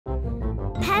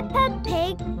Peppa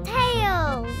Pig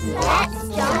Tales. Let's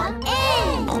jump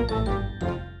in.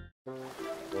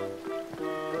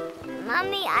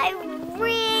 Mummy, I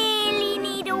really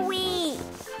need a wee.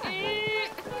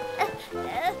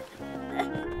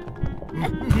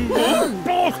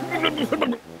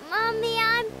 Mummy,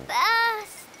 I'm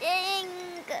bursting.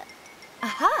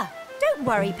 Aha! Don't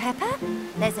worry, Peppa.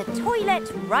 There's a toilet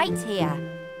right here.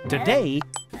 Today,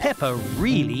 Peppa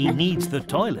really needs the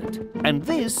toilet. And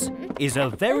this is a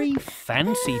very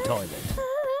fancy toilet.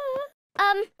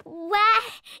 Where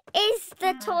is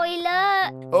the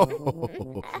toilet?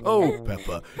 Oh,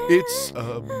 Peppa, it's,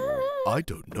 I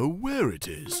don't know where it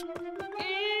is.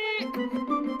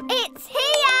 It's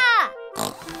here!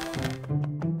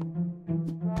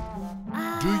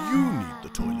 Do you need the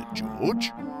toilet,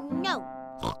 George? No.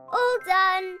 All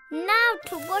done. Now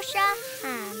to wash our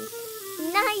hands.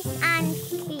 Nice and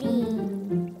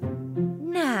clean.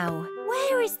 Now,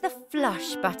 where is the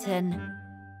flush button?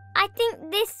 I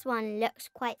think this one looks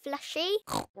quite flushy.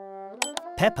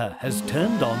 Peppa has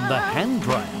turned on the hand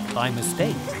dryer by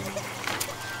mistake.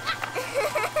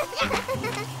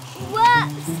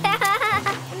 Whoops!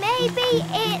 Maybe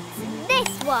it's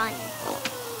this one.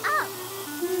 Oh.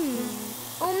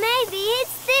 Or maybe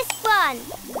it's this one.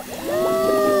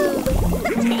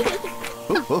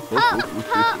 Pop,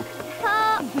 pop,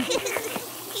 pop.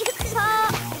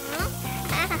 Pop.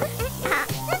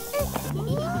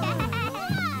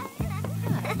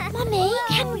 Mummy,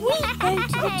 can we go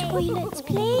to the toilet,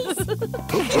 please?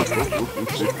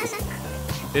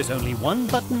 There's only one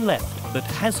button left that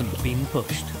hasn't been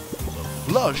pushed. The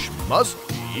flush must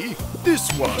be this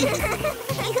one.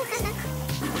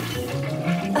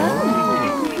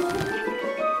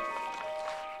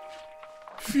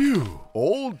 Phew,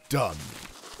 all done.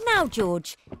 Now,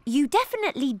 George, you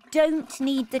definitely don't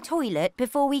need the toilet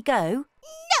before we go.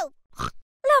 No.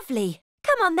 Lovely.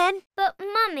 Come on, then. But,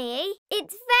 Mummy,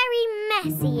 it's very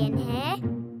messy in here.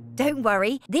 Don't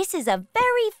worry, this is a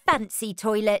very fancy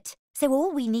toilet. So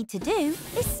all we need to do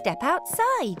is step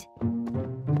outside.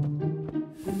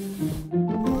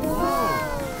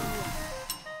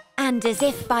 And as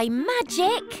if by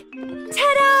magic,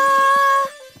 ta-da!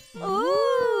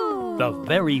 Ooh! The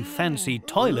very fancy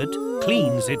toilet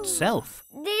cleans itself.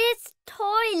 This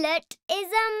toilet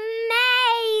is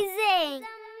amazing.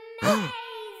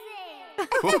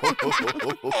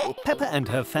 Peppa and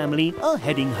her family are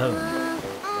heading home.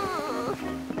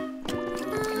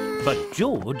 But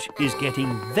George is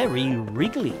getting very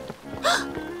wriggly.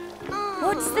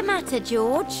 What's the matter,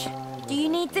 George? Do you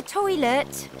need the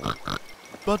toilet?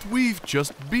 But we've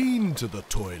just been to the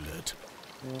toilet.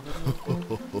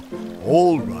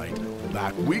 All right,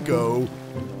 back we go.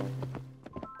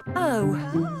 Oh.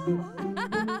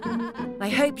 I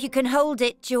hope you can hold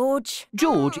it, George.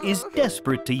 George is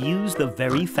desperate to use the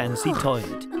very fancy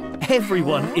toilet.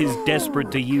 Everyone is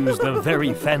desperate to use the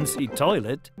very fancy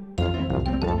toilet.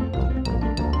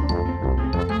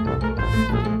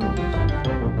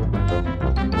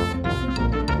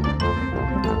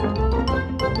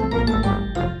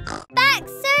 Back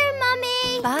soon,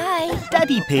 Mummy. Bye.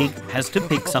 Daddy Pig has to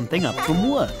pick something up from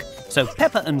work, so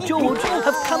Peppa and George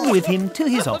have come with him to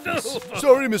his office.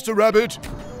 Sorry, Mr. Rabbit.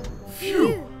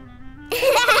 Phew.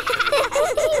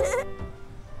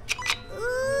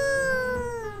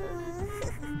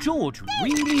 George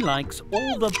really likes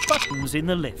all the buttons in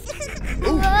the lift.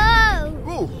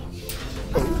 Whoa.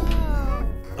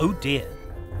 Oh dear,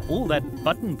 all that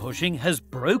button pushing has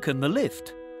broken the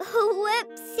lift.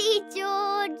 Whoopsie,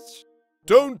 George.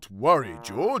 Don't worry,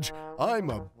 George.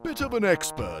 I'm a bit of an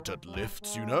expert at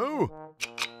lifts, you know.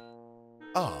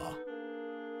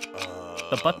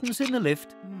 The buttons in the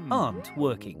lift aren't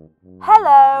working.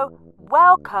 Hello,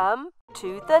 welcome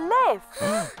to the lift.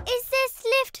 Is this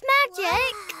lift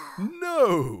magic?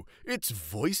 No, it's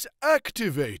voice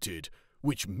activated,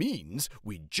 which means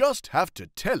we just have to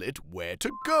tell it where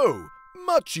to go.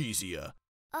 Much easier.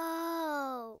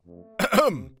 Oh.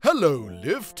 Hello,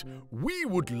 lift. We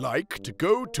would like to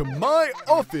go to my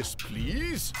office,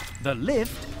 please. The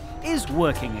lift is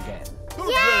working again.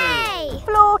 Yay!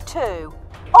 Floor 2,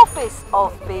 Office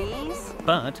of Bees.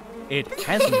 But it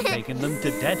hasn't taken them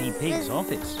to Daddy Pig's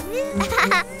office.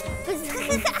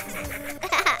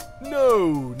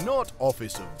 No, not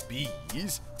Office of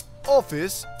Bees.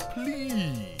 Office,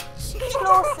 please.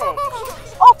 Floor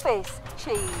 6, Office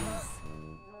Cheese.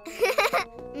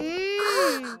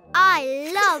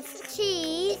 I love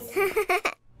cheese.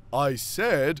 I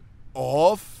said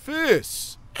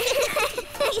office.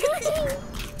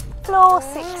 Floor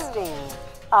 16,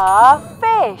 a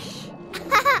fish.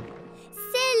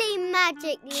 Silly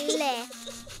magic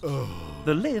lift.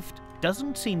 The lift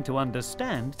doesn't seem to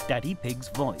understand Daddy Pig's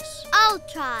voice. I'll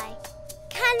try.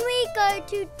 Can we go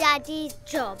to Daddy's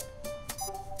job?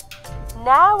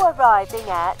 Now arriving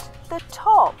at the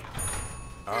top.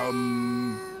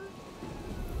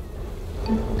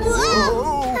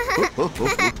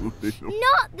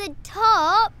 Not the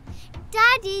top.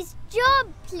 Daddy's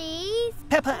job, please.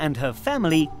 Peppa and her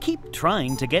family keep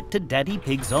trying to get to Daddy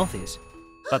Pig's office,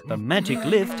 but the magic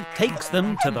lift takes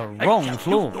them to the wrong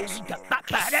floors.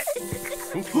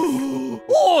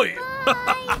 Oi!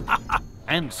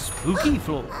 And spooky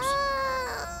floors.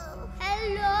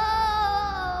 Hello.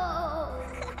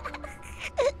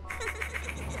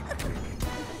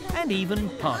 And even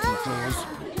party floors.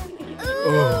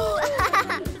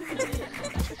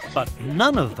 But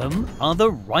none of them are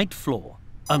the right floor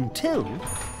until...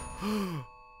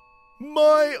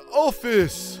 My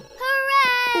office!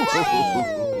 Hooray!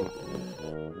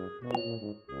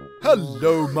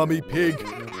 Hello, Mummy Pig.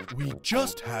 We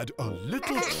just had a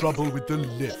little trouble with the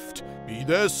lift. Be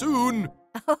there soon.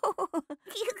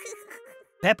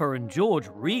 Peppa and George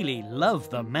really love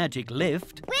the magic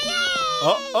lift.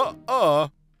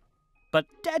 But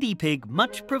Daddy Pig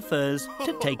much prefers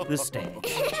to take the stairs.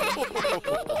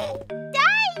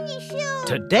 Dinosaur!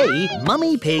 Today,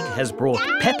 Mummy Pig has brought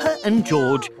Peppa and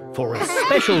George for a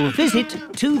special visit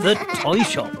to the toy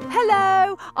shop.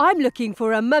 Hello, I'm looking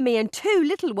for a mummy and two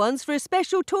little ones for a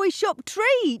special toy shop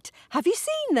treat. Have you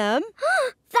seen them?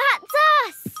 That's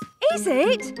us! Is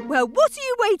it? Well, what are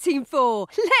you waiting for?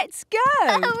 Let's go!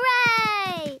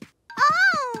 Hooray!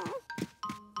 Oh!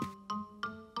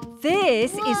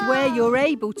 This is where you're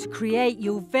able to create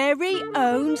your very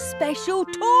own special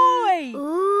toy.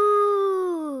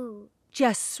 Ooh!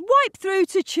 Just swipe through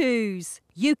to choose.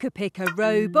 You could pick a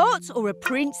robot or a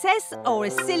princess or a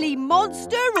silly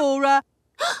monster or a...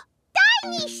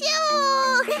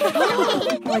 Dinosaur!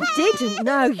 I didn't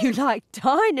know you liked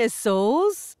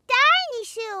dinosaurs.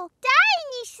 Dinosaur!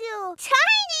 Dinosaur!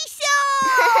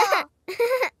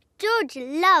 Dinosaur! George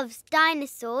loves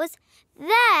dinosaurs.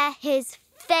 They're his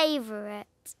favourite.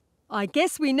 I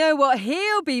guess we know what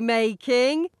he'll be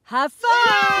making. Have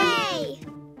fun! Yay!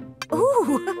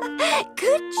 Ooh,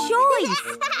 good choice.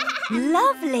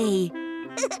 Lovely.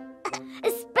 A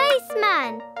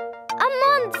spaceman! A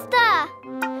monster!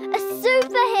 A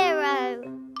superhero!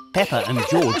 Peppa and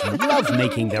George love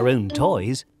making their own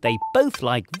toys. They both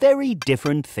like very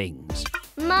different things.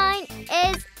 Mine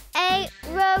is a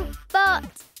robot.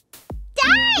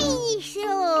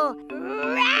 Dinosaur!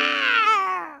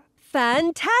 Rawr!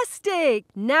 Fantastic!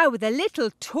 Now with a little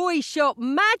toy shop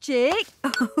magic,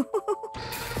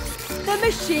 the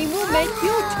machine will make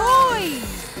your toys.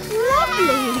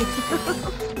 Lovely.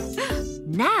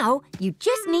 Now you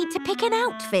just need to pick an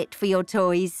outfit for your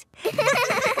toys.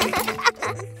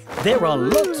 There are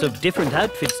lots of different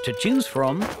outfits to choose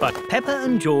from, but Peppa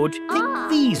and George think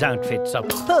these outfits are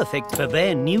perfect for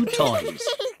their new toys.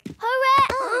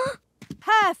 Hooray!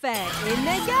 Perfect! In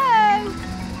they go!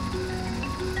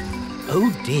 Oh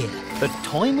dear, the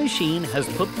toy machine has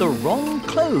put the wrong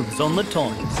clothes on the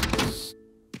toys.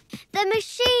 The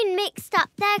machine mixed up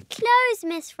their clothes,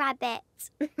 Miss Rabbit.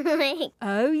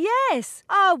 Oh, yes.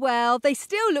 Oh, well, they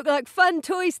still look like fun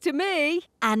toys to me.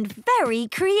 And very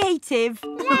creative.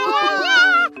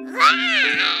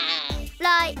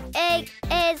 Flying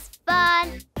is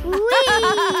fun.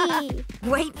 Whee!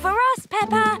 Wait for us,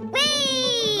 Peppa.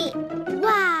 Whee!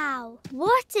 Wow!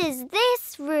 What is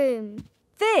this room?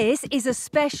 This is a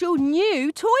special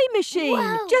new toy machine.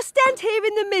 Whoa. Just stand here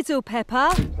in the middle,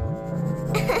 Peppa.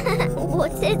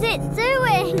 What is it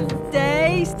doing?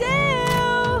 Stay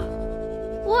still.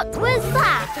 What was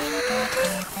that?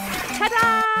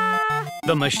 Ta-da!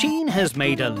 The machine has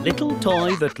made a little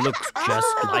toy that looks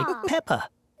just like Peppa.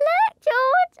 Look,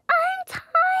 George, I'm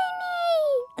tiny.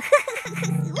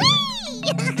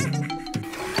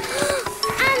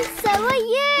 And so are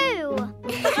you.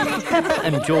 Peppa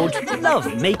and George love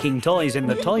making toys in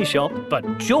the toy shop,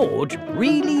 but George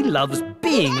really loves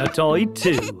being a toy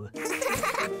too.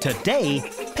 Today,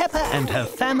 Peppa and her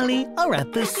family are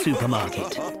at the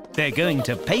supermarket. They're going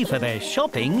to pay for their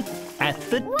shopping at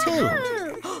the till.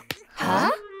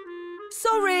 Huh?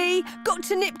 Sorry, got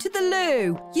to nip to the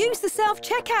loo. Use the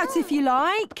self-checkout if you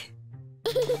like.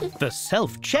 The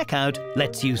self-checkout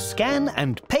lets you scan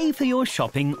and pay for your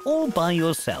shopping all by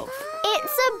yourself.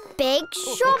 It's a big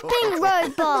shopping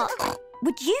robot.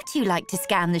 Would you two like to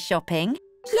scan the shopping?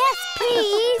 Yes,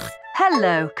 please.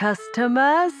 Hello,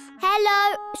 customers.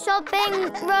 Hello, shopping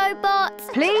robot.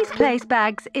 Please place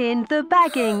bags in the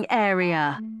bagging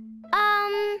area.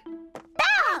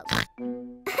 Bag.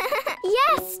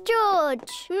 Yes,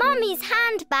 George. Mummy's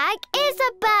handbag is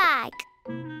a bag.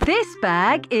 This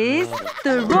bag is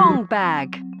the wrong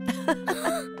bag.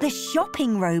 The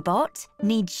shopping robot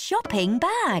needs shopping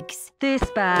bags. This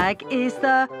bag is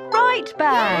the right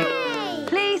bag. Yay!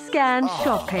 Please scan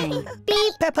shopping.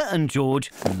 Beep. Peppa and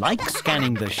George like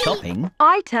scanning the shopping.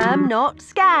 Item not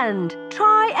scanned.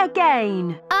 Try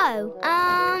again.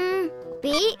 Oh,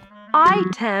 beep.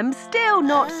 Item still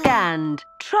not scanned.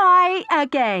 Try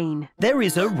again. There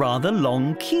is a rather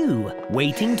long queue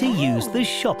waiting to use the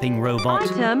shopping robot.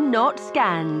 Item not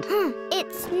scanned.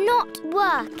 It's not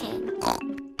working.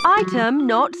 Item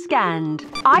not scanned.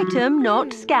 Item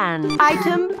not scanned.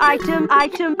 Items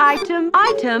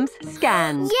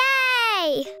scanned.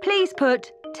 Yay! Please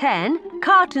put 10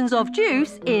 cartons of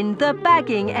juice in the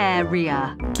bagging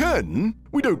area. 10?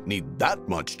 We don't need that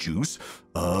much juice.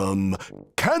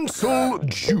 Cancel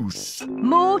juice.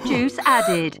 More juice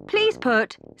added. Please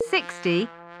put 60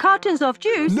 cartons of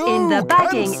juice in the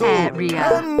bagging area.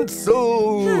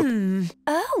 Cancel.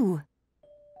 Oh.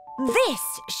 This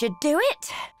should do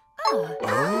it.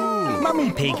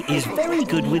 Mummy Pig is very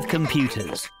good with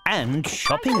computers and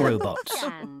shopping robots.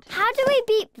 How do we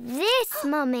beep this,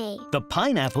 Mummy? The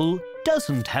pineapple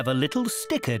doesn't have a little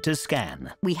sticker to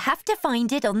scan. We have to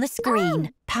find it on the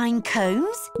screen. Pine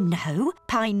cones? No.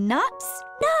 Pine nuts?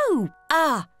 No.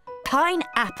 Ah,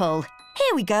 pineapple.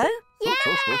 Here we go.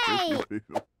 Yay!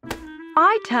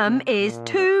 Item is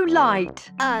too light.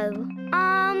 Oh,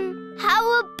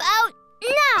 how about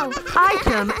now?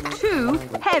 Item too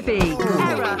heavy.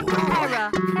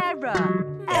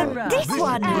 Error. This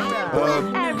one.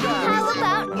 How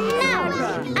about now?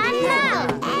 And now?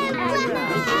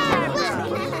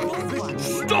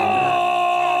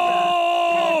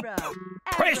 Stop!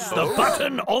 Press the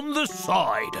button on the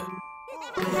side.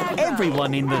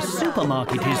 Everyone in the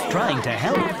supermarket is trying to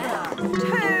help.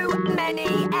 Too many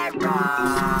errors.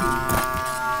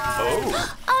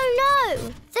 Oh no!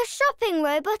 The shopping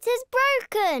robot is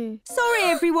broken. Sorry,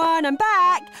 everyone. I'm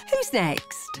back. Who's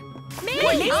next? Me.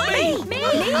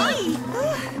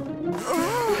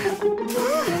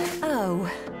 Oh,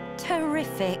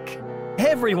 terrific.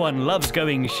 Everyone loves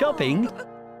going shopping,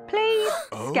 Please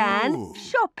scan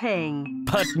shopping.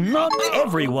 but not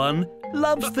everyone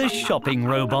loves the shopping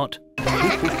robot.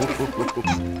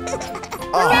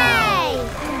 Hooray!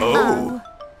 Oh.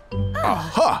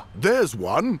 Aha! There's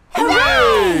one.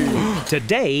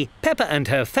 Today, Peppa and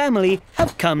her family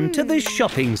have come to the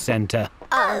shopping centre.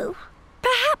 Oh.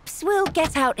 Perhaps we'll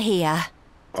get out here.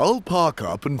 I'll park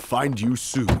up and find you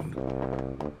soon.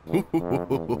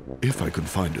 If I can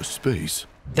find a space.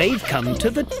 They've come to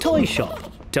the toy shop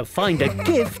to find a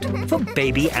gift for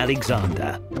baby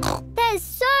Alexander. There's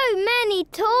so many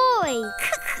toys.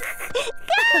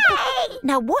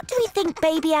 Now, what do we think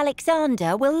baby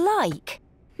Alexander will like?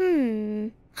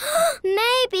 Maybe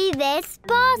this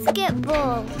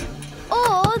basketball.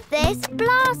 Or this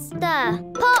blaster.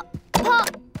 Pop,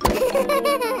 pop.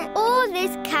 Or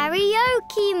this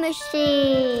karaoke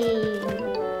machine.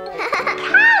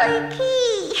 Karaoke!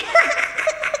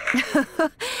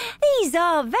 These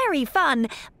are very fun,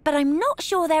 but I'm not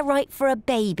sure they're right for a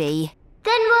baby.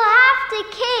 Then we'll have to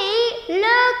keep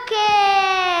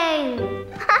looking.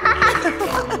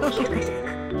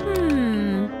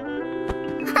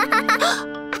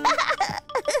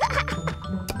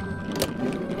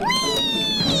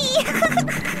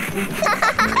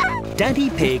 Daddy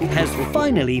Pig has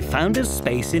finally found a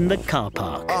space in the car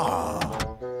park.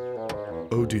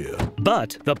 Oh dear.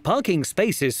 But the parking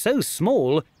space is so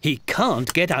small, he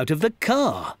can't get out of the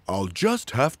car. I'll just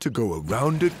have to go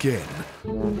around again.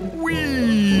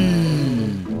 Whee!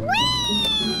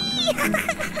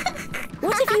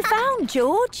 What have you found,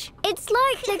 George? It's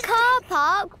like the car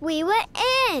park we were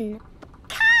in.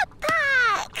 Car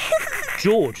park!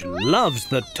 George loves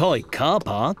the toy car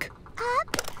park.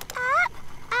 Up.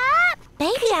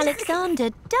 Baby Alexander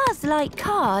does like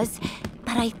cars,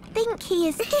 but I think he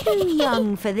is too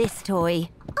young for this toy.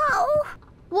 Oh,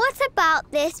 what about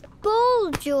this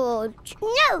ball, George?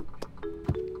 No.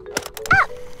 Up.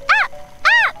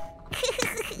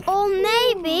 Or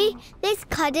maybe this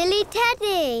cuddly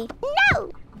teddy. No.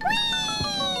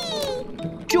 Whee!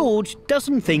 George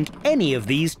doesn't think any of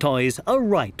these toys are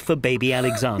right for baby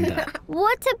Alexander.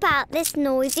 What about this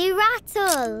noisy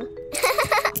rattle?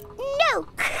 No.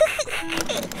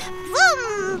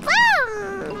 Vroom,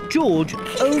 vroom. George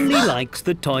only likes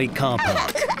the toy car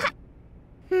park.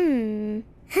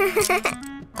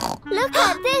 Look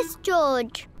at this,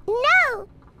 George. No.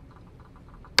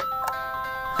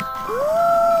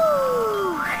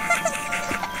 Ooh.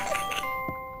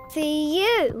 For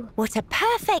you. What a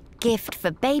perfect gift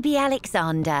for baby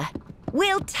Alexander.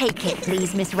 We'll take it,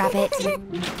 please, Miss Rabbit.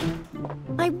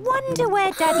 I wonder wonder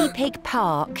where Daddy Pig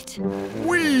parked.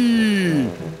 Whee!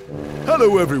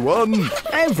 Hello, everyone.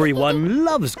 Everyone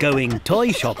loves going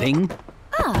toy shopping.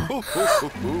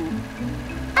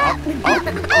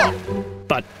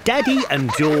 But Daddy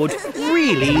and George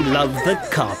really love the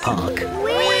car park.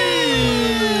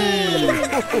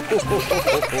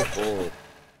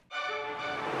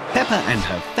 Peppa and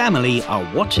her family are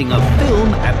watching a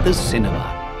film at the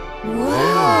cinema.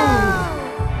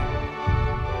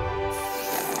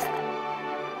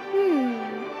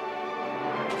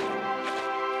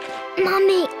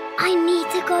 Mummy, I need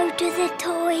to go to the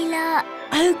toilet.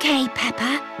 OK,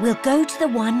 Peppa, we'll go to the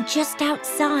one just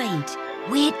outside.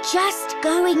 We're just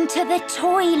going to the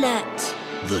toilet.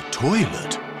 The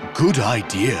toilet? Good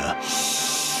idea.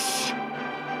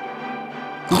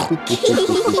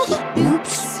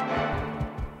 Oops.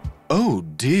 Oh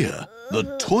dear, the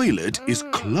toilet is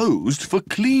closed for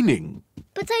cleaning.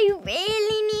 But I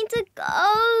really need to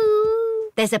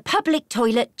go. There's a public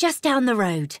toilet just down the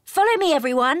road. Follow me,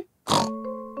 everyone.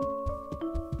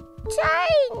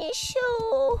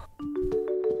 Dinosaur.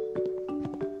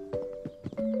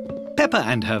 Peppa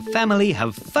and her family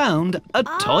have found a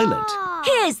toilet.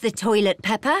 Here's the toilet,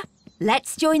 Peppa.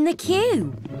 Let's join the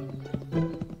queue.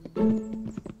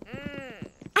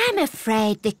 I'm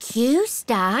afraid the queue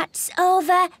starts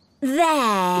over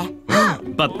there.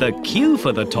 But the queue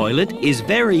for the toilet is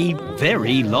very,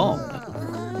 very long.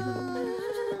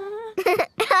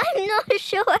 I'm not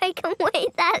sure I can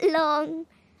wait that long.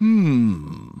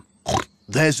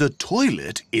 There's a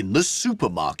toilet in the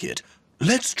supermarket.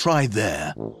 Let's try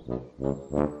there.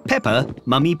 Peppa,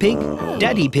 Mummy Pig,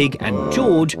 Daddy Pig and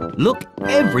George look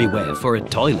everywhere for a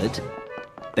toilet.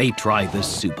 They try the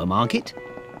supermarket.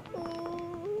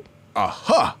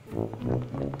 Aha!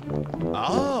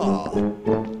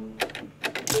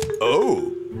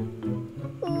 Oh!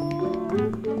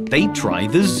 They try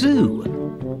the zoo.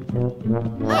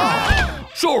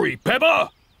 Sorry,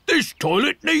 Peppa. This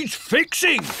toilet needs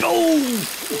fixing. Oh!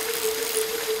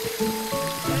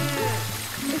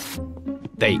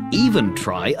 They even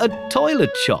try a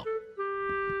toilet shop.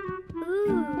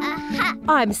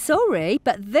 I'm sorry,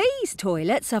 but these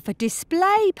toilets are for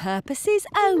display purposes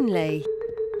only.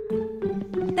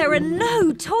 There are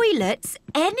no toilets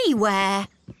anywhere.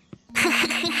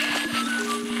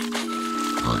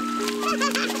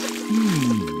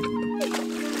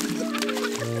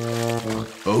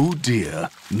 Oh dear,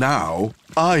 now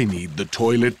I need the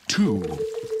toilet too.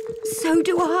 So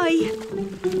do I.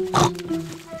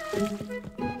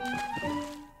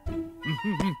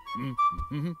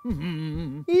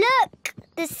 Look,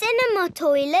 the cinema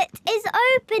toilet is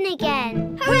open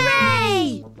again.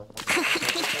 Hooray!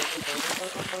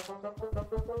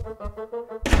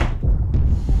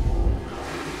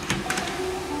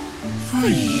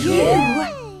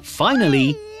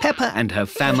 Finally, Peppa and her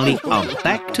family are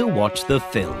back to watch the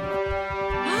film.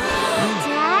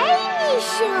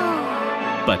 Dinosaur!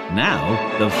 But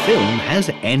now the film has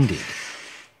ended.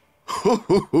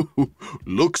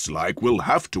 Looks like we'll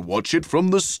have to watch it from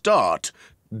the start.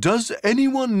 Does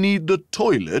anyone need the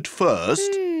toilet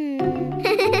first?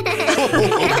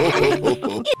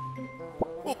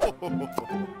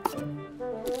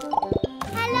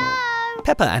 Hello!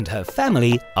 Peppa and her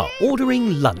family are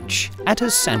ordering lunch at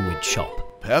a sandwich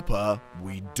shop. Peppa,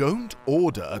 we don't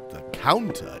order at the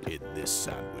counter in this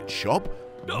sandwich shop.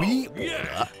 We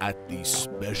order at the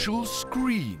special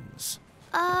screens.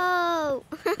 Oh,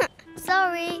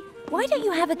 sorry. Why don't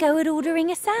you have a go at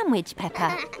ordering a sandwich,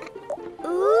 Peppa?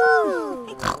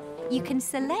 Ooh! You can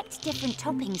select different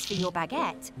toppings for your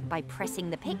baguette by pressing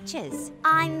the pictures.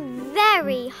 I'm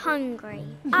very hungry.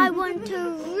 I want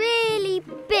a really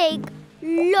big,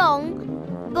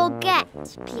 long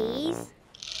baguette, please.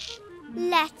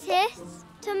 Lettuce,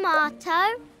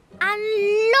 tomato, and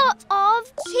lots of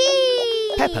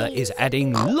cheese. Peppa is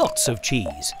adding lots of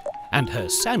cheese, and her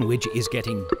sandwich is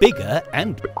getting bigger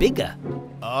and bigger.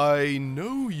 I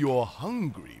know you're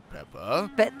hungry, Peppa.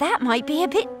 But that might be a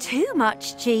bit too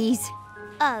much cheese.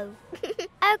 Oh,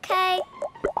 okay.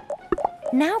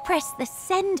 Now press the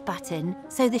send button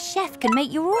so the chef can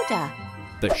make your order.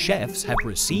 The chefs have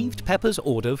received Peppa's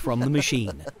order from the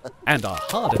machine and are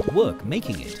hard at work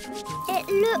making it. It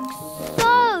looks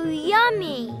so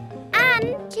yummy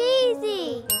and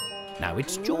cheesy. Now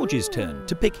it's George's turn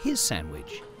to pick his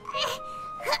sandwich.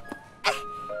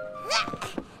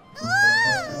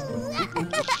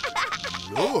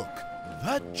 Look,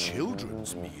 that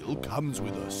children's meal comes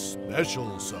with a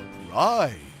special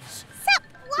surprise.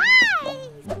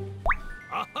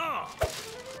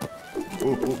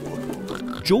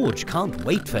 George can't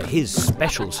wait for his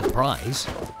special surprise.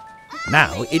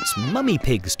 Now it's Mummy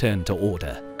Pig's turn to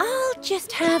order. Oh,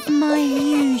 just have my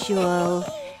usual.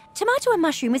 Tomato and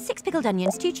mushroom with 6 pickled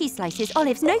onions, 2 cheese slices,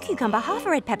 olives, no cucumber, half a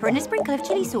red pepper and a sprinkle of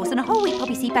chilli sauce and a whole wheat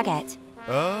poppy seed baguette.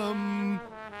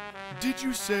 Did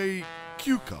you say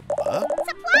cucumber?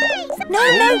 Surprise! No,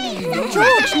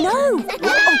 George, no!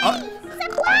 Surprise!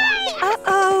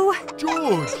 Uh-oh.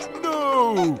 George,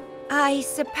 no! I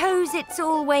suppose it's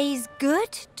always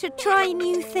good to try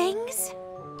new things.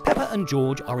 Peppa and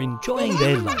George are enjoying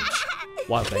their lunch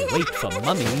while they wait for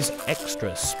Mummy's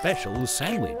extra special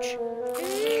sandwich.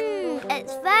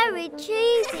 It's very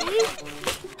cheesy.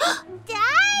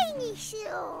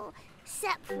 Dinosaur!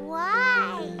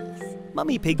 Surprise!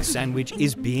 Mummy Pig's sandwich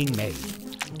is being made.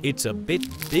 It's a bit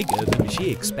bigger than she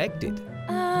expected.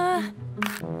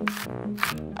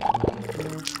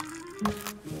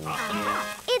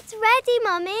 It's ready,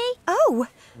 Mummy. Oh,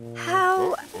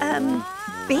 how,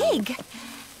 big?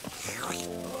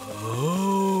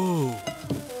 Oh!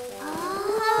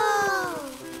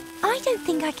 I don't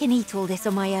think I can eat all this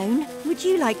on my own. Would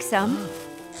you like some?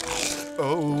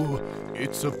 Oh,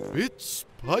 it's a bit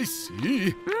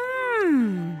spicy.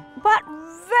 But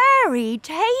very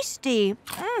tasty.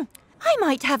 I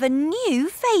might have a new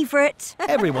favourite.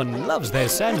 Everyone loves their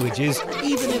sandwiches,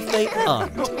 even if they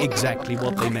aren't exactly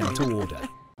what they meant to order.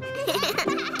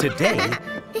 Today,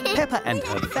 Peppa and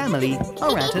her family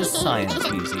are at a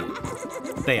science museum.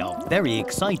 They are very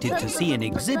excited to see an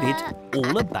exhibit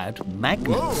all about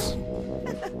magnets.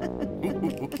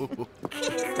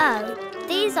 Oh,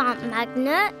 these aren't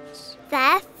magnets.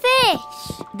 They're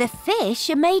fish. The fish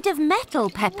are made of metal,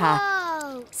 Peppa.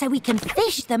 Oh. So we can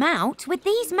fish them out with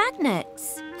these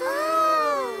magnets.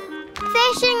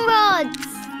 Fishing rods.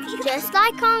 Just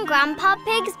like on Grandpa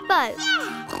Pig's boat.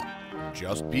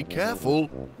 Just be careful.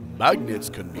 Magnets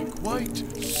can be quite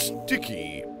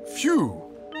sticky. Phew!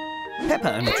 Peppa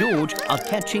and George are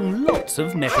catching lots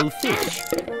of metal fish.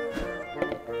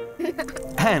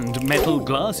 And metal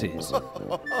glasses.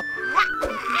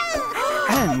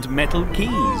 And metal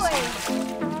keys.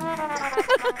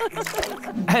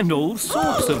 And all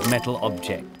sorts of metal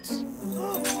objects.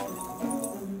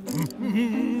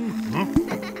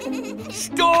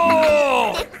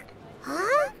 Stop!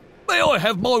 Huh? May I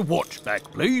have my watch back,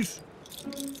 please?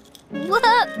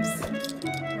 Whoops.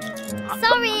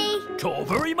 Sorry. Not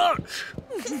very much.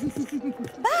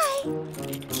 Bye.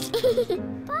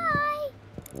 Bye.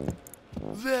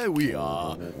 There we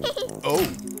are. Oh,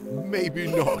 maybe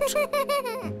not.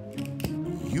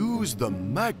 Use the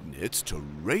magnets to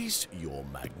race your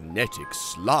magnetic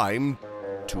slime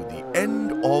to the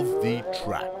end of the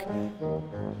track.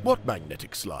 What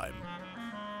magnetic slime?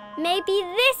 Maybe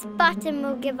this button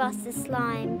will give us the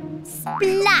slime.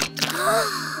 Splat!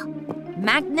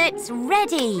 Magnets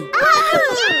ready.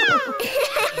 Whoa!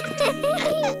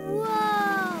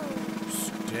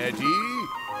 Steady,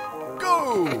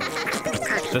 go!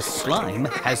 The slime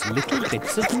has little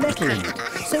bits of metal in it,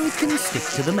 so it can stick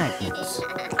to the magnets.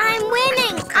 I'm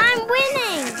winning! I'm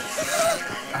winning!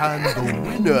 And the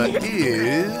winner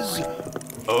is...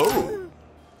 Oh.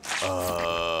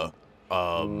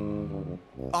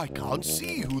 I can't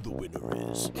see who the winner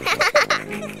is.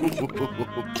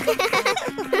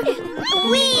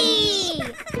 Whee!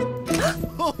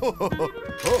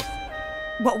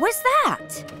 What was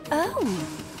that? Oh.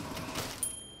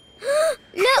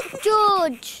 Look,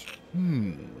 George!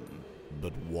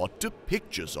 But what do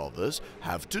pictures of us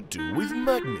have to do with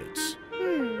magnets?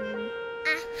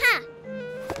 Aha!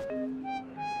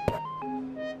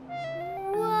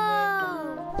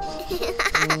 Whoa!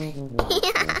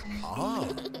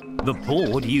 The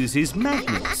board uses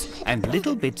magnets and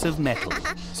little bits of metal,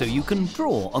 so you can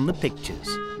draw on the pictures.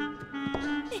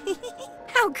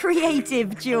 How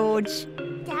creative, George.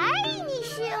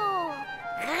 Dinosaur!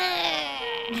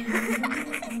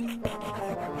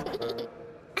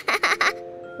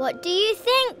 What do you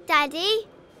think, Daddy?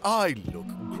 I look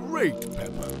great,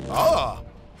 Peppa. Ah,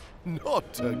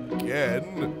 not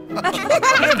again.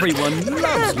 Everyone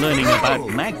loves learning about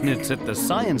magnets at the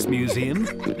Science Museum.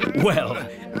 Well,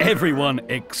 everyone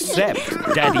except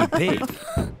Daddy Pig.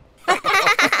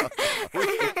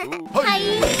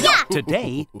 Hi-ya!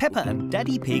 Today, Peppa and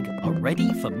Daddy Pig are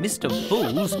ready for Mr.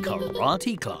 Bull's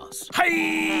karate class.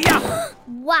 Hey-ya!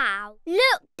 Wow!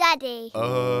 Look, Daddy!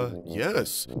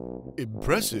 Yes.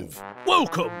 Impressive.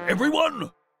 Welcome,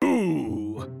 everyone.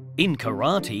 Ooh. In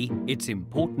karate, it's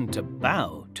important to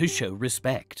bow to show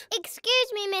respect.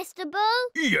 Excuse me, Mr. Bull.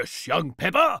 Yes, young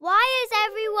Peppa. Why is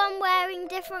everyone wearing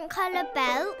different colour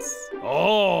belts?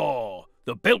 Oh,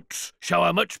 the belts show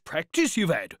how much practice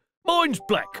you've had. Mine's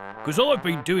black, because I've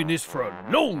been doing this for a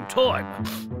long time.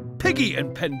 Piggy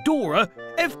and Pandora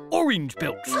have orange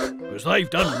belts because they've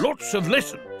done lots of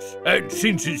lessons. And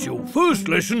since it's your first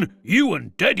lesson, you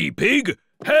and Daddy Pig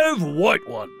have white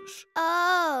ones.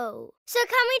 Oh. So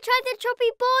can we try the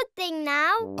choppy board thing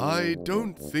now? I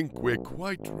don't think we're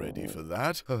quite ready for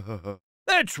that.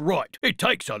 That's right. It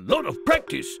takes a lot of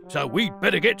practice, so we'd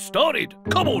better get started.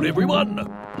 Come on, everyone.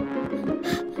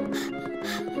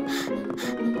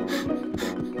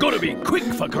 Gotta be quick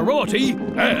for karate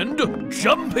and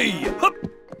jumpy. Hup.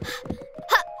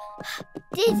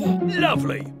 Did it?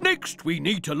 Lovely. Next, we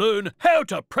need to learn how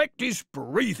to practice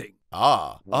breathing.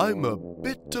 I'm a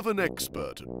bit of an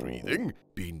expert at breathing.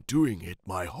 Been doing it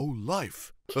my whole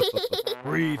life.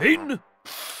 Breathe in.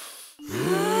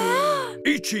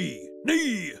 Ichi,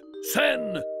 ni,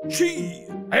 san, chi.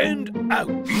 And out.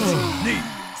 Ichi, ni,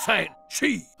 san,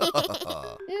 chi.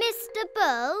 Mr.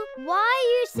 Bull, why are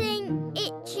you saying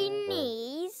itchy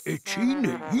knees? Itchy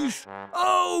knees?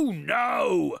 Oh,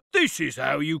 no! This is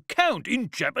how you count in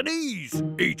Japanese.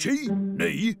 Ichi,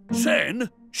 ni, san,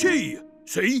 chi.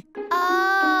 See?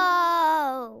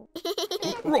 Oh!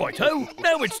 Righto,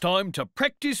 now it's time to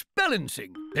practice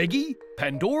balancing. Peggy,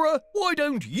 Pandora, why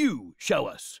don't you show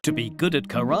us? To be good at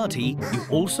karate, you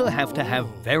also have to have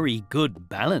very good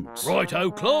balance.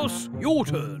 Righto, class, your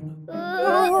turn.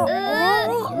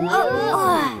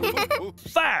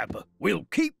 Fab! We'll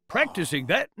keep practicing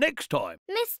that next time.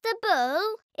 Mr.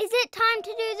 Bull, is it time to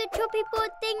do the choppy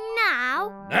board thing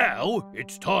now? Now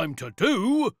it's time to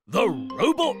do the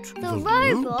robot. The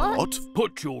robot?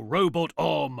 Put your robot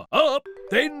arm up,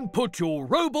 then put your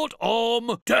robot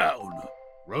arm down.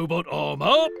 Robot arm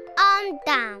up. Arm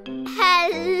down.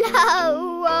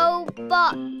 Hello,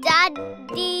 Robot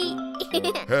Daddy.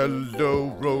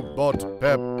 Hello, Robot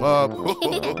Peppa.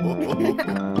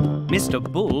 Mr.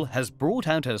 Bull has brought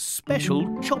out a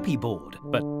special choppy board,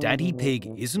 but Daddy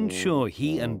Pig isn't sure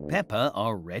he and Peppa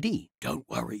are ready. Don't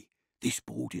worry, this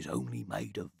board is only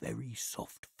made of very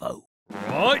soft foam.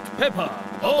 Right, Peppa,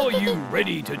 are you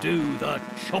ready to do the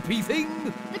choppy thing?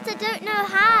 But I don't know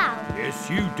how. Yes,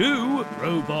 you do.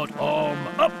 Robot arm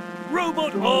up,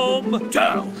 robot arm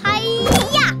down.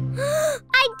 Hi-ya!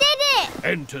 I did it!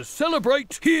 And to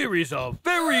celebrate, here is a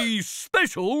very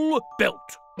special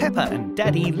belt. Peppa and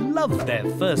Daddy love their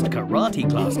first karate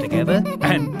class together,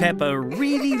 and Peppa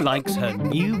really likes her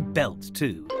new belt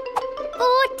too.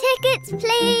 4 tickets,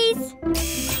 please.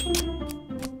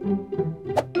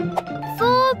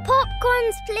 4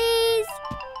 popcorns, please.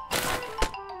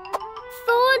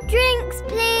 4 drinks,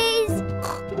 please.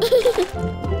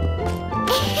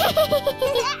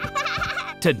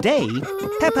 Today,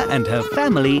 Peppa and her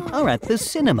family are at the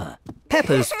cinema.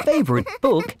 Peppa's favourite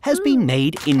book has been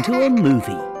made into a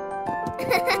movie.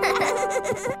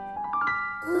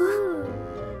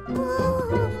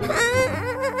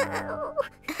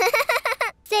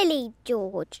 Silly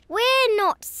George. We're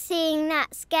not seeing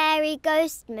that scary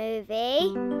ghost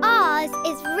movie. Ours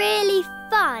is really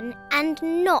fun and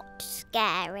not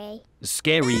scary.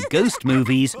 Scary ghost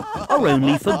movies are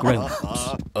only for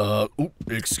grown-ups.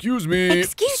 Excuse me.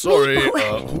 Excuse Sorry.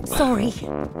 me. Sorry.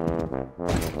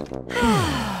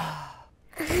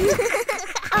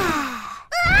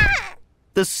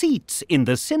 The seats in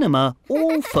the cinema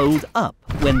all fold up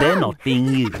when they're not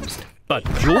being used. But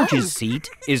George's seat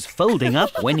is folding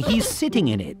up when he's sitting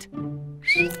in it.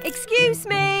 Excuse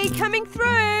me, coming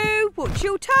through. Watch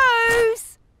your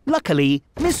toes. Luckily,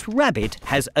 Miss Rabbit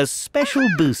has a special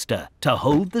booster to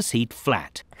hold the seat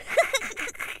flat.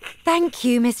 Thank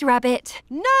you, Miss Rabbit.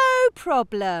 No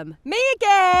problem. Me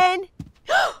again.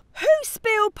 Who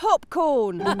spilled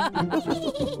popcorn?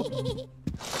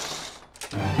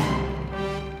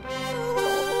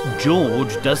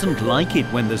 George doesn't like it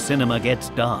when the cinema gets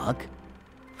dark.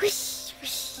 Whoosh,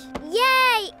 whoosh.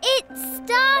 Yay! It's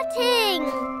starting!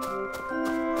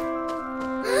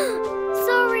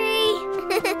 Sorry.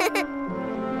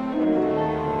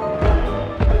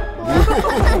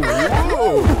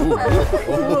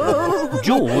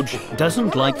 George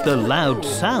doesn't like the loud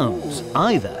sounds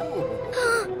either.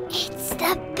 It's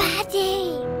the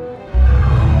baddie.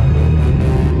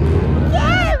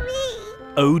 Scary!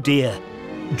 Oh dear.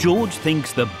 George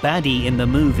thinks the baddie in the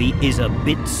movie is a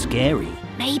bit scary.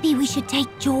 Maybe we should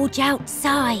take George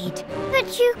outside.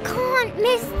 But you can't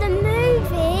miss the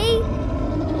movie.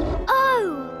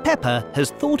 Oh! Peppa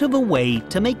has thought of a way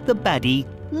to make the baddie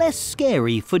less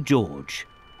scary for George.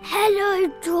 Hello,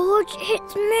 George.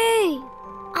 It's me.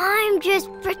 I'm just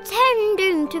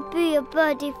pretending to be a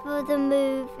buddy for the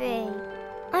movie.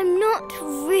 I'm not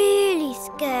really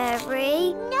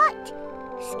scary. Not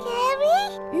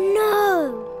scary?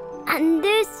 No. And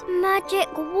this This magic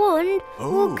wand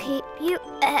will keep you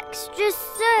extra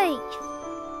safe.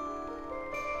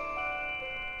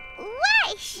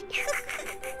 Whoosh!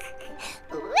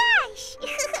 Whoosh!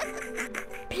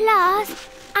 Plus,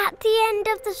 at the end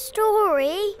of the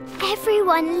story,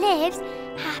 everyone lives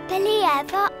happily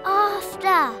ever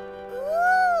after.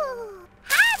 Ooh,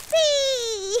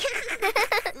 happy!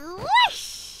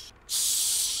 Whoosh!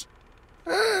 Shh!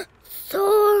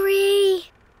 Sorry.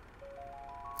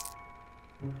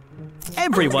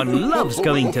 Everyone loves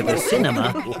going to the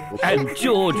cinema, and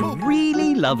George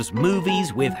really loves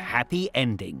movies with happy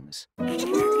endings.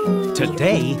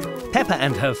 Today, Peppa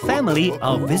and her family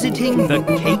are visiting the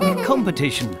cake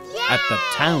competition at the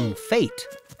town fete.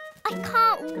 I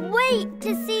can't wait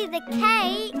to see the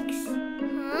cakes.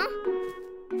 Huh?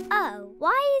 Oh,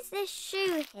 why is this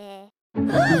shoe here?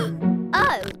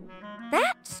 Oh,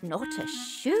 That's not a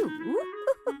shoe.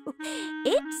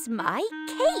 It's my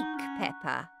cake,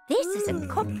 Peppa. This is a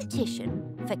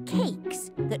competition for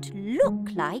cakes that look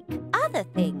like other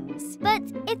things. but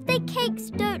if the cakes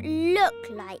don't look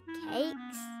like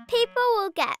cakes, people will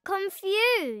get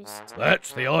confused.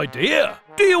 That's the idea.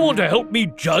 Do you want to help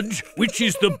me judge which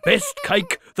is the best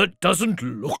cake that doesn't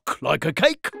look like a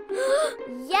cake?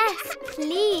 Yes,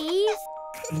 please.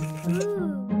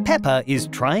 Ooh. Peppa is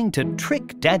trying to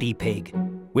trick Daddy Pig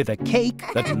with a cake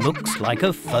that looks like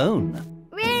a phone.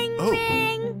 Ring, Oh.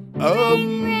 ring,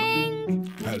 Um,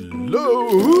 ring. Hello?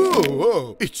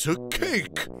 Oh, it's a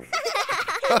cake.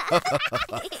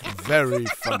 Very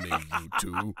funny, you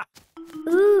two.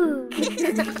 Ooh.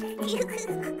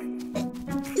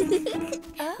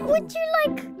 Would you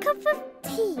like a cup of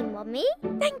tea, Mummy?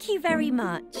 Thank you very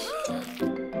much.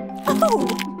 Oh,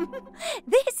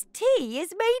 this tea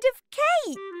is made of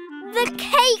cake. The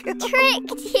cake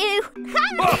tricked you.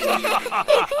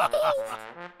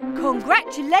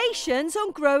 Congratulations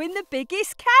on growing the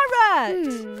biggest carrot.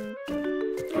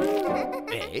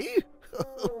 Eh?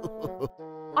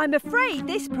 I'm afraid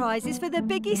this prize is for the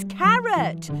biggest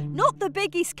carrot, not the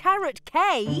biggest carrot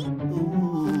cake.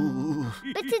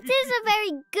 But it is a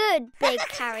very good big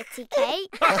carroty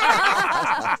cake.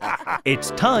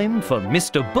 It's time for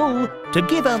Mr. Bull to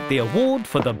give out the award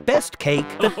for the best cake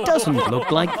that doesn't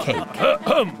look like cake.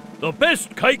 The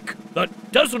best cake that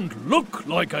doesn't look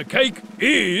like a cake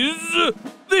is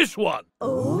this one.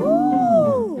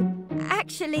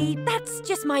 Actually, that's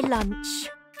just my lunch.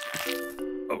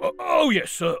 Oh,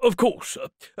 yes, of course.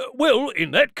 Well,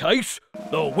 in that case,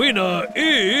 the winner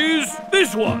is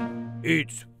this one.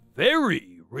 It's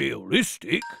very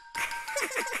realistic.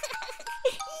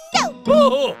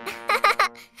 Oh,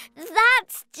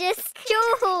 That's just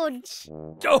George.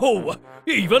 oh,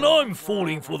 even I'm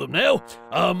falling for them now.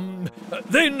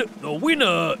 Then the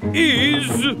winner is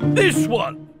this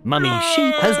one. Mummy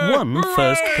Sheep has won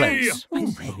first place.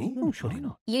 Oh, surely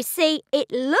not. You see,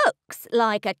 it looks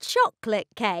like a chocolate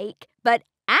cake, but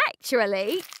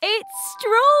actually, it's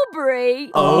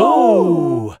strawberry.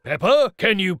 Oh! Peppa,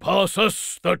 can you pass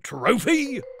us the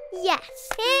trophy? Yes,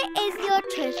 here is your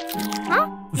trophy. Huh?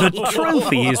 The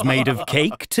trophy is made of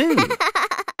cake too.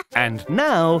 And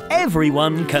now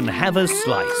everyone can have a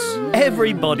slice.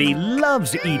 Everybody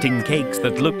loves eating cakes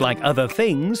that look like other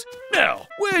things. Now,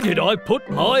 where did I put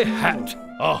my hat?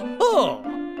 Aha!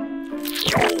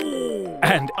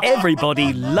 And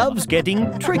everybody loves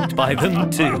getting tricked by them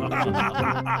too.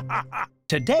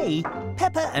 Today,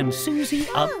 Peppa and Susie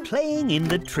are playing in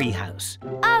the treehouse.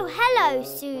 Oh, hello,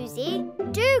 Susie.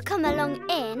 Do come along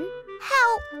in.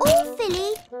 How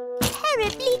awfully,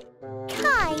 terribly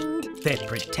kind. They're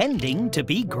pretending to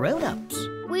be grown-ups.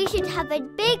 We should have a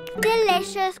big,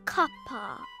 delicious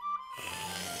cuppa.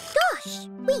 Gosh,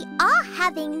 we are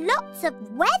having lots of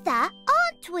weather,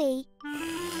 aren't we?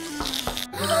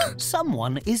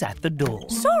 Someone is at the door.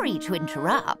 Sorry to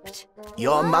interrupt.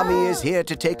 Your mummy is here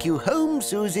to take you home,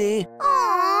 Susie.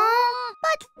 Aww,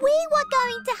 but we were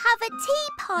going to have a tea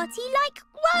party like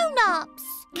grown-ups.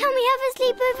 Can we have a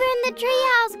sleepover in the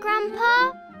treehouse,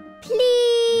 Grandpa?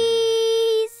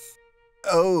 Please?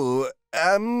 Oh,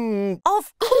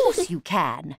 Of course you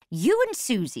can. You and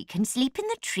Susie can sleep in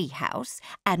the treehouse,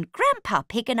 and Grandpa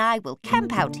Pig and I will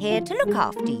camp out here to look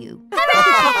after you.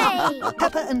 Hooray!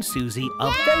 Peppa and Susie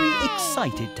are very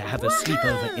excited to have a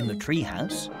sleepover in the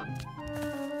treehouse.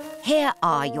 Here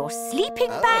are your sleeping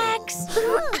bags,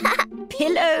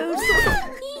 pillows,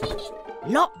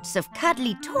 lots of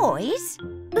cuddly toys,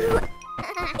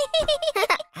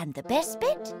 and the best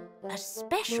bit, a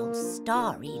special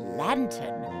starry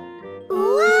lantern.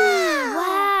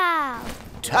 Wow!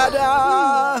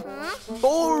 ta-da!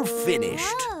 All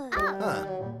finished. Huh.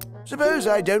 Suppose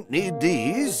I don't need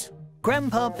these.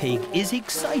 Grandpa Pig is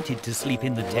excited to sleep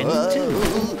in the tent too.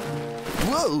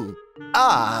 Whoa!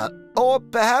 Or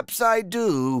perhaps I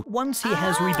do. Once he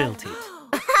has rebuilt it.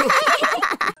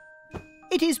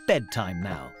 It is bedtime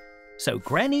now, so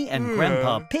Granny and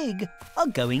Grandpa Pig are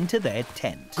going to their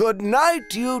tent. Good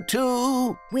night, you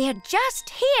two. We're just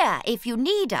here if you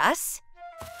need us.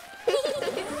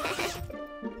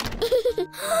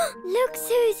 Look,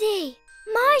 Susie.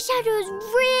 My shadow's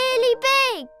really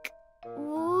big.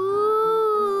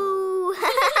 Ooh.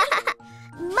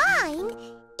 Mine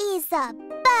is a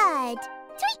bird.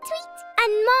 Tweet, tweet.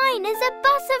 And mine is a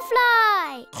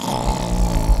butterfly.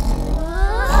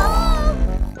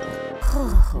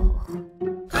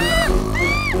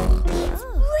 It's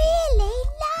really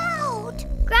loud.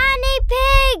 Granny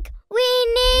Pig, we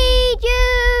need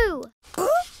you.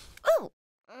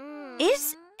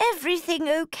 Is everything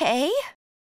okay?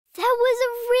 There was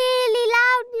a really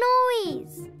loud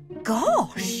noise.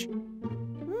 Gosh!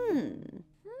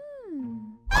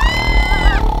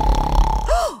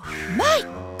 My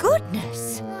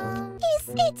goodness! Is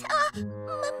it a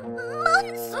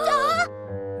monster?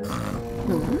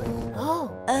 Oh.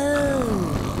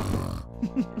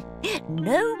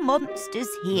 No monsters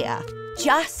here.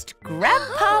 Just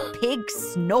Grandpa Pig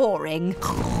snoring.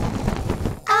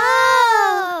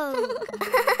 Oh!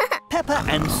 Peppa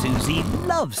and Susie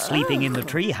love sleeping in the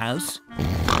treehouse.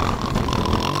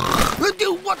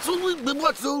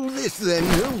 What's all this then?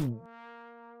 Oh,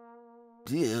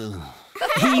 dear.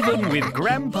 Even with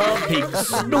Grandpa Pig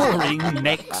snoring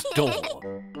next door.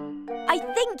 I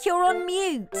think you're on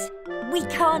mute. We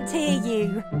can't hear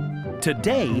you.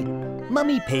 Today,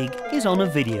 Mummy Pig is on a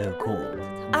video call.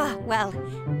 Well,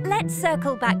 let's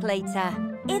circle back later.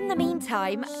 In the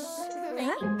meantime...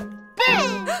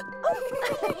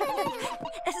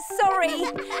 Sorry.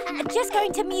 Just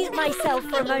going to mute myself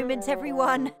for a moment,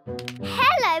 everyone.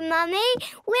 Hello, Mummy.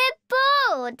 We're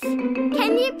bored.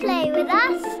 Can you play with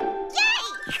us?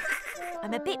 Yay!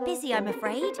 I'm a bit busy, I'm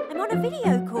afraid. I'm on a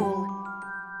video call.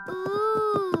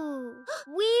 Ooh,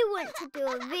 we want to do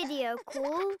a video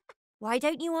call. Why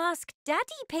don't you ask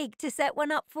Daddy Pig to set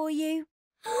one up for you?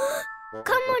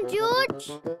 Come on,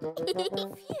 George.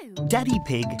 Daddy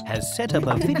Pig has set up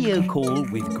a video call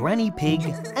with Granny Pig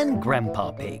and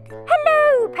Grandpa Pig.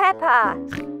 Hello, Peppa.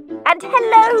 And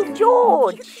hello,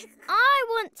 George. I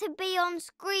want to be on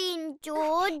screen,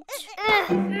 George.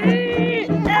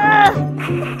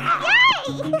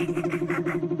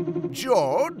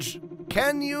 George,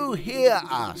 can you hear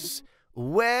us?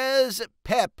 Where's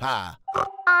Peppa?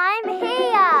 I'm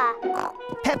here.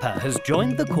 Peppa has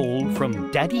joined the call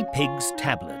from Daddy Pig's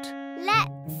tablet.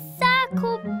 Let's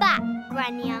circle back,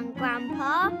 Granny and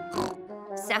Grandpa.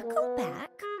 Circle back?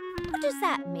 What does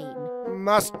that mean?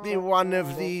 Must be one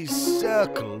of these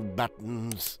circle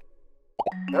buttons.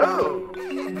 Oh,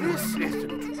 this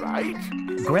isn't right.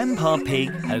 Grandpa Pig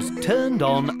has turned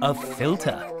on a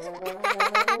filter.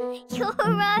 You're a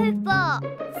robot.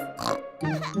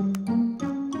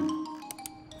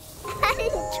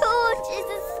 And George is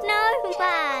a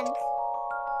snowman.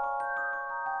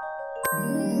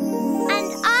 And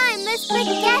I'm a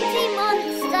spaghetti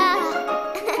monster.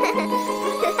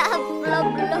 Blob,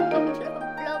 blob, blob,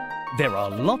 blob. There are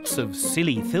lots of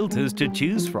silly filters to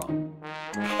choose from.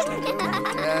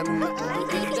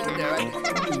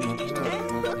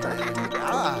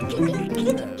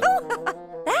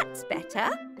 That's better.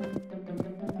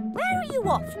 Where are you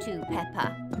off to,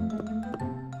 Peppa?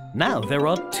 Now there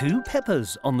are two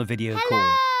Peppas on the video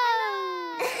call.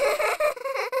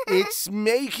 It's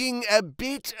making a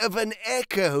bit of an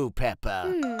echo,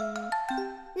 Peppa.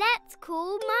 Let's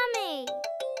call Mummy.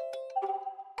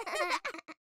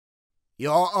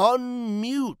 You're on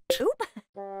mute. Oop.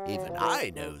 Even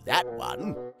I know that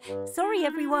one. Sorry,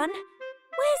 everyone.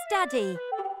 Where's Daddy?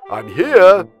 I'm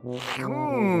here.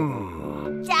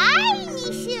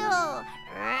 Dinosaur!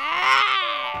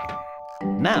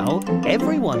 Now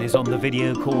everyone is on the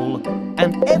video call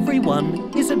and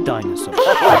everyone is a dinosaur.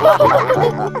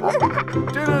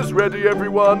 Dinner's ready,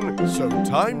 everyone. So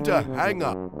time to hang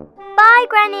up. Bye,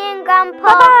 Granny and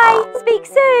Grandpa. Bye-bye. Speak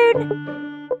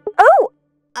soon. Oh,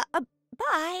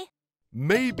 bye.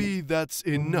 Maybe that's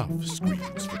enough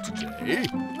screens for today.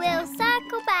 We'll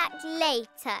circle back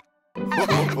later.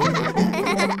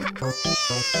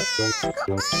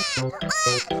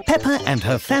 Peppa and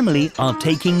her family are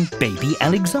taking baby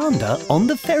Alexander on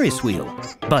the Ferris wheel,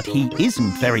 but he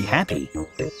isn't very happy.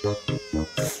 What's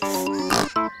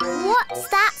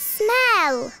that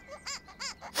smell?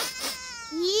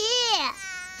 Yeah.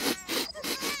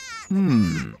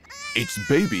 It's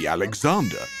baby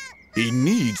Alexander. He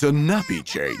needs a nappy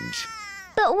change.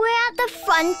 But we're at the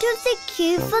front of the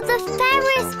queue for the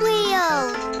Ferris wheel.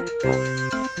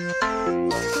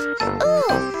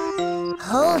 Ooh.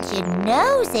 Hold your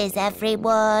noses,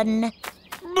 everyone.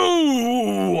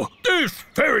 Moo! This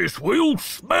Ferris wheel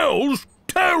smells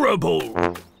terrible.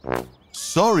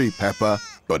 Sorry, Peppa,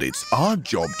 but it's our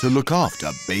job to look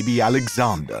after baby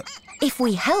Alexander. If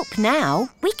we help now,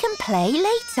 we can play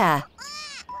later.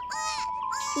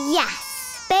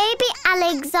 Yes, baby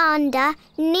Alexander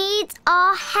needs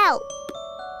our help.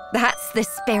 That's the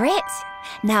spirit.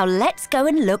 Now let's go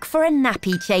and look for a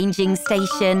nappy changing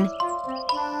station.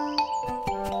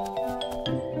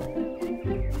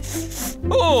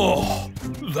 Oh,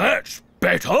 that's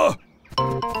better.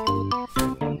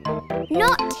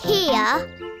 Not here.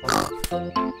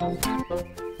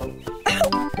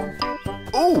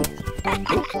 Oh!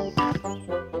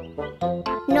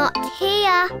 Not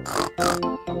here.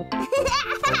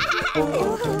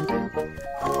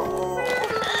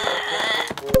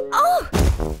 Oh!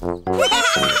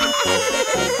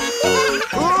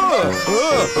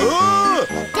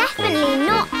 Definitely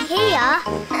not here.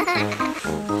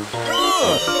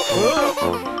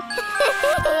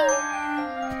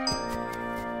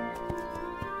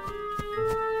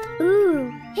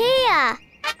 Ooh, here.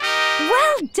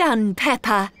 Well done,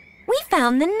 Peppa. We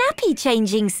found the nappy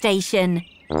changing station.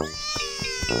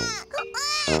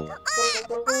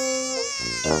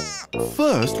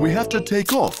 First, we have to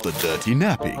take off the dirty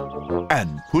nappy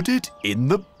and put it in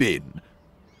the bin.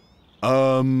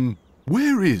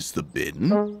 Where is the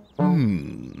bin?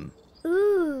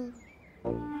 Ooh.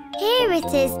 Here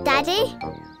it is, Daddy.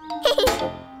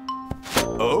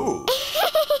 Oh.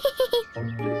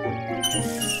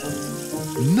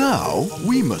 Now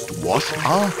we must wash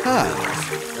our hands.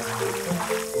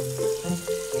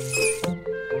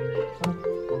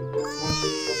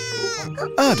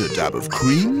 Add a dab of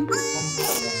cream.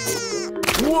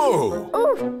 Whoa!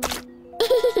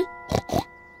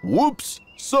 Whoops!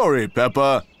 Sorry,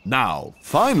 Peppa. Now,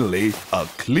 finally, a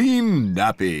clean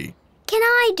nappy. Can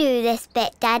I do this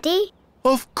bit, Daddy?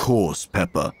 Of course,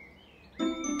 Peppa.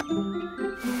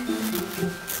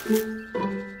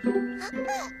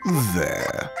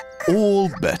 There. All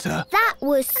better. That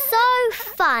was so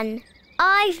fun.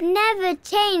 I've never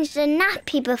changed a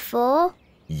nappy before.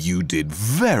 You did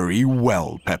very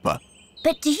well, Peppa.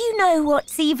 But do you know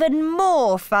what's even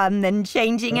more fun than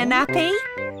changing a nappy?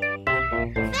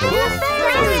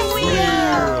 Ferris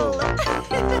wheel!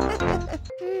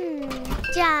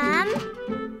 Jam,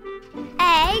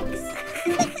 eggs,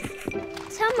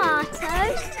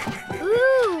 tomatoes,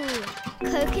 ooh,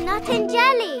 coconut and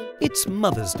jelly. It's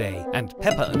Mother's Day and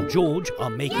Peppa and George are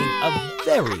making a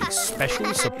very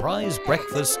special surprise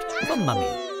breakfast for Mummy.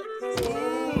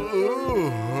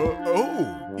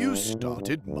 Oh, you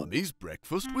started Mummy's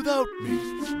breakfast without me.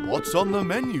 What's on the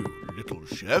menu, little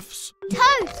chefs?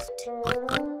 Toast.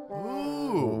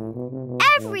 Oh.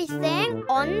 Everything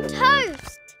on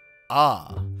toast.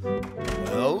 Ah.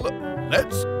 Well,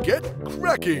 let's get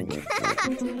cracking.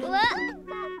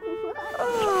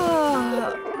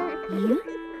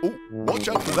 Oh, watch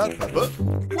out for that, Peppa.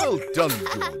 Well done,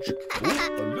 George. Oh,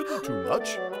 a little too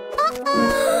much.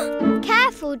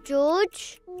 Careful,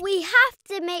 George. We have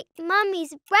to make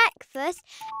Mummy's breakfast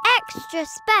extra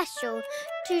special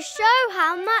to show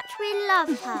how much we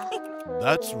love her.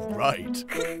 That's right.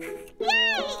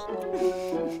 Yay!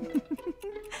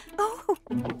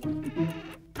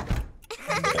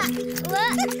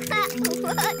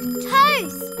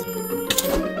 Toast!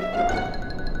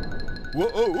 Whoa,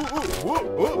 whoa, whoa,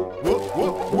 whoa,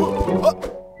 whoa, whoa, whoa.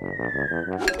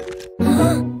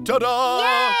 Ta-da!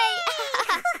 Yay!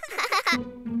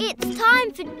 It's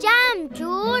time for jam,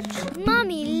 George.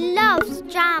 Mummy loves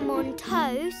jam on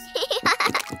toast.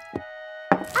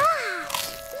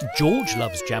 George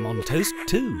loves jam on toast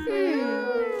too.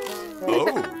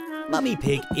 Oh. Mummy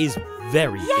Pig is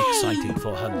very excited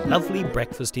for her lovely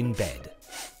breakfast in bed.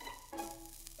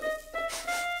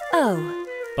 Oh.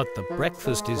 But the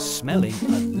breakfast is smelling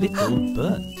a little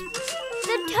burnt.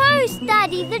 The toast,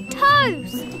 Daddy, the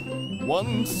toast.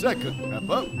 1 second,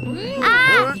 Peppa.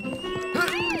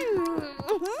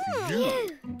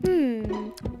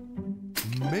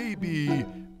 Maybe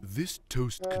this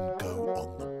toast can go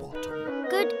on the bottom.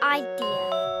 Good idea.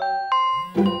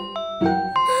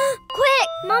 Quick!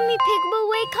 Mummy Pig will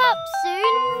wake up soon.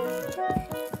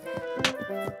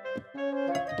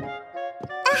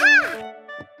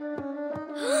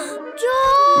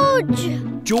 George!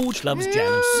 George loves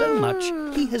jam so much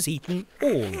he has eaten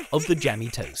all of the jammy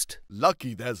toast.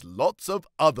 Lucky there's lots of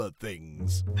other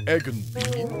things. Egg and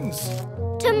beans.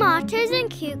 Tomatoes and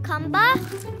cucumber.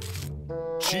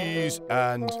 cheese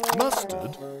and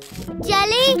mustard.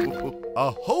 Jelly?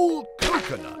 A whole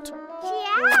coconut.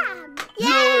 Jam!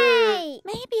 Yay!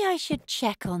 Maybe I should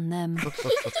check on them.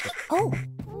 Oh.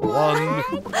 1,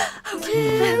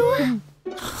 2,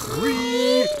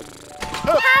 3.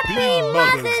 Happy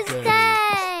Mother's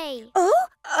Day!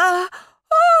 Oh!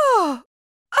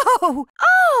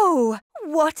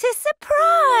 What a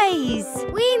surprise!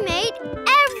 We made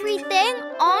everything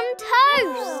on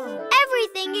toast.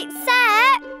 Everything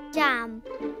except jam.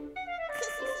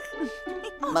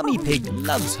 Mummy Pig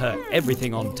loves her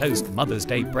everything on toast Mother's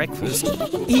Day breakfast,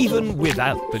 even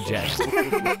without the jam.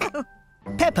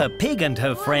 Peppa Pig and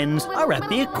her friends are at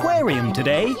the aquarium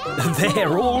today.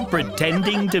 They're all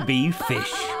pretending to be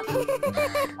fish.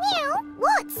 Meow,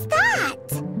 what's that?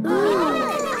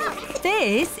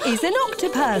 This is an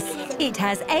octopus. It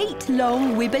has 8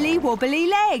 long wibbly-wobbly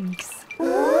legs.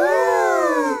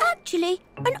 Actually,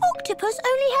 an octopus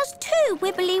only has 2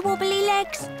 wibbly-wobbly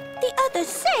legs. The other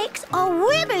 6 are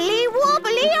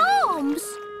wibbly-wobbly arms.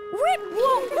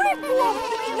 Rip-wop, rip-wop.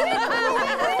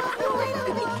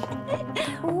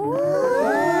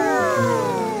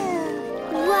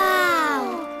 Wow!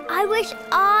 I wish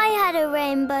I had a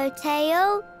rainbow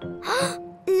tail.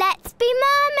 Let's be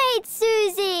mermaids,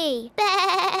 Susie!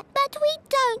 But we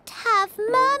don't have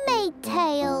mermaid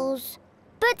tails.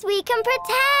 But we can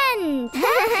pretend!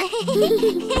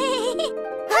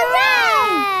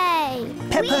 Hooray!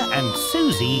 Peppa and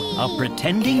Susie are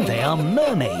pretending they are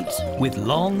mermaids with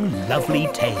long, lovely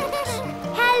tails.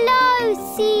 Hello,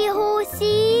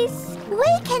 seahorses!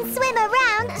 We can swim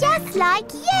around just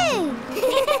like you.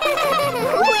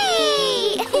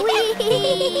 Whee!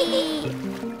 Whee!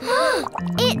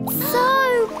 It's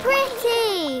so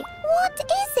pretty! What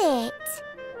is it?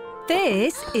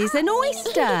 This is an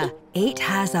oyster. It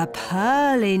has a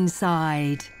pearl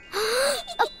inside.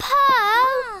 A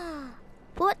pearl?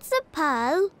 What's a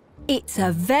pearl? It's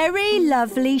a very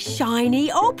lovely shiny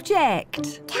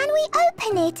object. Can we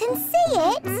open it and see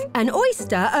it? An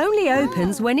oyster only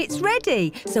opens when it's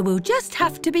ready, so we'll just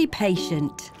have to be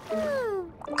patient.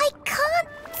 I can't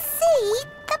see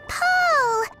the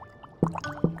pearl.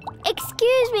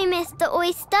 Excuse me, Mr.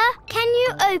 Oyster. Can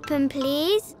you open,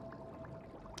 please?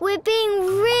 We're being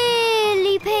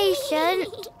really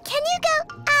patient. Can you go,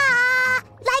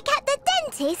 like at the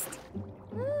dentist?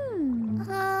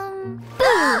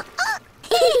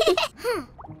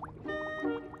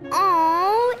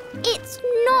 Oh, it's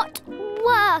not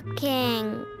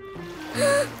working.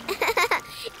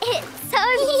 It's so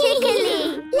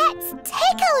tickly. Let's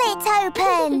tickle it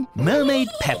open. Mermaid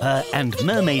Peppa and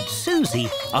Mermaid Susie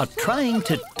are trying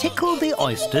to tickle the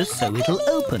oyster so it'll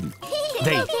open.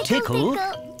 They tickle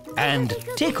and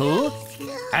tickle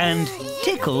and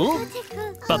tickle,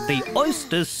 but the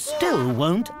oyster still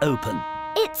won't open.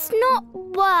 It's not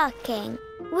working.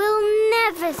 We'll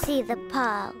never see the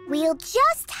pearl. We'll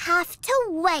just have to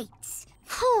wait.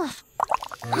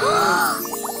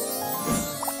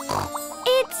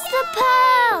 It's the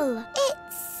pearl.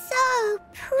 It's so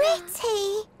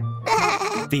pretty.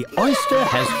 The oyster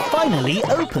has finally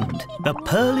opened. The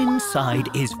pearl inside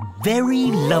is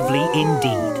very lovely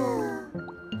indeed.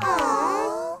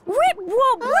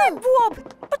 Rip-wop, rip-wop.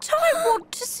 But I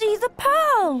want to see the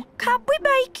pearl. Can we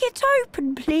make it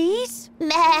open, please?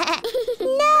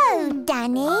 No,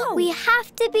 Danny. We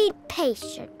have to be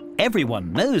patient.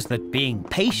 Everyone knows that being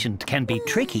patient can be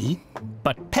tricky,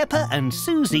 but Peppa and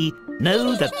Susie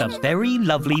know that the very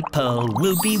lovely pearl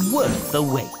will be worth the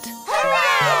wait.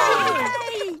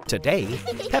 Hooray! Today,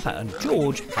 Peppa and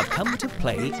George have come to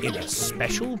play in a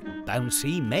special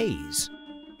bouncy maze.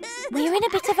 We're in a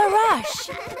bit of a rush.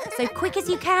 So quick as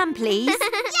you can, please.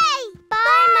 Yay!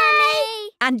 Bye,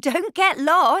 Mummy. And don't get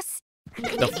lost.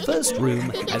 The first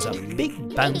room has a big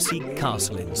bouncy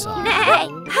castle inside.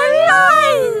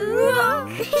 Hello!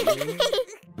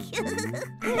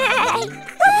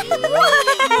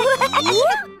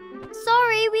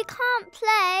 Sorry, we can't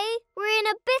play. We're in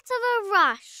a bit of a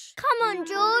rush. Come on,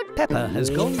 George. Peppa has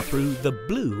gone through the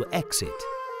blue exit.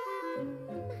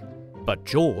 But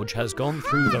George has gone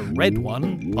through the red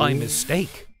one by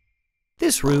mistake.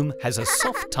 This room has a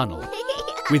soft tunnel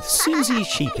with Susie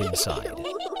Sheep inside.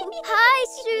 Hi,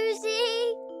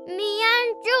 Susie. Me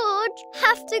and George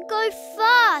have to go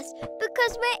fast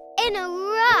because we're in a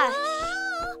rush.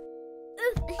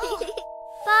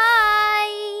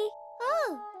 Bye.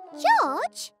 Oh,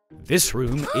 George? This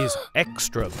room is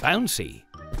extra bouncy.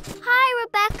 Hi,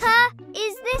 Rebecca.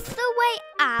 Is this the way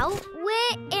out?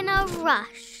 We're in a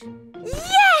rush.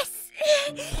 Yes!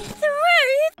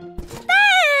 Through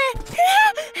there!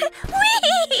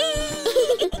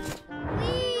 Whee!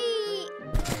 Whee!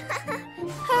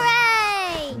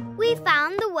 Hooray!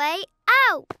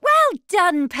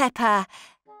 done, Peppa.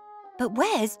 But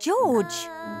where's George?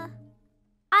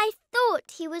 I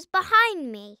thought he was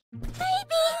behind me.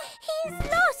 Maybe he's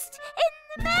lost in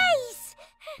the maze.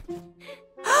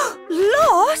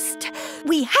 Lost?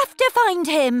 We have to find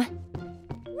him.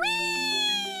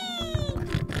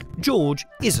 George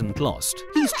isn't lost.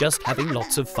 He's just having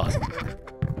lots of fun.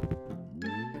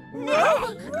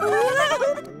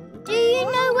 Do you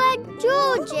know where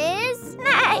George is?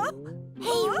 No,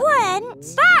 he went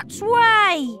That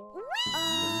way.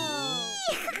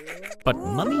 But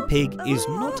Mummy Pig is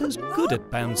not as good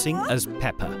at bouncing as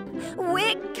Peppa.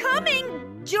 We're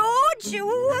coming, George.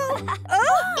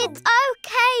 It's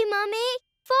okay, Mummy.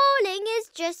 Falling is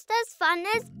just as fun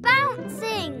as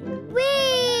bouncing.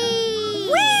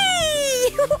 Whee!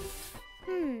 Whee!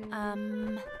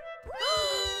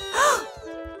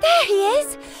 There he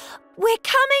is. We're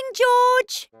coming,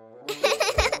 George.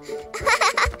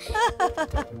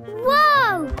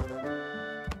 Whoa!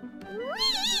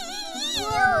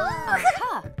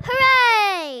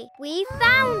 Hooray! We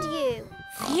found you.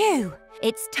 Phew.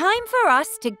 It's time for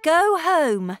us to go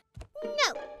home.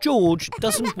 No. George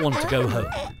doesn't want to go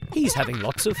home. He's having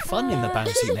lots of fun in the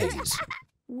bouncy maze.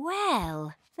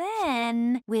 Well,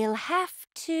 then we'll have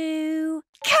to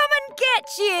come and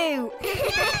get you.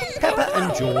 Peppa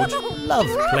and George love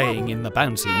playing in the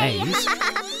bouncy maze.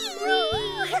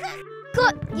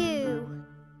 Got you.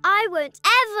 I won't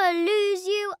ever lose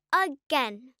you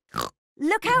again.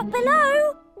 Look out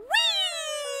below. Whee!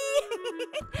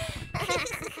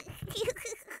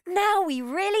 Now we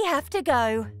really have to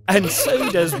go. And so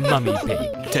does Mummy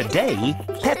Pig. Today,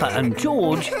 Peppa and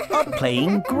George are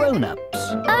playing grown-ups.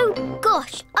 Oh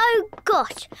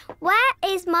gosh, where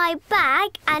is my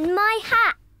bag and my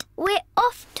hat? We're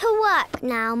off to work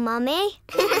now, Mummy.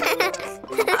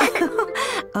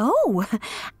 Oh,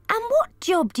 and what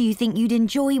job do you think you'd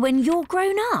enjoy when you're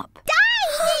grown up?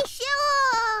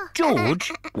 Dinosaur!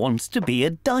 George wants to be a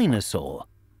dinosaur.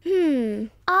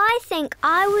 I think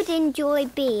I would enjoy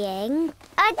being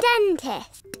a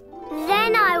dentist.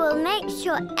 Then I will make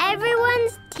sure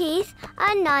everyone's teeth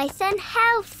are nice and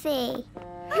healthy.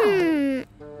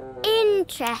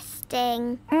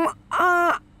 Interesting.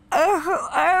 All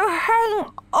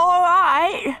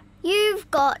right. You've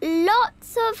got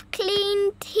lots of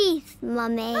clean teeth,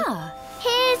 Mummy.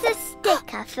 Here's a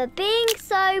sticker for being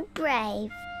so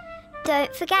brave.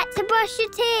 Don't forget to brush your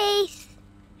teeth.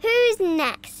 Who's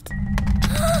next?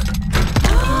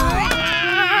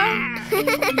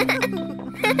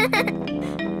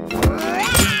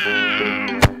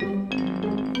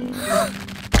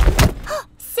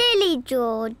 Silly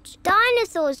George.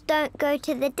 Dinosaurs don't go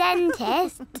to the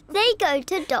dentist. They go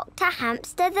to Dr.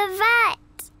 Hamster the vet.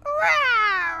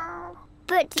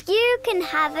 But you can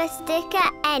have a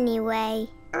sticker anyway.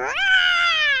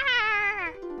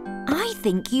 I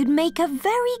think you'd make a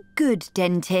very good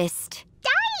dentist.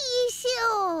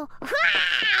 Dinosaur!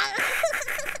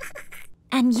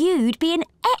 And you'd be an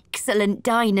excellent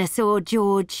dinosaur,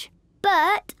 George.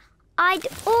 But I'd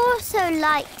also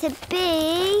like to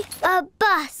be a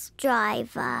bus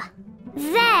driver.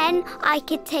 Then I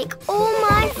could take all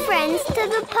my friends to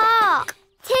the park.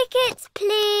 Tickets,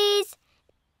 please.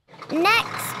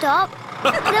 Next stop,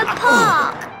 the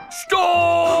park.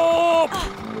 Stop!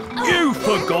 You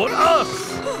forgot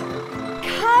us!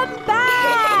 Come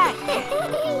back!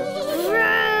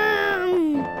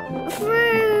 Vroom!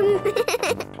 Vroom!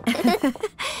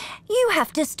 You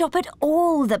have to stop at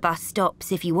all the bus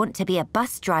stops if you want to be a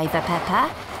bus driver,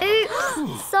 Peppa.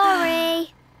 Oops,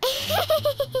 sorry.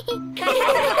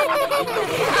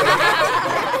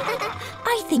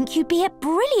 I think you'd be a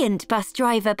brilliant bus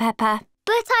driver, Peppa.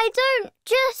 But I don't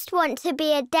just want to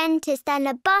be a dentist and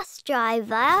a bus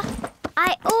driver.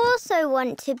 I also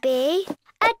want to be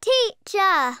a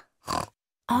teacher.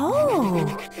 Oh.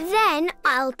 Then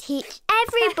I'll teach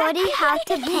everybody how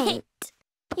to paint.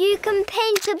 You can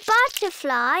paint a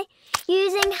butterfly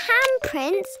using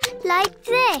handprints like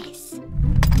this.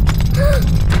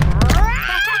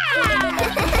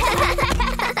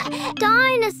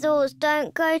 Dinosaurs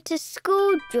don't go to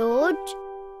school, George.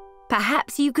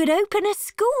 Perhaps you could open a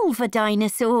school for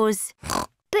dinosaurs.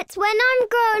 But when I'm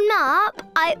grown up,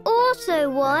 I also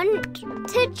want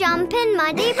to jump in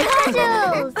muddy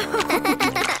puddles.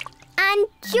 And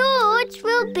George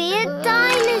will be a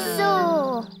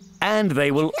dinosaur. And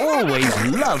they will always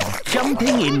love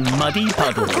jumping in muddy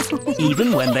puddles,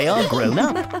 even when they are grown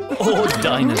up or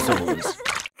dinosaurs.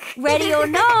 Ready or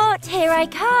not, here I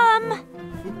come.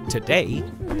 Today,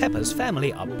 Peppa's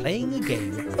family are playing a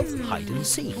game of hide and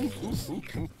seek.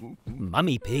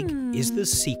 Mummy Pig is the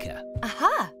seeker.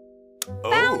 Aha!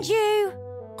 Found you!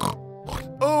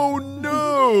 Oh,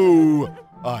 no!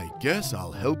 I guess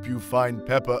I'll help you find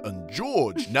Peppa and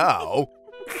George now.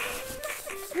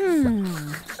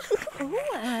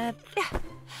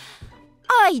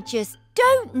 I just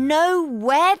don't know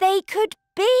where they could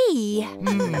be.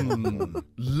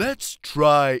 Let's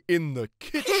try in the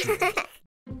kitchen.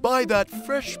 By that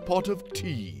fresh pot of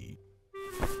tea.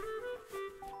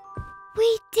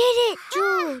 We did it,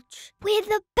 George. We're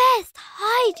the best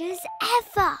hiders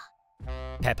ever.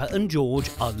 Peppa and George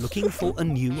are looking for a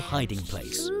new hiding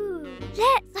place.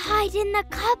 Let's hide in the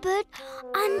cupboard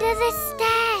under the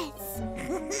stairs.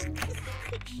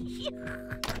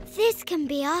 This can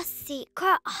be our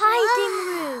secret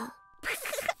hiding room.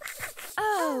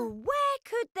 Oh, where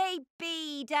could they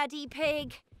be, Daddy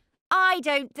Pig? I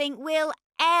don't think we'll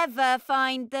ever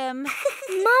find them.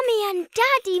 Mummy and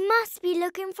Daddy must be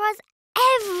looking for us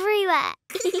everywhere.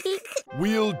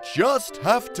 We'll just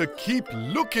have to keep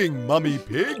looking, Mummy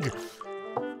Pig.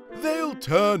 They'll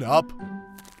turn up.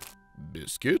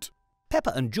 Biscuit?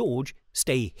 Peppa and George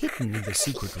stay hidden in the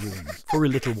secret room for a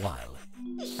little while.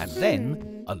 And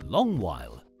then a long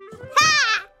while.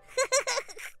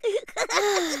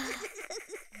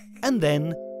 And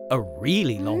then a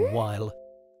really long while.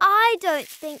 I don't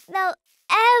think they'll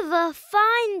ever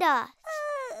find us.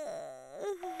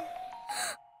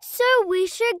 So we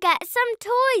should get some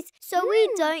toys so we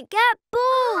don't get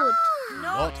bored.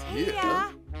 Not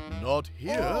here. Not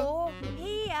here. Or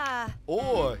here.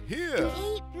 Or here.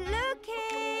 Keep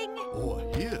looking. Or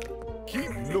here.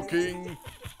 Keep looking.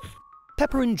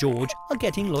 Peppa and George are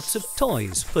getting lots of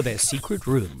toys for their secret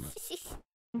room.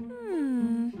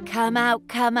 Come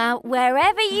out,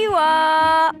 wherever you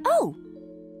are. Oh,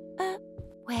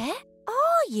 where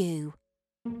are you?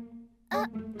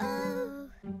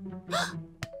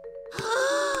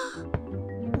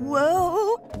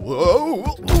 Whoa. Whoa!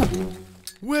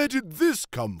 Where did this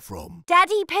come from?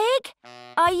 Daddy Pig,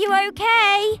 are you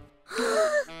okay?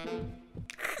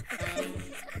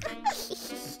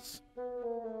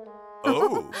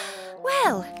 Oh!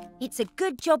 Well, it's a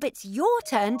good job it's your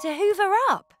turn to hoover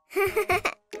up.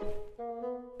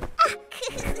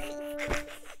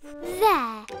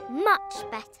 There,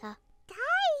 much better.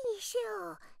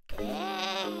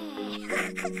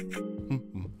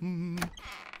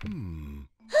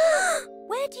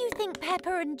 Where do you think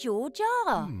Peppa and George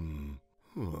are?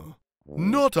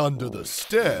 Not under the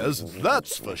stairs,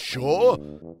 that's for sure.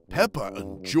 Peppa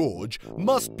and George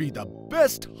must be the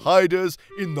best hiders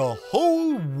in the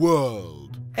whole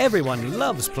world. Everyone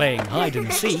loves playing hide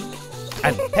and seek.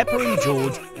 And Peppa and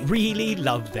George really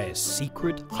love their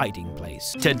secret hiding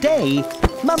place. Today,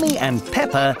 Mummy and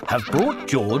Peppa have brought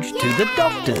George to the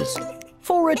doctor's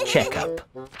for a checkup.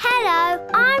 Hello,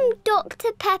 I'm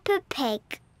Dr. Peppa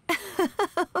Pig.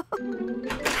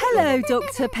 Hello,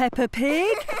 Dr. Peppa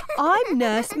Pig. I'm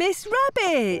Nurse Miss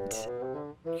Rabbit.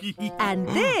 And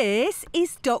this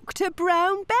is Dr.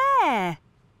 Brown Bear.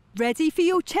 Ready for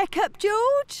your checkup,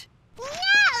 George?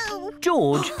 No!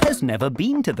 George has never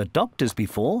been to the doctor's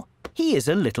before. He is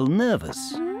a little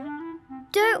nervous.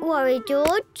 Don't worry,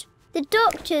 George. The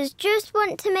doctors just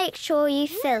want to make sure you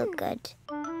feel good.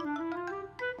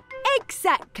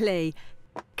 Exactly.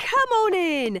 Come on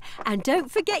in and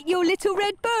don't forget your little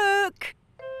red book.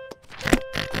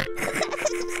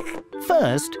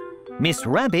 First, Miss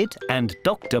Rabbit and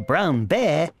Dr. Brown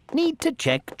Bear need to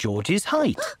check George's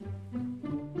height.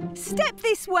 Step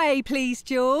this way, please,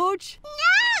 George.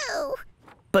 No!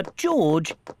 But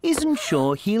George isn't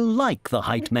sure he'll like the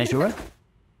height measurer.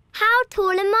 How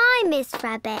tall am I, Miss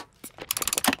Rabbit?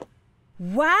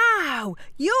 Wow,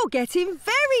 you're getting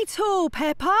very tall,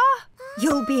 Peppa.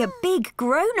 You'll be a big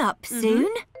grown-up soon.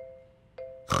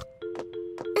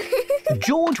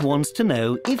 George wants to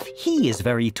know if he is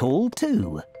very tall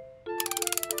too.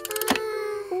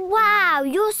 Wow,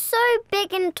 you're so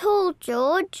big and tall,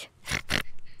 George.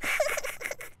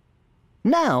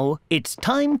 Now it's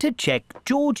time to check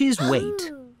George's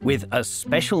weight with a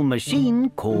special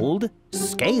machine called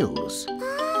scales.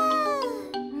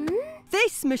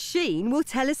 This machine will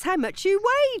tell us how much you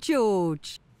weigh,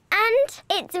 George. And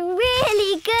it's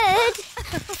really good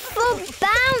for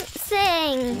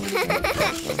bouncing.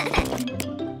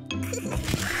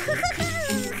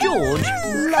 George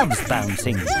loves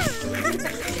bouncing.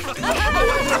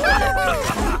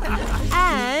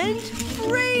 And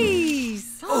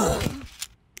freeze.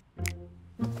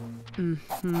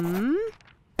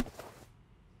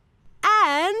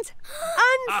 And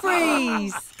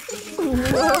unfreeze.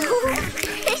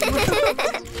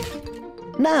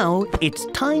 Now it's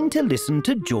time to listen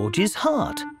to George's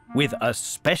heart with a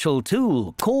special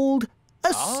tool called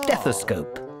a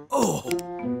stethoscope.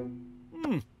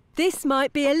 This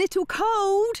might be a little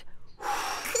cold.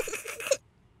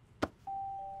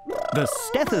 The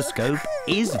stethoscope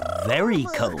is very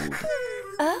cold.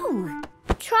 Oh.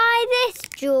 Try this,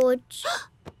 George.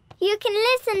 You can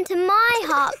listen to my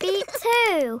heartbeat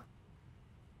too.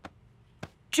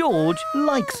 George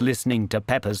likes listening to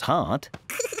Peppa's heart.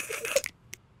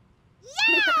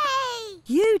 Yay!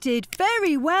 You did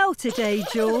very well today,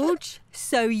 George.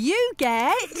 So you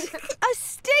get a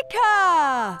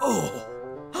sticker. Oh.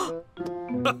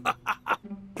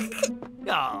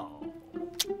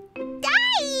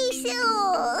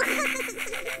 Dinosaur!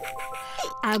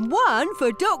 And one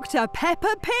for Dr.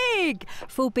 Peppa Pig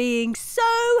for being so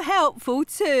helpful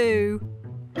too.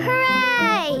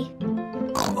 Hooray!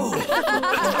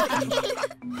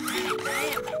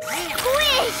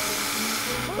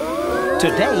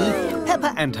 Today,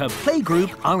 Peppa and her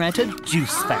playgroup are at a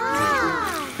juice factory.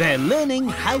 They're learning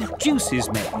how juice is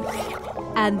made.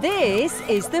 And this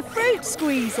is the fruit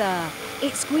squeezer.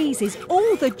 It squeezes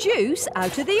all the juice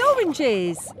out of the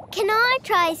oranges. Can I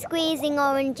try squeezing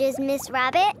oranges, Miss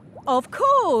Rabbit? Of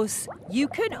course. You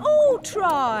can all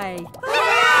try.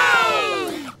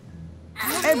 Hooray!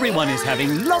 Everyone is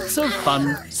having lots of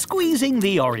fun squeezing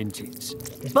the oranges.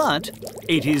 But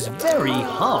it is very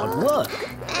hard work.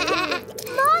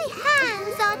 My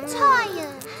hands are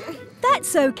tired.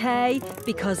 That's okay,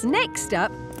 because next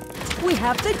up we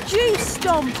have the juice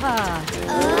stomper.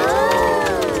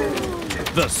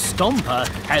 The stomper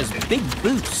has big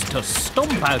boots to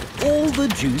stomp out all the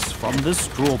juice from the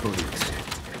strawberries.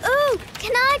 Ooh,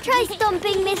 can I try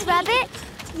stomping, Miss Rabbit?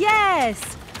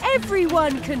 Yes,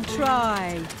 everyone can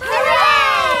try.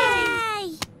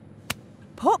 Hooray!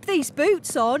 Pop these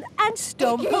boots on and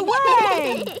stomp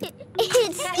away.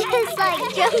 It's just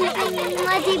like jumping in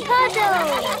muddy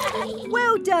puddles.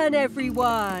 Well done,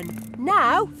 everyone.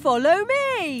 Now follow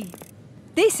me.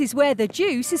 This is where the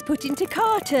juice is put into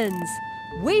cartons.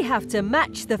 We have to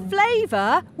match the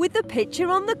flavour with the picture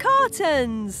on the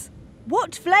cartons.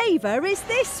 What flavour is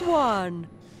this one?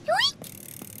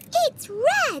 It's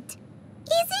red.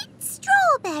 Is it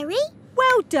strawberry?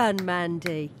 Well done,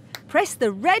 Mandy. Press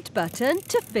the red button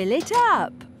to fill it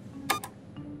up.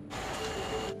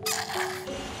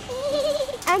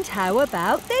 And how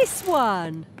about this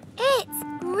one? It's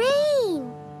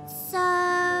green.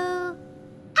 So...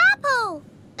 apple.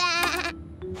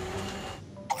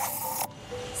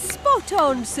 Spot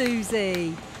on,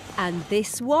 Susie. And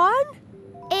this one?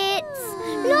 It's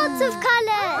lots of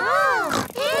colours.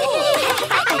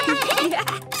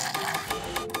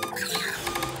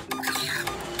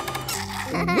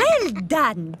 Well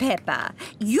done, Peppa.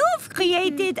 You've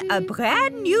created a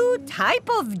brand new type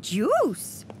of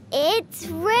juice. It's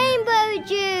rainbow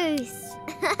juice.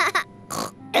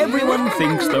 Everyone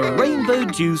thinks the rainbow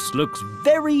juice looks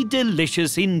very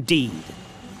delicious indeed.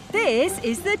 This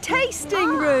is the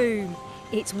tasting room.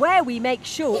 It's where we make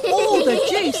sure all the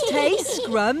juice tastes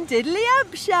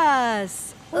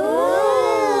scrum-diddly-umptious.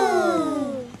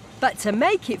 Ooh! But to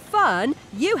make it fun,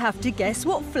 you have to guess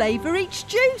what flavour each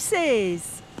juice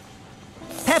is.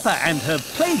 Peppa and her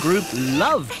playgroup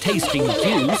love tasting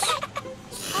juice.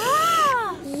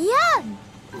 Yum!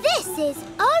 This is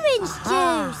orange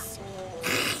juice.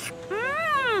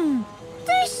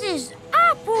 This is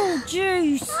apple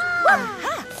juice.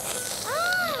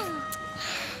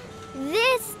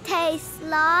 This tastes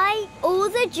like all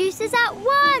the juices at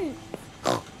once.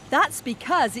 That's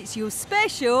because it's your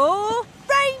special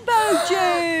rainbow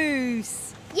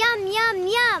juice. Yum, yum,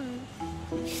 yum.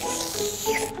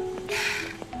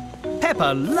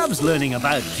 Peppa loves learning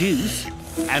about juice,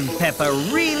 and Peppa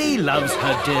really loves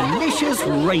her delicious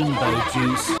rainbow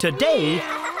juice. Today,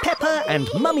 Peppa and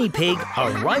Mummy Pig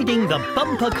are riding the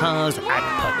bumper cars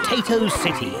at Potato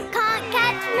City. Can't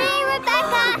catch me,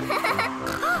 Rebecca.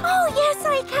 Oh, yes,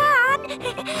 I can.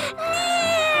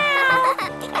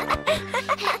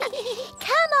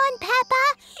 Come on, Peppa.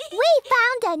 We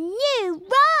found a new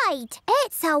ride.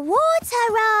 It's a water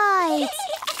ride.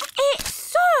 It's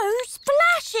so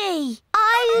splashy.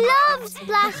 I love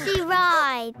splashy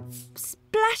rides.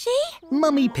 Splashy?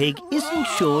 Mummy Pig isn't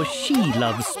sure she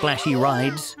loves splashy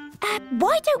rides.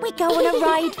 Why don't we go on a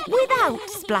ride without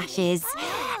splashes?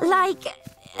 Like,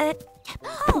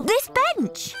 this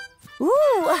bench.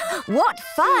 Ooh, what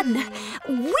fun!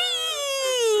 Whee!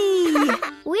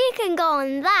 We can go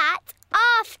on that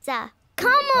after.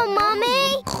 Come on,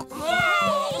 Mummy.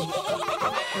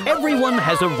 Everyone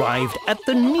has arrived at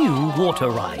the new water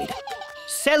ride,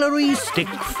 Celery Stick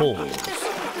Falls.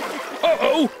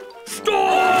 Uh-oh!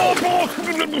 Stop!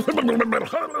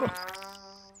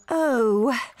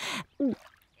 Oh,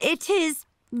 it is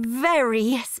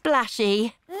very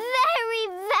splashy. Very,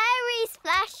 very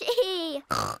splashy.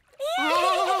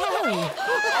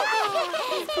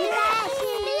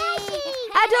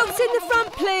 Adults in the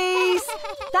front, please.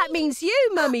 That means you,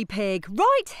 Mummy Pig,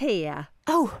 right here.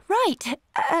 Oh, right.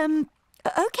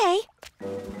 OK.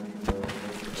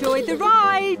 Enjoy the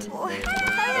ride.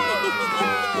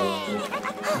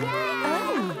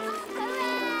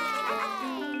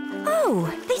 Oh,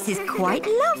 this is quite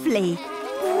lovely.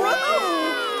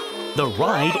 The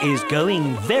ride is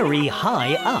going very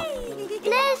high up.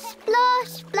 Splish, splosh,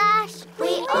 splash.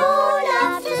 We all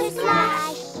love to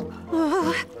splash.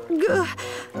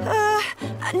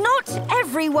 Not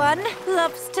everyone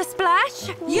loves to splash.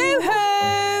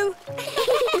 Yoo-hoo!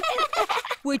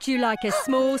 Would you like a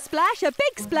small splash, a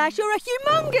big splash or a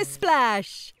humongous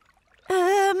splash? A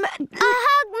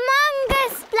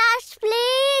humongous splash,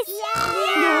 please.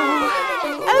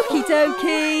 Okie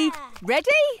dokie.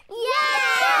 Ready?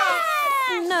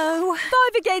 Yes! No.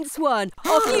 5 against 1.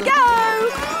 Off you go!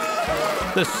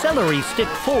 The celery stick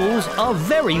falls are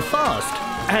very fast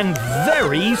and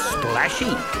very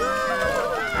splashy.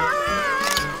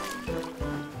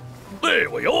 There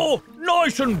we are,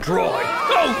 nice and dry.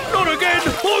 Oh, not again!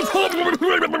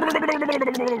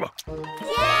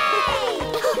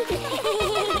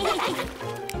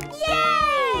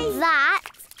 Yay! That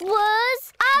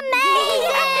was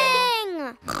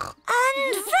amazing!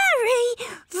 And very,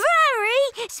 very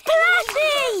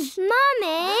splashy!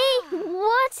 Mummy,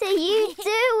 what are you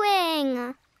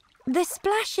doing? The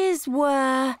splashes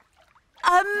were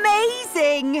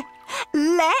amazing!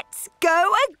 Let's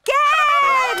go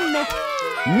again!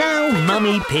 Now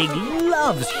Mummy Pig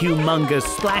loves humongous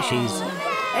splashes.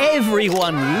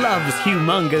 Everyone loves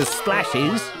humongous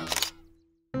splashes.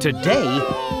 Today,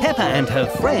 Peppa and her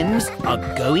friends are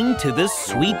going to the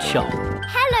sweet shop.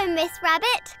 Hello, Miss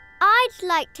Rabbit. I'd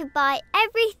like to buy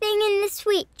everything in the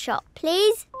sweet shop,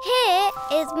 please. Here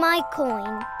is my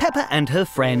coin. Peppa and her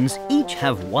friends each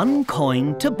have 1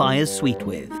 coin to buy a sweet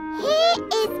with. Here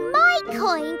is my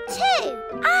coin too.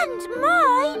 And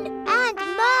mine. And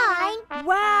mine.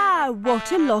 Wow,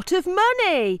 what a lot of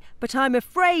money. But I'm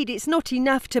afraid it's not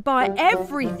enough to buy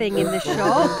everything in the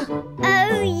shop.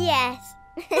 Oh, yes.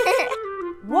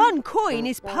 1 coin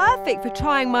is perfect for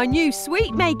trying my new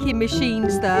sweet-making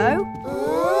machines, though.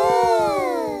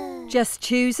 Ooh. Just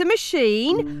choose a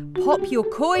machine, pop your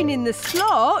coin in the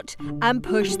slot and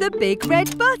push the big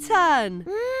red button.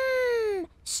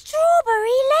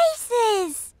 Strawberry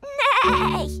laces.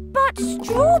 Nay, but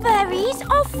strawberries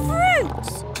are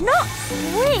fruits, not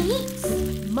sweets.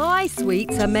 My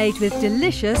sweets are made with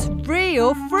delicious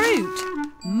real fruit.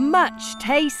 Much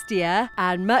tastier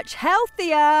and much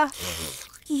healthier.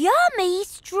 Yummy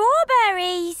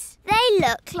strawberries. They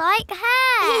look like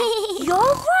hair. You're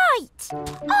right.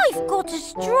 I've got a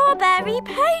strawberry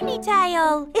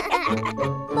ponytail.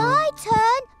 My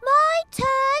turn, my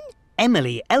turn.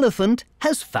 Emily Elephant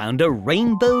has found a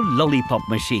rainbow lollipop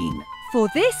machine. For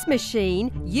this machine,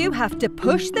 you have to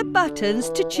push the buttons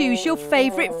to choose your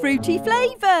favourite fruity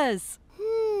flavours.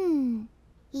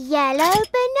 Yellow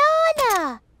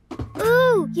banana.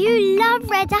 Ooh, you love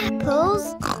red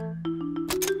apples.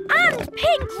 And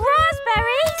pink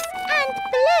raspberries. And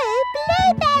blue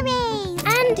blueberries.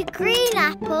 And green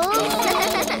apples.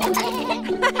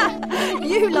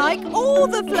 You like all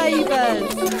the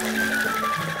flavours.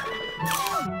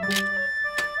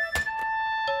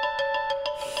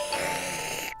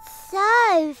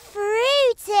 So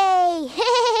fruity.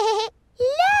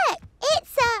 Look,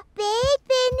 it's a big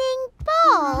spinning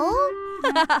ball.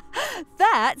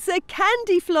 That's a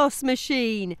candy floss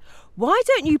machine. Why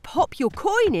don't you pop your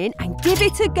coin in and give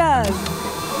it a go?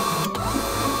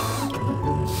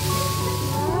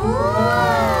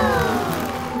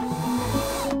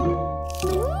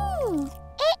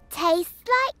 It tastes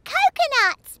like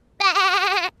coconuts.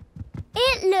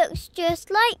 It looks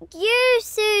just like you,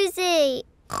 Susie.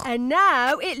 And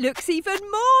now it looks even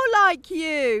more like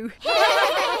you.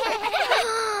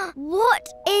 What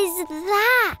is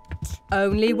that?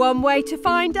 Only one way to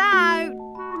find out.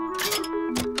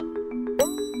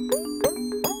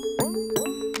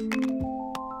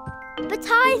 But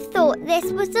I thought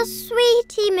this was a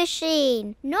sweetie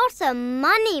machine, not a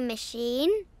money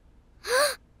machine.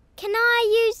 Can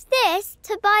I use this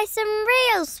to buy some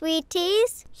real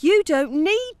sweeties? You don't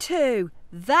need to.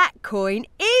 That coin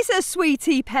is a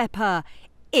sweetie, Peppa.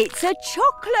 It's a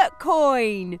chocolate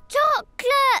coin.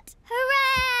 Chocolate!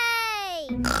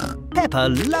 Hooray! Peppa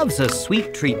loves a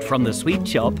sweet treat from the sweet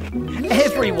shop.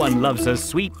 Everyone loves a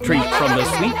sweet treat from the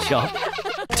sweet shop.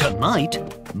 Tonight,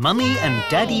 Mummy and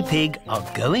Daddy Pig are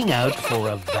going out for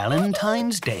a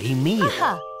Valentine's Day meal.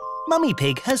 Mummy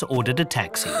Pig has ordered a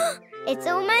taxi. It's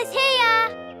almost here.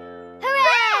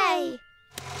 Hooray!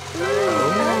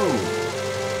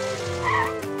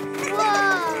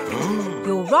 Whoa!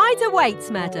 Your ride awaits,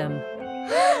 madam.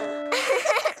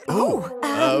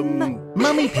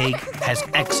 Mummy Pig has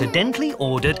accidentally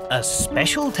ordered a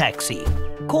special taxi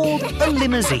called a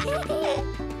limousine.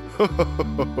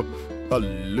 A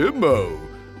limo?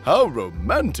 How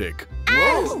romantic.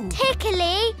 And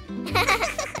tickly.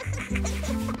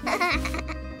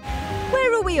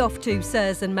 Where are we off to,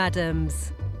 sirs and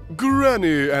madams?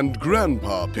 Granny and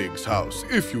Grandpa Pig's house,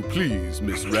 if you please,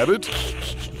 Miss Rabbit.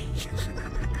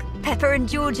 Peppa and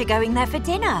George are going there for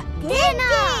dinner.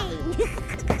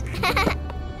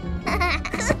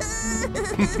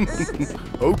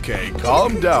 Okay,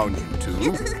 calm down, you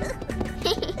two.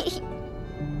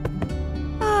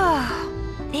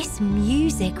 This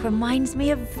music reminds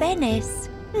me of Venice.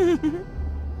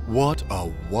 What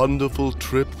a wonderful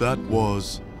trip that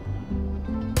was.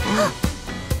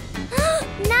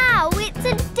 Now it's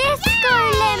a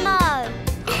disco limo.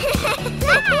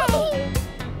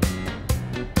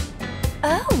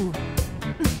 Oh,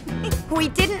 we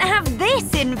didn't have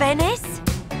this in Venice.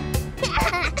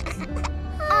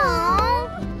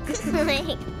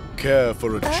 Care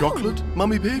for a chocolate,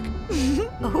 Mummy Pig?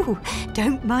 Oh,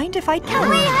 don't mind if I Can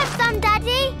we can. have some,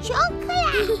 Daddy?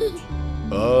 Chocolate.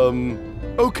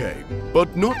 Okay,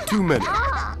 but not too many.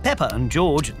 Peppa and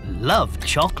George love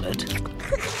chocolate.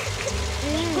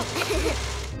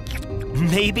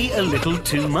 Maybe a little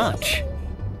too much.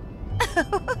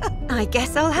 I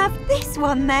guess I'll have this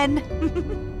one then.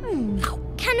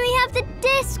 Can we have the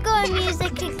disco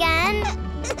music again?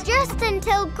 Just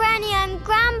until Granny and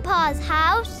Grandpa's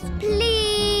house,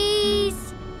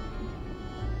 please.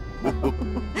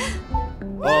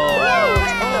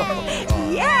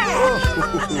 Yeah!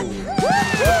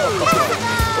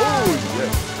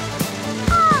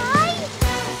 Hi!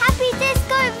 Happy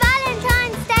Disco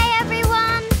Valentine's Day,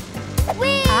 everyone!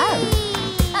 Whee!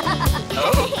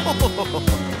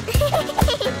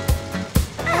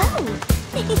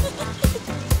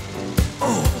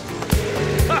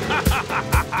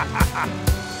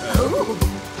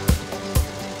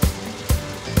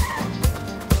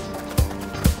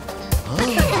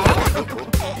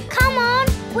 Come on,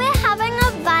 we're having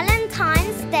a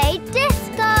Valentine's Day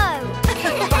disco.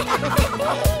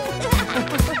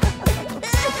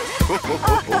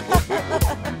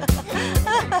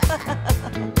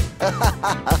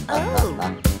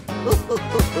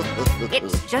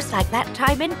 It's just like that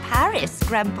time in Paris,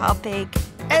 Grandpa Pig.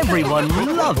 Everyone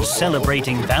loves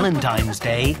celebrating Valentine's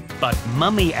Day, but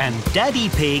Mummy and Daddy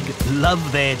Pig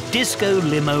love their disco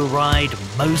limo ride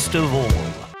most of all.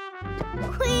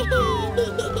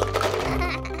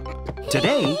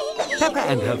 Today, Peppa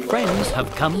and her friends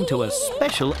have come to a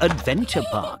special adventure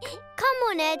park. Come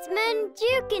on, Edmund,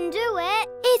 you can do it.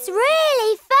 It's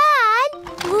really fun.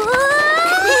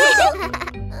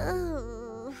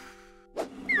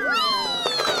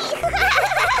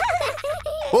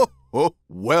 Oh,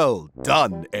 well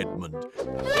done, Edmund.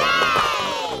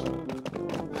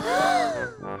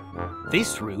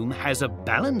 This room has a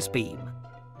balance beam.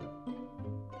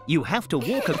 You have to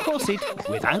walk across it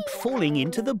without falling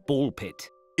into the ball pit.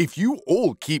 If you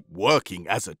all keep working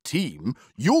as a team,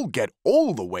 you'll get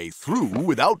all the way through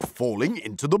without falling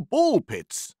into the ball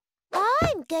pits.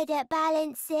 I'm good at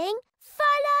balancing.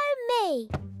 Follow me.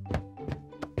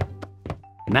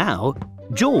 Now,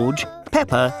 George,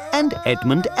 Peppa and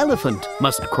Edmund Elephant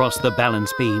must cross the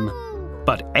balance beam.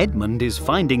 But Edmund is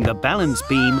finding the balance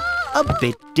beam a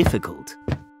bit difficult.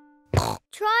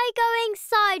 Try going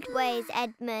sideways,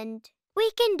 Edmund.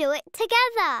 We can do it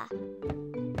together.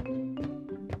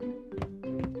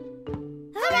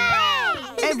 Hooray!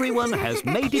 Everyone has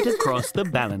made it across the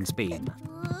balance beam.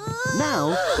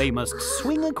 Now they must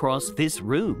swing across this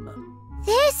room.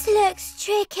 This looks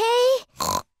tricky.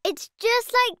 It's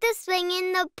just like the swing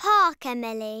in the park,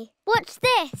 Emily. Watch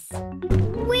this.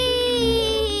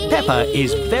 Whee! Peppa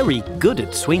is very good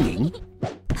at swinging.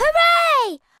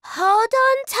 Hooray! Hold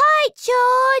on tight,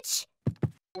 George.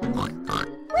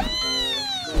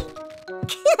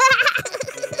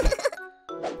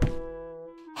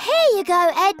 Here you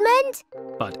go, Edmund.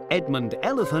 But Edmund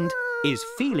Elephant is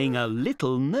feeling a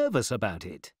little nervous about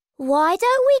it. Why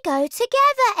don't we go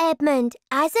together, Edmund,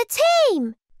 as a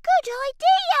team? Good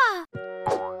idea.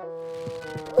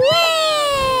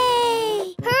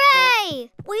 Whee!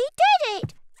 Hooray! We did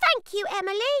it. Thank you,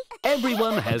 Emily.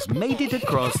 Everyone has made it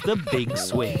across the big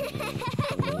swing.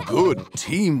 Good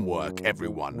teamwork,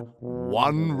 everyone.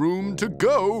 One room to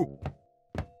go.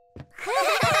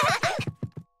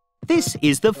 This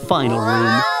is the final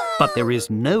room, but there is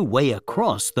no way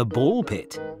across the ball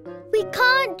pit. We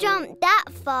can't jump that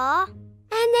far.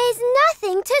 And And there's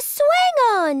nothing to swing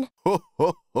on. Ho,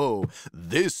 ho, ho!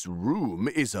 This room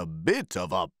is a bit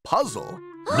of a puzzle.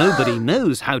 Nobody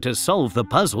knows how to solve the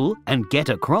puzzle and get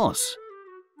across.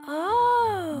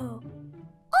 Oh!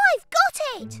 I've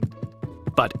got it!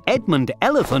 But Edmund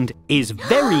Elephant is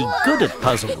very good at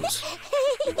puzzles.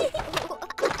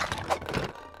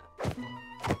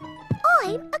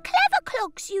 I'm a clever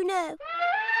clogs, you know.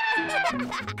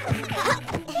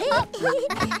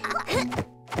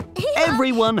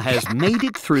 Everyone has made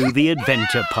it through the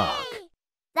adventure park.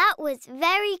 That was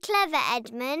very clever,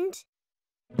 Edmund.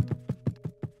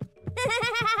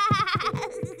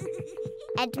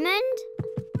 Edmund?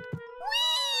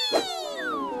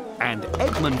 And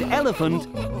Edmund Elephant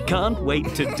can't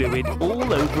wait to do it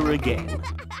all over again.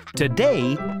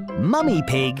 Today, Mummy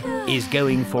Pig is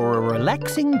going for a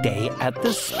relaxing day at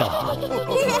the spa.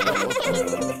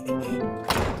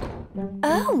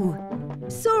 Oh!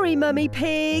 Sorry, Mummy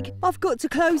Pig. I've got to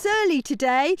close early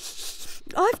today.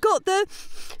 I've got the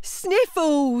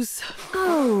sniffles.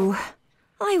 Oh,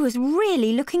 I was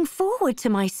really looking forward to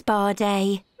my spa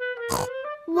day.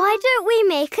 Why don't we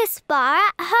make a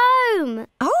spa at home?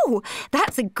 Oh,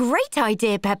 that's a great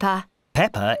idea, Peppa.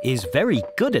 Peppa is very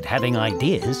good at having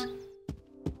ideas.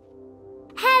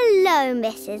 Hello,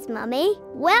 Mrs. Mummy.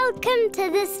 Welcome to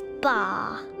the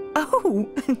spa. Oh,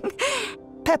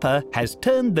 Peppa has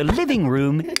turned the living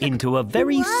room into a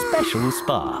very special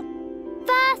spa.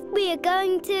 First, we are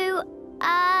going to,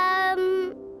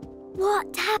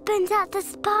 what happens at the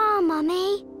spa,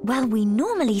 Mummy? well, we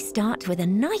normally start with a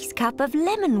nice cup of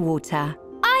lemon water.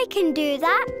 I can do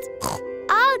that.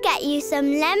 I'll get you some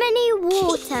lemony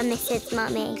water, Mrs.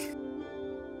 Mummy.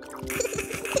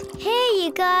 Here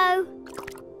you go.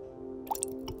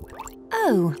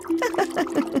 Oh.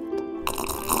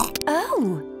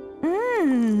 Oh.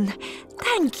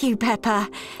 Thank you, Peppa.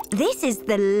 This is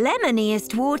the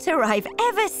lemoniest water I've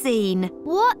ever seen.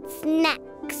 What's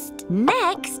next?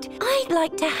 Next, I'd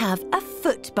like to have a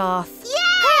foot bath.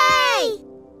 Yay!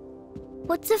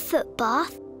 What's a foot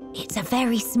bath? It's a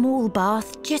very small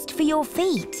bath just for your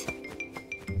feet.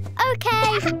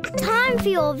 OK, time for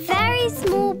your very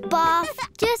small bath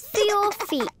just for your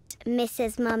feet,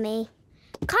 Mrs. Mummy.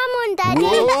 Come on, Daddy.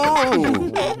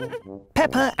 Whoa!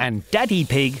 Peppa and Daddy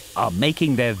Pig are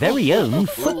making their very own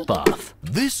foot bath.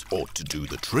 This ought to do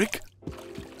the trick.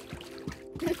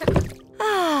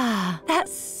 Ah,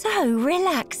 that's so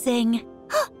relaxing.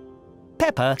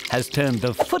 Peppa has turned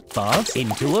the foot bath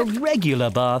into a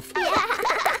regular bath.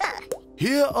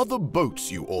 Here are the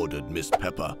boats you ordered, Miss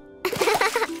Peppa.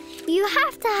 You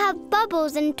have to have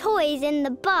bubbles and toys in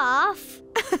the bath.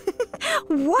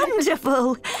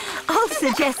 Wonderful! I'll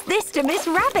suggest this to Miss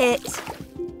Rabbit.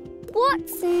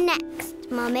 What's next,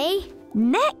 Mummy?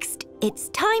 Next, it's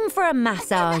time for a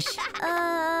massage.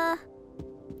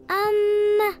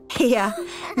 Here,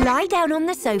 lie down on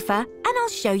the sofa and I'll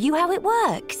show you how it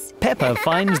works. Peppa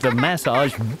finds the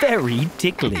massage very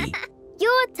tickly.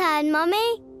 Your turn,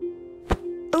 Mummy.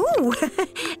 Ooh,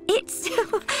 it's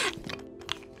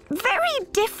very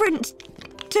different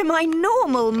to my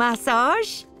normal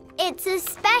massage. It's a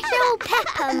special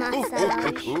Peppa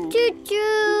massage.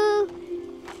 Choo-choo.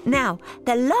 Now,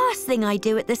 the last thing I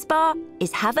do at the spa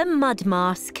is have a mud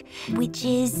mask, which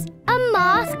is... A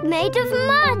mask made of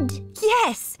mud.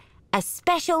 Yes, a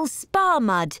special spa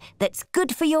mud that's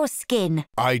good for your skin.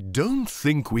 I don't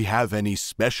think we have any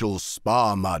special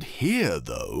spa mud here,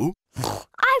 though.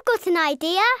 I've got an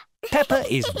idea. Peppa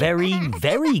is very,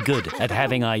 very good at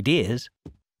having ideas.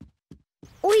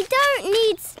 We don't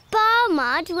need spa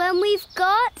mud when we've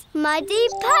got muddy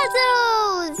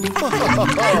puddles.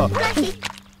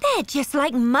 They're just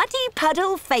like muddy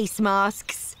puddle face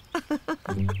masks.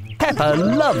 Peppa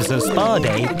loves a spa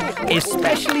day,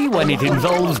 especially when it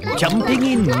involves jumping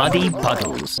in muddy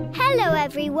puddles. Hello,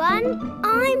 everyone.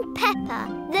 I'm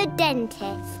Peppa, the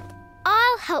dentist.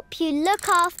 I'll help you look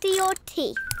after your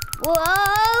teeth.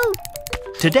 Whoa!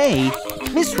 Today,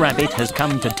 Miss Rabbit has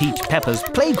come to teach Peppa's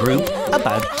playgroup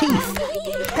about teeth.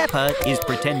 Peppa is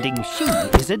pretending she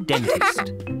is a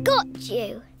dentist. Got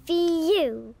you. For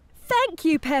you. Thank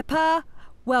you, Peppa.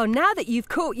 Well, now that you've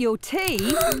caught your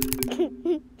teeth,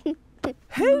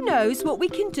 who knows what we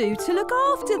can do to look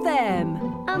after them?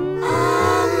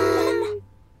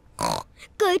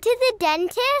 Go to the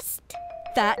dentist?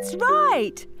 That's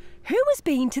right. Who has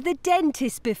been to the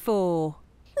dentist before?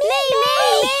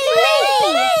 Me!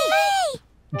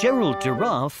 Gerald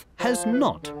Giraffe has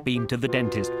not been to the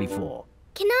dentist before.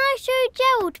 Can I show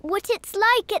Gerald what it's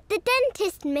like at the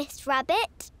dentist, Miss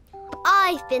Rabbit?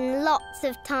 I've been lots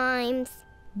of times.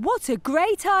 What a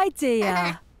great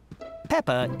idea.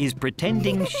 Peppa is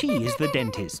pretending she is the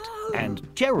dentist. and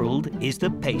Gerald is the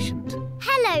patient.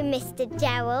 Hello, Mr.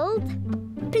 Gerald.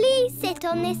 Please sit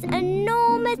on this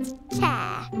enormous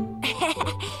chair.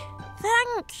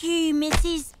 Thank you,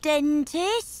 Mrs.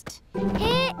 Dentist.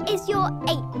 Here is your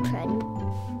apron.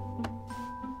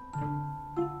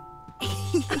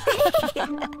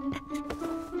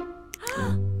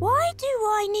 Why do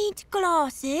I need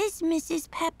glasses, Mrs.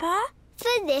 Peppa?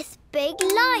 For this big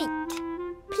light.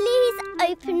 Please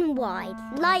open wide,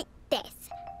 like this.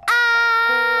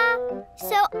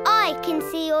 So I can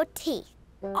see your teeth.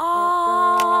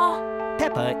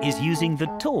 Peppa is using the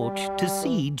torch to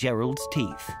see Gerald's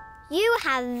teeth. You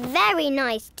have very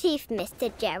nice teeth,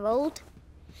 Mr. Gerald.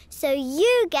 So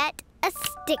you get a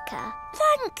sticker.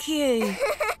 Thank you.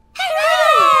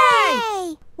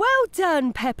 Hooray! Well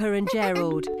done, Peppa and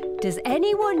Gerald. Does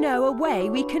anyone know a way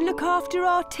we can look after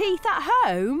our teeth at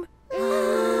home?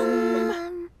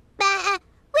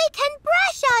 We can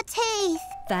brush our teeth.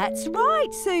 That's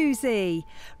right, Susie.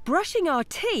 Brushing our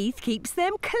teeth keeps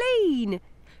them clean.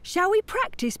 Shall we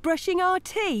practice brushing our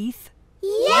teeth?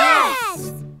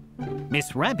 Yes!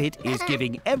 Miss Rabbit is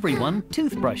giving everyone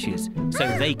toothbrushes so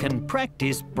they can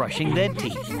practice brushing their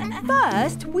teeth.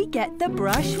 First, we get the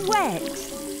brush wet.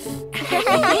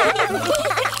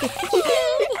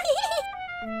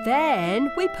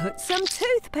 Then we put some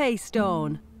toothpaste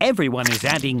on. Everyone is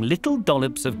adding little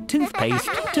dollops of toothpaste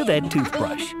to their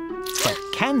toothbrush. But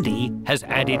Candy has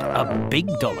added a big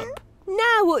dollop.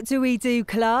 Now what do we do,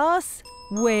 class?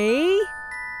 We...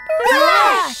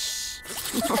 Brush!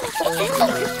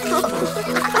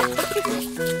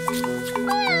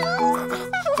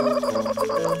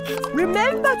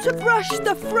 Remember to brush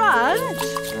the front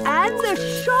and the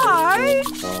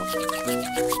sides,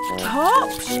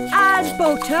 tops and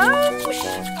bottoms.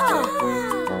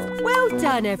 Well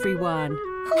done, everyone.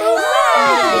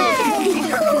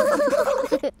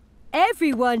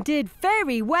 Everyone did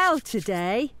very well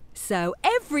today, so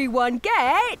everyone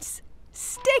gets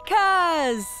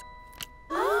stickers.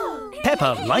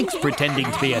 Peppa likes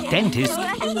pretending to be a dentist,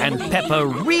 and Peppa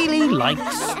really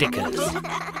likes stickers.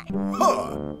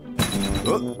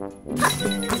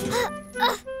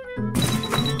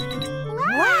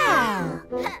 Wow!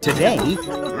 Today,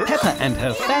 Peppa and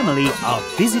her family are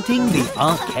visiting the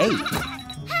arcade.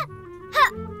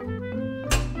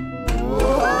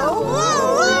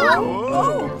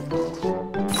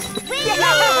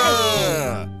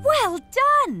 Well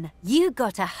done! You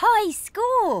got a high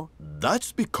score.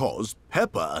 That's because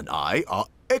Peppa and I are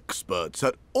experts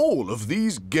at all of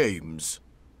these games.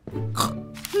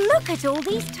 Look at all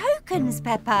these tokens,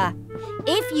 Peppa.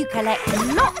 If you collect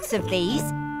lots of these,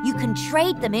 you can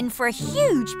trade them in for a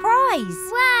huge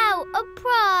prize. Wow, a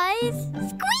prize!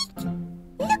 Squeak!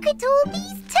 Look at all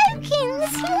these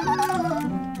tokens!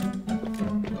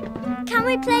 Can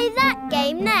we play that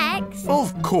game next?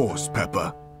 Of course,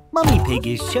 Peppa. Mummy Pig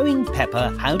is showing Peppa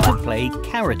how to play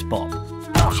Carrot Bop.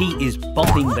 She is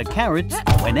bopping the carrots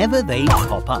whenever they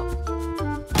pop up.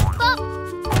 Bop!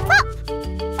 Bop!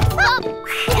 Bop!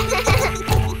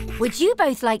 Would you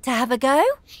both like to have a go?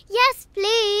 Yes,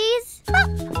 please. Bop!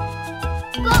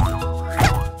 Bop!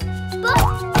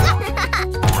 Bop!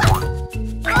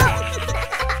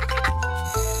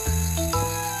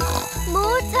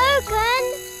 More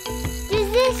tokens. Does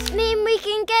this mean we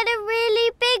can get a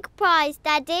really big prize,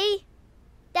 Daddy?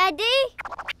 Daddy?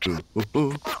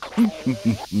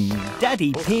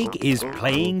 Daddy Pig is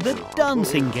playing the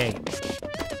dancing game.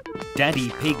 Daddy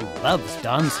Pig loves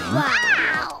dancing.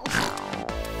 Wow!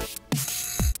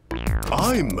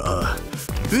 I'm a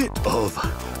bit of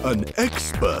an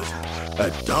expert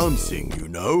at dancing, you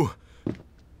know.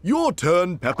 Your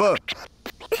turn, Peppa.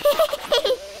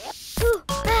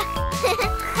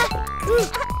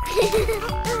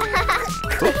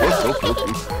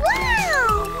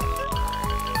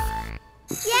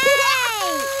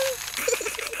 Yay!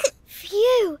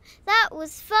 Phew, that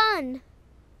was fun.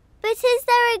 But is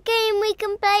there a game we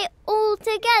can play all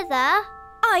together?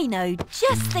 I know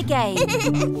just the game.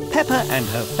 Peppa and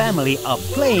her family are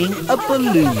playing a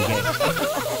balloon game.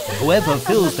 Whoever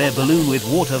fills their balloon with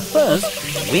water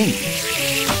first wins.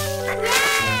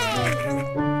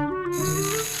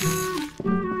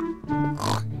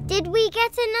 Did we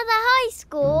get another high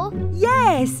score?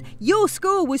 Yes, your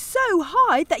score was so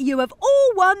high that you have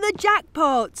all won the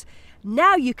jackpot.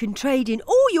 Now you can trade in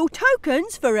all your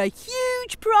tokens for a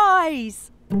huge prize.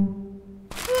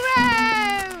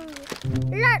 Hooray!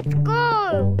 Let's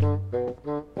go!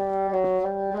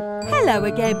 Hello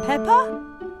again, Peppa.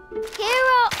 Here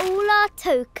are all our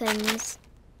tokens.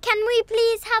 Can we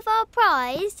please have our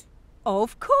prize?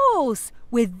 Of course!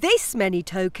 With this many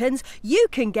tokens, you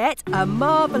can get a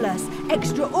marvellous,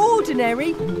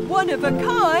 extraordinary,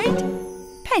 one-of-a-kind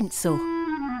pencil.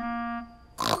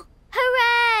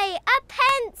 Hooray! A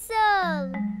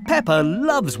pencil! Peppa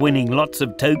loves winning lots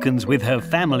of tokens with her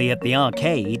family at the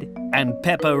arcade, and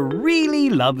Peppa really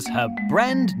loves her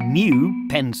brand new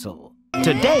pencil.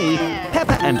 Today,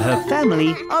 Peppa and her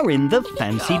family are in the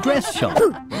fancy dress shop.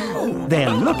 They're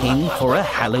looking for a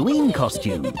Halloween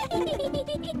costume.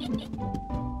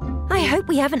 I hope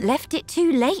we haven't left it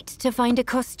too late to find a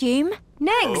costume.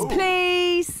 Next,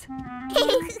 please.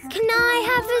 Can I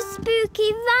have a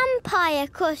spooky vampire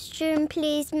costume,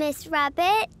 please, Miss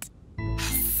Rabbit?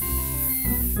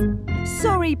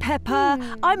 Sorry, Peppa.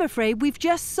 I'm afraid we've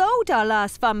just sold our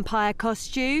last vampire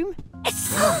costume.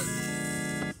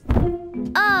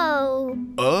 Oh.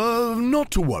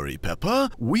 Not to worry,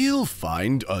 Peppa. We'll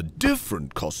find a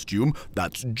different costume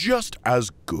that's just as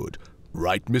good.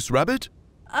 Right, Miss Rabbit?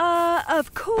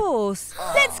 Of course.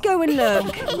 Let's go and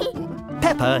look.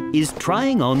 Peppa is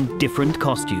trying on different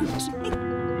costumes.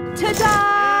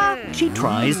 Ta-da! She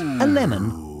tries a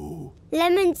lemon.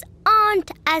 Lemons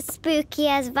aren't as spooky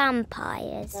as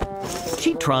vampires.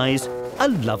 She tries a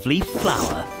lovely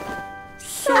flower.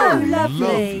 So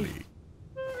lovely.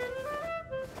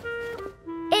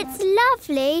 It's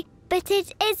lovely, but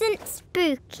it isn't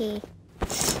spooky.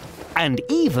 And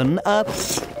even a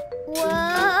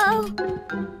Whoa!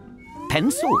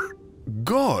 pencil.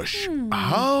 Gosh,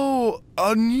 how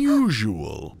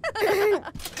unusual.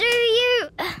 Do you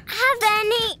have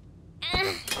any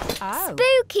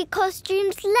spooky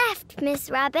costumes left, Miss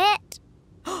Rabbit?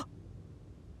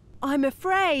 I'm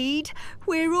afraid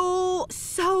we're all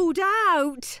sold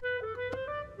out.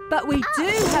 But we do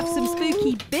have some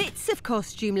spooky bits of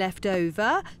costume left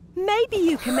over. Maybe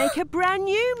you can make a brand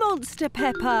new monster,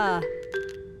 Peppa.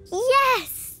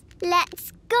 Yes!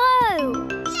 Let's go!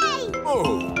 Yay!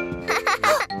 Oh.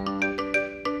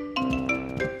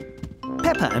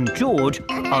 Peppa and George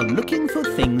are looking for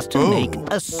things to make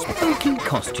a spooky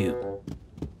costume.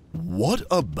 What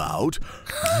about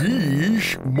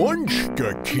these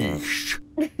monster quiche?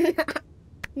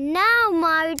 Now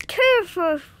my teeth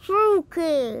are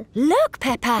spooky. Look,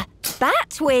 Peppa,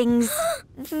 bat wings.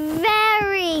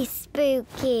 Very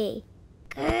spooky.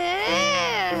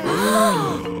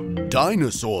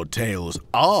 Dinosaur tails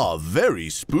are very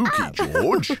spooky,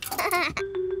 George.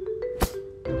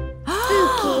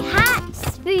 Spooky hat,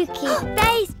 spooky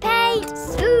face paint,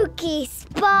 spooky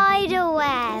spider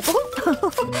web.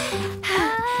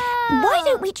 Why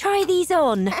don't we try these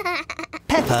on?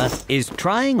 Peppa is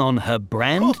trying on her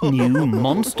brand new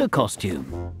monster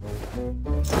costume.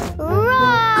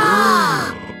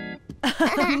 Roar!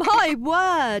 My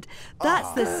word!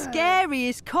 That's the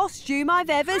scariest costume I've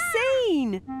ever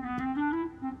seen.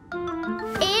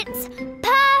 It's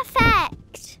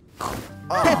perfect.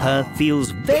 Peppa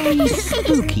feels very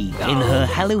spooky in her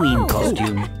Halloween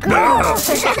costume.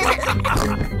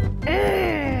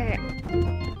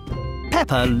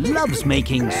 Peppa loves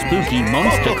making spooky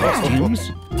monster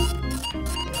costumes.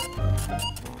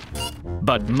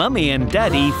 But Mummy and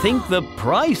Daddy think the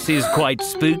price is quite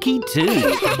spooky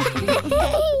too.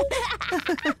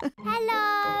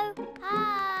 Hello.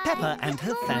 Hi. Peppa and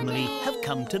her family have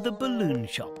come to the balloon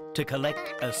shop to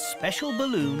collect a special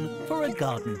balloon for a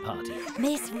garden party.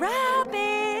 Miss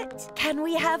Rabbit, can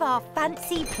we have our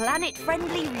fancy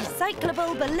planet-friendly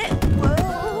recyclable balloon?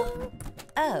 Whoa.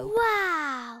 Oh.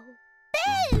 Wow.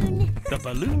 The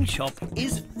balloon shop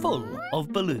is full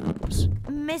of balloons.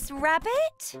 Miss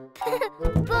Rabbit?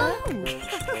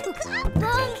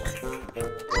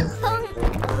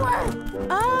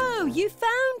 Oh, you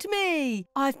found me.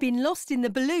 I've been lost in the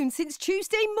balloon since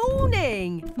Tuesday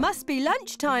morning. Must be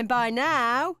lunchtime by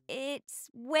now. It's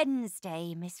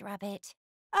Wednesday, Miss Rabbit.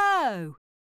 Oh.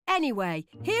 Anyway,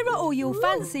 here are all your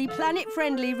fancy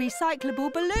planet-friendly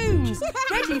recyclable balloons,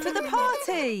 ready for the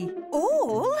party.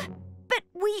 All? But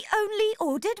we only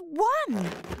ordered one.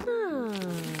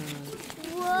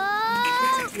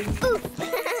 Whoa!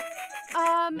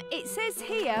 It says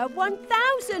here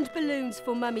 1,000 balloons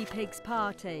for Mummy Pig's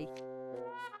party.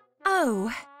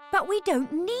 Oh, but we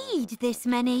don't need this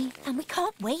many, and we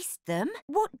can't waste them.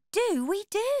 What do we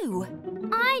do?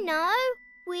 I know.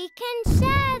 We can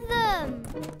share them.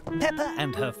 Peppa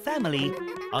and her family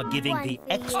are giving the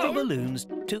extra balloons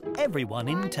to everyone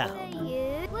in town. For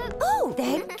you. Oh,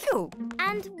 thank you.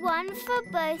 And one for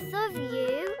both of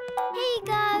you. Here you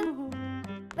go.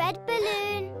 Red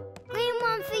balloon. Green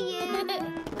one for you.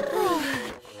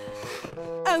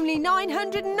 Only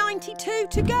 992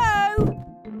 to go.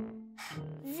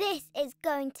 This is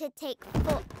going to take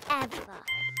forever.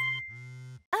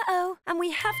 Uh-oh. we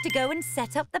have to go and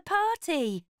set up the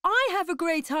party. I have a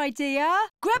great idea.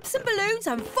 Grab some balloons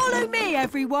and follow me,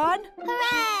 everyone.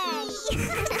 Hooray!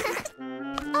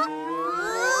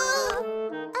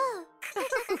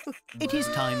 It is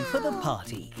time for the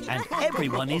party, and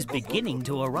everyone is beginning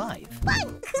to arrive.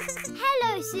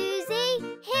 Hello,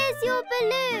 Susie. Here's your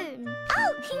balloon.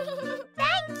 Oh,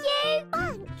 thank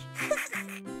you.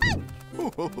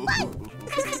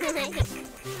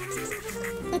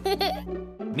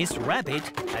 Miss Rabbit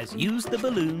has used the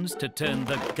balloons to turn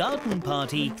the garden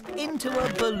party into a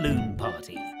balloon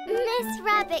party. Miss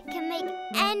Rabbit can make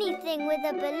anything with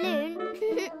a balloon.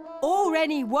 Or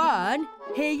anyone.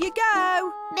 Here you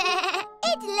go.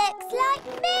 It looks like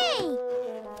me.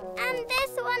 And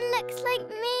this one looks like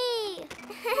me.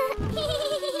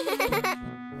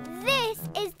 This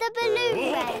is the balloon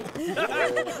race.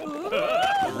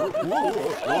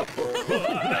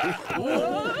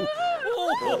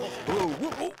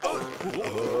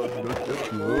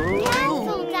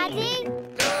 Careful, Daddy.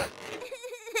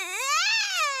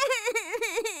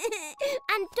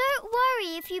 And don't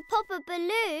worry if you pop a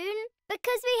balloon,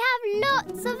 because we have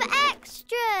lots of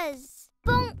extras.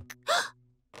 Bonk.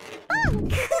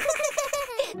 Bonk.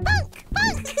 Bonk,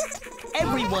 bonk.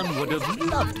 Everyone would have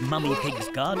loved Mummy Pig's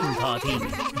garden party,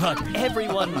 but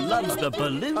everyone loves the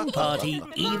balloon party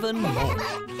even more.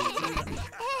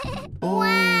 Oh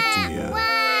dear.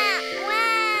 Wah, wah.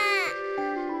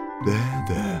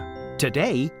 There.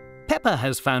 Today, Peppa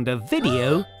has found a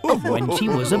video of when she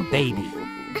was a baby.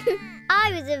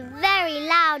 I was a very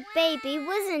loud baby,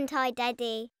 wasn't I,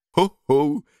 Daddy? Ho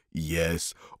ho.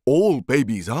 Yes, all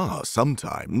babies are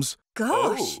sometimes.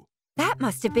 Gosh, that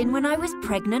must have been when I was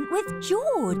pregnant with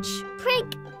George.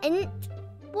 Pregnant?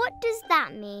 What does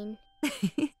that mean?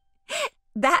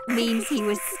 That means he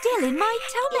was still in my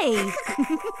tummy.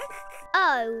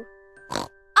 Oh,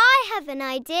 I have an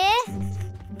idea.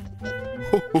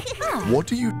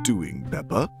 What are you doing,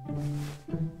 Peppa?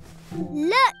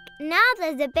 Look, now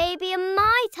there's a baby in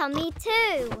my tummy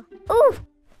too. Ooh.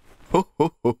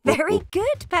 Very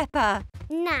good, Peppa.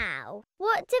 Now,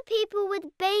 what do people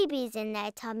with babies in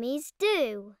their tummies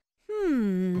do?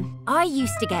 I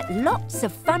used to get lots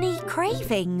of funny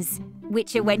cravings,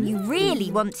 which are when you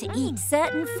really want to eat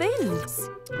certain foods.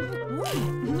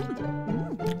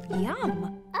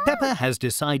 Yum. Peppa has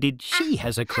decided she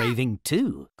has a craving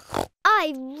too.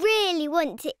 I really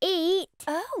want to eat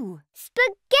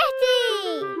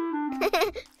spaghetti!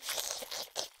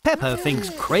 Peppa thinks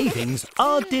cravings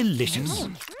are delicious.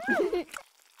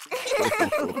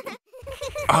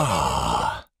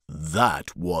 Ah,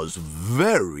 that was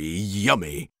very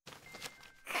yummy.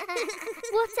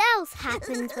 What else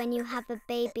happens when you have a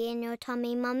baby in your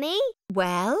tummy, Mummy?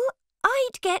 Well,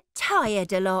 I'd get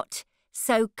tired a lot,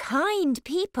 so kind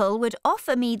people would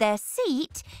offer me their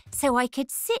seat so I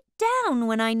could sit down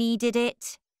when I needed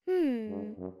it.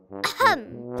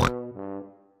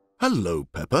 Hello,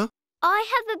 Peppa. I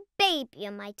have a baby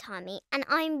in my tummy and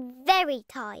I'm very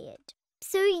tired.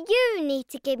 So you need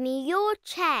to give me your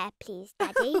chair, please,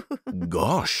 Daddy.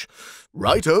 Gosh.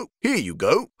 Righto, here you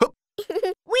go. Hup.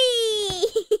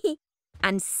 Whee!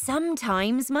 And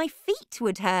sometimes my feet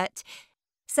would hurt,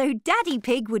 so Daddy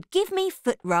Pig would give me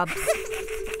foot rubs.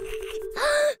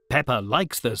 Peppa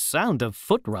likes the sound of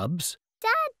foot rubs.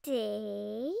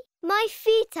 Daddy, my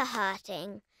feet are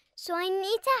hurting, so I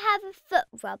need to have a foot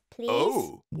rub, please.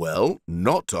 Oh, well,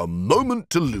 not a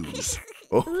moment to lose.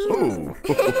 Oh,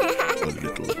 a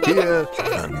little here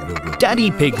and a little...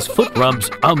 Daddy Pig's foot rubs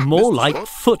are more like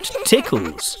foot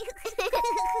tickles.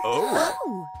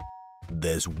 Oh.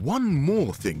 There's one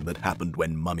more thing that happened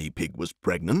when Mummy Pig was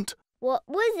pregnant. What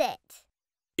was it?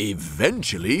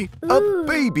 Eventually, a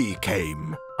baby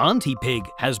came. Auntie Pig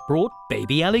has brought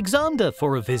baby Alexander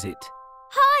for a visit.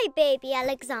 Hi, baby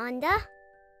Alexander.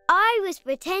 I was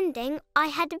pretending I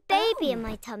had a baby in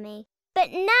my tummy.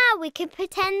 But now we can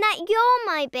pretend that you're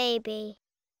my baby.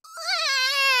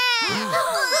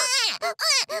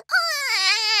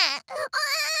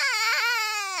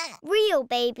 Real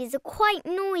babies are quite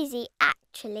noisy,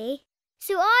 actually.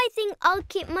 So I think I'll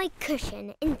keep my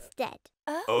cushion instead.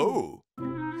 Oh.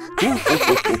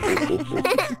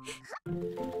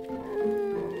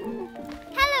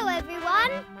 Hello,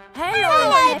 everyone.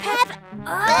 Hello, Peppa.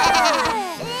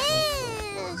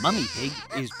 Mummy Pig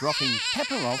is dropping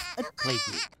Peppa off at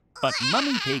playgroup. But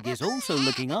Mummy Pig is also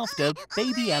looking after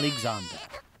baby Alexander.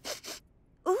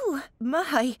 Oh,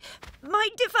 my.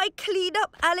 Mind if I clean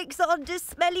up Alexander's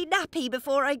smelly nappy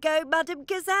before I go, Madam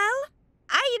Gazelle?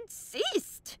 I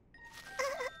insist.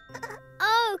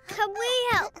 Oh, can we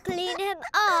help clean him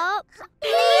up?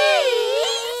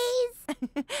 Please!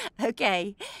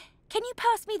 OK. can you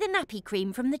pass me the nappy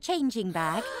cream from the changing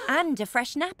bag and a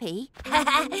fresh nappy?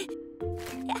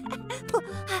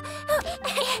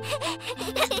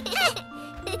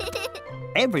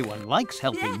 Everyone likes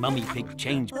helping Mummy Pig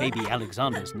change baby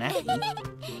Alexander's nappy.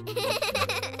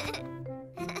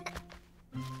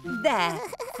 There,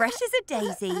 fresh as a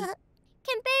daisy.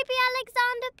 Can baby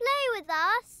Alexander play with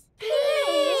us?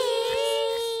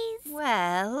 Please!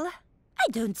 Well, I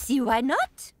don't see why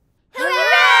not.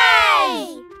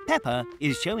 Hooray! Peppa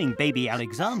is showing baby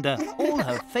Alexander all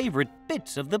her favourite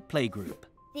bits of the playgroup.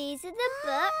 These are the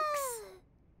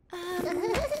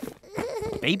books.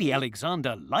 Baby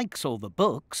Alexander likes all the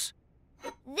books.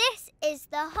 This is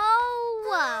the whole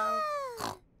world.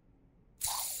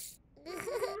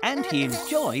 And he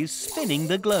enjoys spinning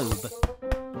the globe.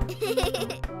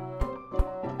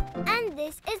 And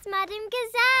this is Madame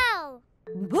Gazelle.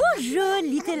 Bonjour,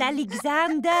 little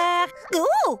Alexander.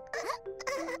 Oh!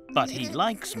 But he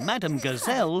likes Madame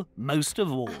Gazelle most of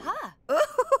all.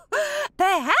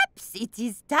 Perhaps it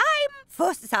is time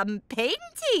for some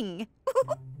painting.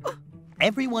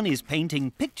 Everyone is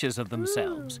painting pictures of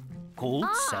themselves, called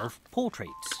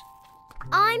self-portraits.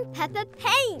 I'm Peppa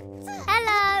Paint.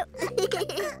 Hello.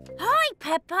 Hi,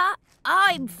 Peppa.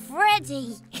 I'm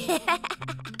Freddy.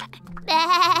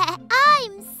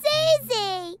 I'm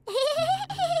Susie.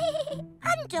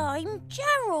 And I'm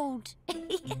Gerald.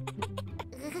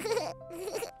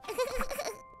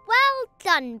 Well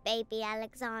done, baby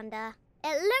Alexander.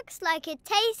 It looks like a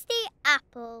tasty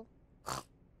apple.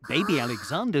 Baby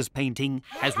Alexander's painting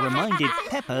has reminded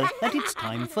Peppa that it's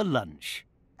time for lunch.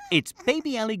 It's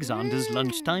baby Alexander's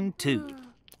lunchtime too.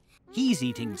 He's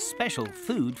eating special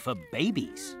food for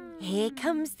babies. Here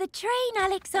comes the train,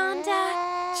 Alexander.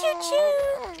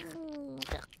 Choo-choo.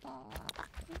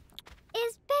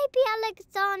 Is baby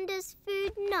Alexander's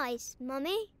food nice,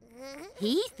 Mummy?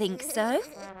 He thinks so.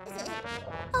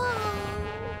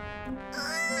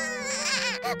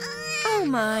 Oh,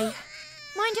 my.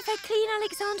 Mind if I clean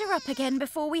Alexander up again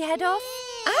before we head off?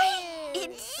 I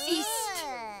insist.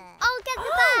 I'll get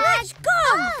the bag. Let's go.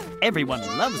 Everyone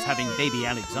loves having baby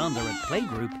Alexander at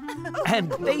playgroup,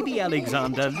 and baby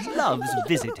Alexander loves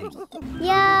visiting.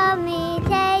 Yummy,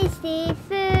 tasty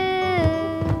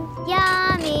food.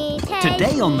 Yummy, tasty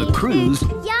Today on the cruise,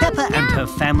 food. Peppa Yum, and her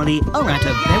family are at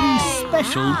a very Yay!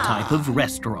 special type of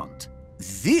restaurant.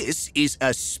 This is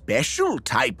a special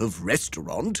type of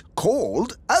restaurant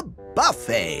called a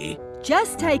buffet.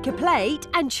 Just take a plate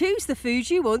and choose the food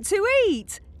you want to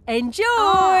eat.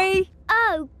 Enjoy!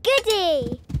 Oh,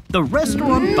 goody. The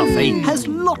restaurant buffet has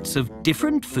lots of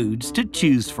different foods to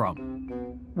choose from.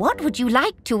 What would you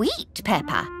like to eat,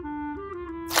 Peppa?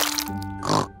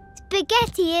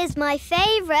 Spaghetti is my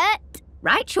favourite.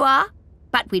 Right you are.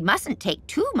 But we mustn't take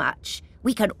too much.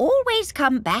 We can always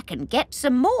come back and get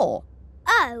some more.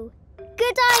 Oh,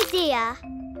 good idea.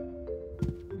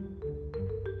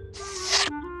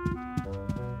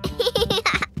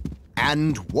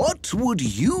 And what would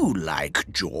you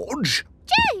like, George?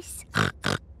 Juice.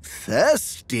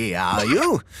 Thirsty, are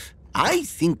you? I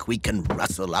think we can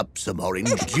rustle up some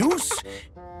orange juice.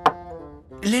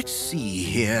 Let's see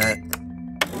here.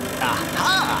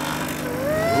 Aha!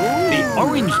 The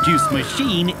orange juice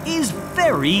machine is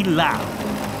very loud.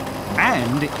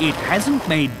 And it hasn't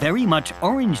made very much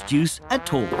orange juice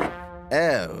at all.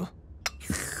 Oh.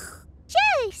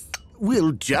 Juice.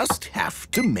 We'll just have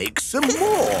to make some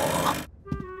more.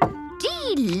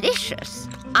 Delicious.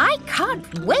 I can't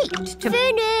wait to...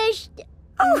 Finished.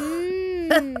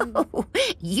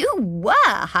 You were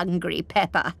hungry,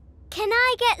 Peppa. Can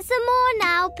I get some more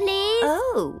now, please?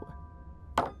 Oh.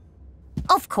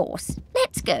 Of course.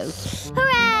 Let's go.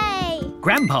 Hooray!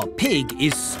 Grandpa Pig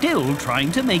is still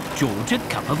trying to make George a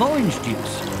cup of orange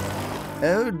juice.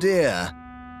 Oh, dear.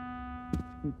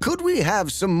 Could we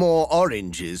have some more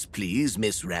oranges, please,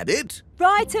 Miss Rabbit?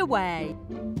 Right away.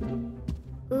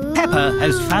 Peppa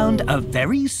has found a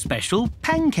very special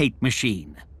pancake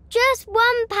machine. Just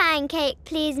one pancake,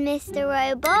 please, Mr.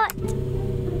 Robot.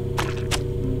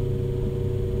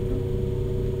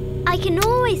 I can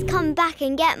always come back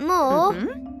and get more.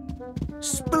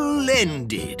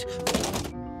 Splendid.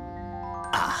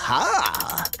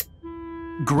 Aha!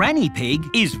 Granny Pig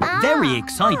is very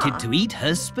excited to eat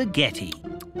her spaghetti.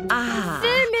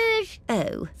 Finished.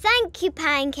 Oh. Thank you,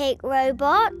 Pancake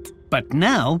Robot. But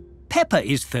now Peppa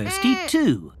is thirsty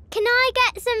too. Can I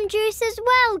get some juice as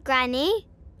well, Granny?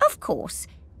 Of course.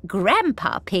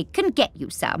 Grandpa Pig can get you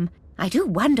some. I do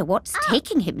wonder what's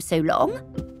taking him so long.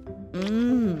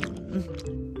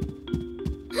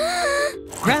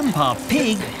 Grandpa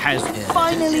Pig has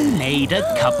finally made a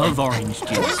cup of orange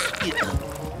juice.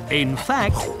 In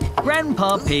fact,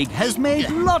 Grandpa Pig has made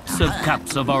lots of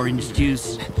cups of orange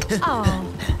juice. Oh,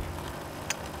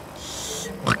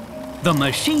 The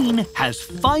machine has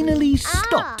finally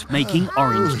stopped making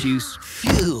orange juice.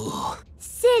 Phew.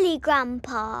 Silly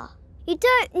Grandpa. You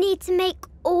don't need to make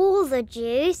all the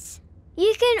juice.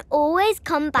 You can always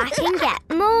come back and get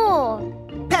more.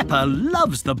 Peppa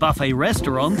loves the buffet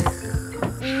restaurant.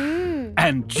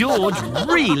 And George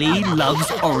really loves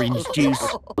orange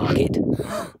juice. Bucket.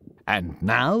 And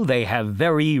now they have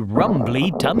very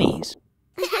rumbly tummies.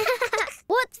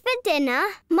 What's for dinner?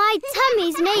 My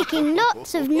tummy's making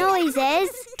lots of noises.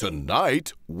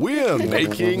 Tonight, we're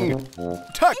making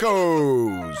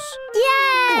tacos.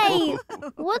 Yay!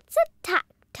 What's a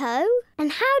tacto?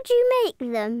 And how do you make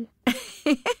them?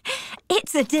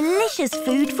 It's a delicious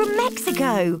food from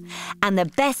Mexico. And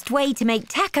the best way to make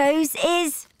tacos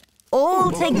is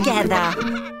all together.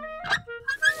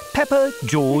 Peppa,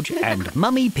 George and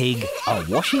Mummy Pig are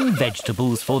washing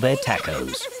vegetables for their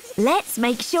tacos. Let's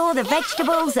make sure the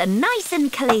vegetables are nice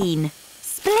and clean.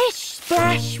 Splish,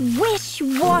 splash, wish,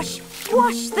 wash,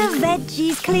 wash the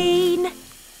veggies clean.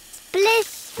 Splish,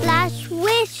 splash,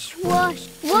 wish, wash,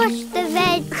 wash the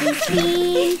veggies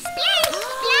clean. Splish,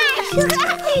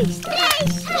 splash,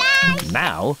 splish, splash.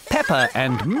 Now, Peppa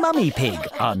and Mummy Pig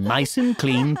are nice and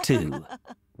clean too.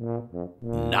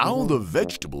 Now the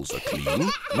vegetables are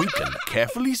clean, we can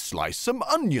carefully slice some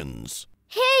onions.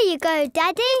 Here you go,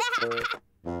 Daddy.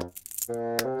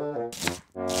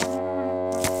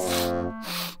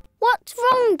 What's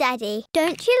wrong, Daddy?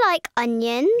 Don't you like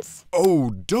onions? Oh,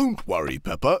 don't worry,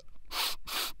 Peppa.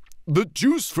 The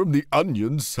juice from the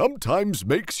onions sometimes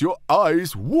makes your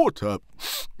eyes water.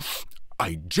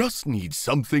 I just need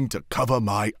something to cover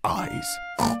my eyes.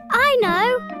 I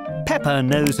know. Peppa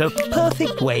knows a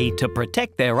perfect way to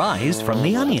protect their eyes from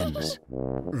the onions.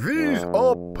 These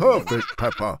are perfect,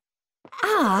 Peppa.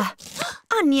 Ah,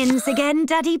 onions again,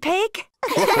 Daddy Pig.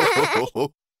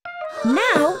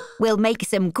 Now we'll make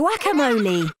some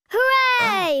guacamole.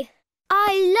 Hooray!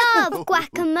 I love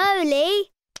guacamole.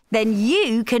 Then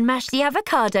you can mash the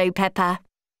avocado, Peppa.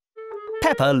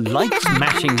 Peppa likes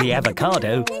mashing the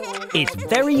avocado. It's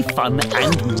very fun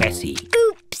and messy.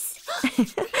 Oops!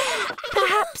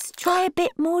 Perhaps try a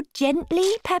bit more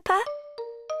gently, Peppa.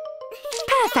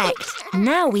 Perfect!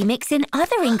 Now we mix in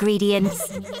other ingredients.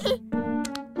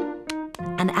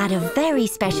 And add a very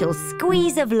special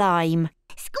squeeze of lime.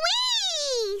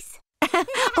 Squeeze!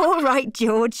 All right,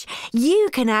 George. You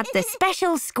can add the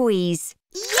special squeeze.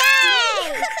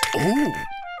 Yay! Oh,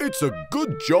 it's a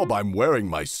good job I'm wearing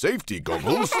my safety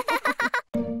goggles.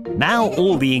 Now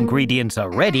all the ingredients are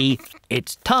ready,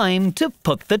 it's time to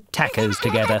put the tacos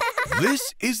together.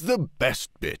 This is the best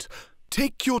bit.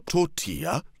 Take your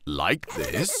tortilla like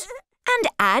this. And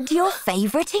add your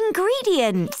favourite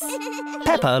ingredients.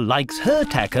 Peppa likes her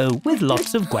taco with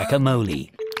lots of guacamole.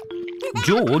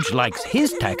 George likes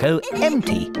his taco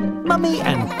empty. Mummy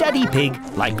and Daddy Pig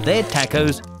like their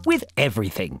tacos with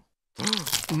everything.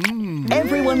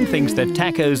 Everyone thinks the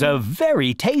tacos are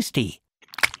very tasty.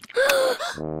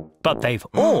 But they've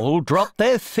all dropped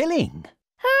their filling.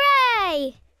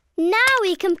 Hooray! Now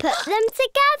we can put them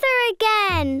together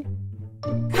again.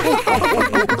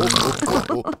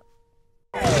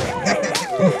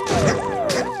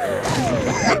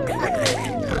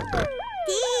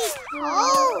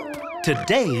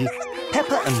 Today,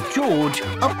 Peppa and George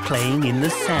are playing in the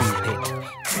sandpit.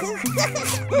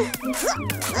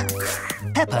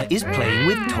 Peppa is playing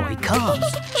with toy cars.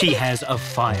 She has a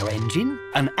fire engine,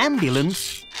 an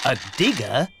ambulance, a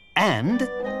digger and...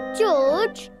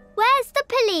 George, where's the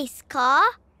police car?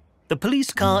 The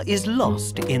police car is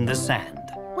lost in the sand.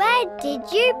 Where did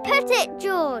you put it,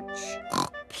 George?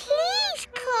 Police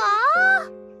car?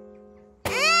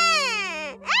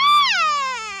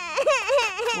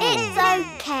 It's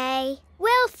okay.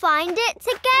 We'll find it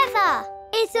together.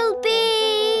 It'll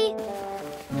be...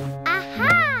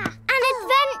 Aha! An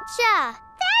adventure!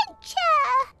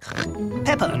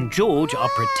 Peppa and George are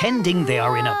pretending they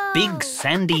are in a big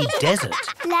sandy desert.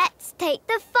 Let's take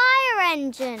the fire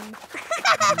engine.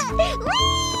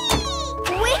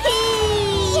 Whee!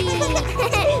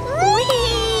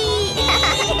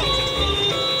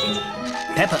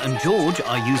 Peppa and George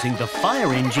are using the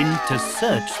fire engine to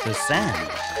search the sand.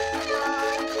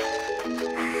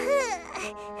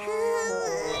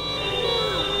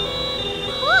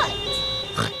 What?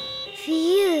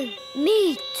 Phew,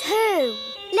 me too.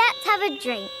 Let's have a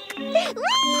drink.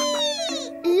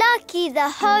 Lucky the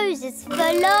hose is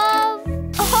full of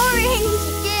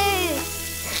orange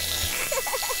juice.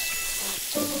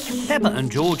 Peppa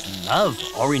and George love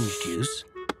orange juice.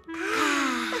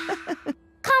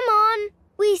 Come on,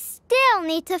 we still still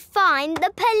need to find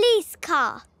the police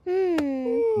car.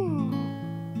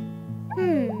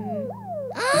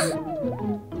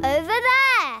 Over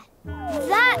there.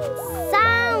 That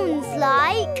sounds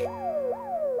like...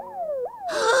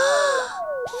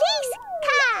 Police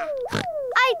car!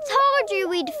 I told you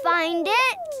we'd find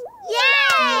it.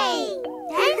 Yay!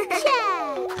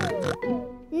 Adventure!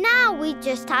 Now we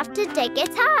just have to dig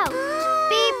it out.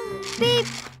 Beep, beep,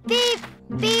 beep,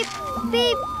 beep,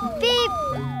 beep, beep.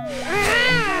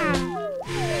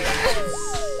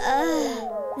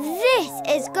 This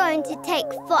is going to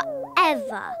take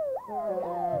forever.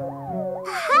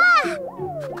 Aha!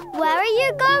 Where are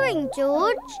you going,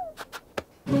 George?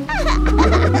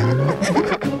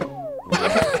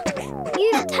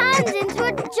 You've turned into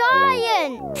a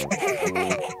giant.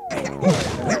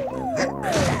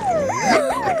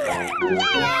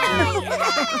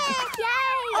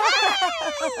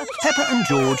 Peppa and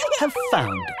George have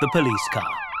found the police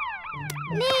car.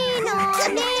 Nino,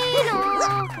 Nino,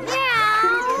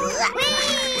 meow, wee.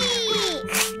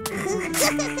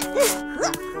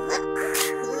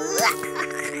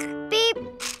 Beep,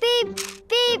 beep,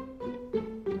 beep.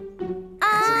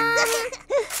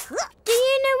 Do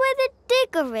you know where the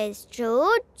digger is,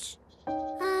 George?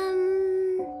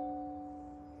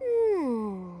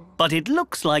 But it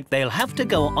looks like they'll have to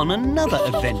go on another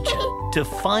adventure to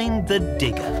find the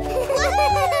digger.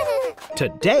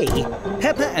 Today,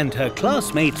 Peppa and her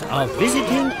classmates are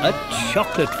visiting a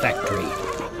chocolate factory.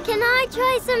 Can I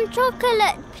try some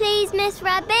chocolate, please, Miss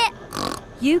Rabbit?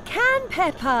 You can,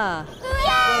 Peppa.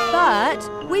 Yay!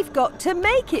 But we've got to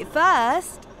make it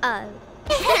first. Oh.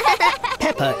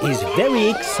 Peppa is very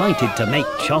excited to make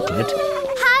chocolate.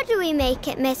 How do we make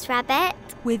it, Miss Rabbit?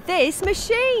 With this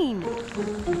machine.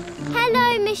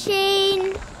 Hello,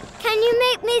 machine. Can you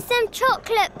make me some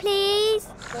chocolate, please?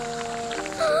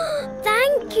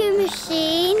 Thank you,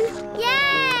 machine.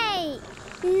 Yay!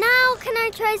 Now can I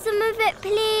try some of it,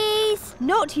 please?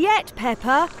 Not yet,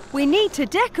 Peppa. We need to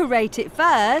decorate it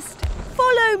first.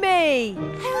 Follow me.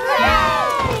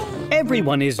 Hooray!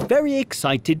 Everyone is very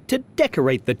excited to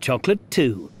decorate the chocolate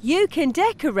too. You can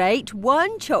decorate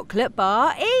one chocolate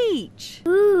bar each.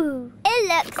 Ooh, it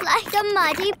looks like a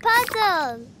muddy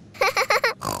puzzle.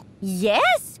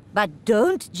 Yes, but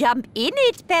don't jump in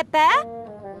it, Peppa.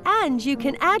 And you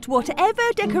can add whatever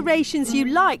decorations you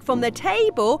like from the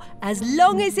table as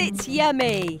long as it's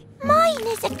yummy. Mine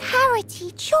is a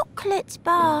carroty chocolate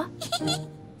bar. Squeak!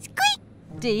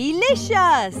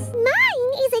 Delicious!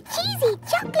 Mine is a cheesy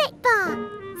chocolate bar.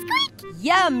 Squeak!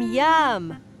 Yum,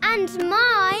 yum. And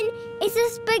mine is a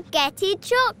spaghetti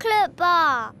chocolate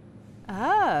bar.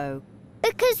 Oh.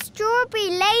 Because strawberry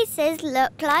laces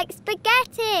look like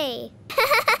spaghetti.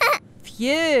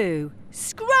 Phew.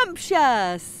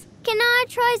 Scrumptious. Can I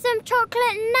try some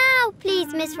chocolate now,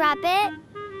 please, Miss Rabbit?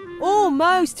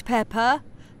 Almost, Peppa.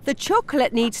 The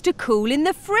chocolate needs to cool in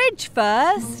the fridge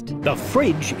first. The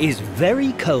fridge is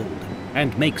very cold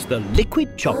and makes the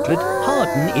liquid chocolate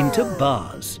harden into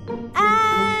bars.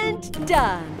 And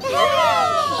done.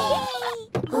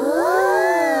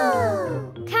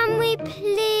 Can we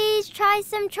please try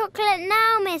some chocolate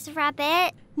now, Miss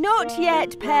Rabbit? Not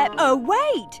yet, Pep. Oh,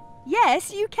 wait.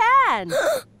 Yes, you can.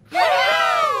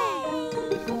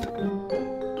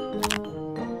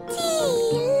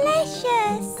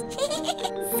 Delicious.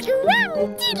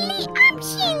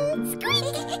 Scrum-diddly-option.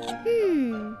 Squeak.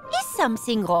 Is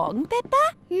something wrong,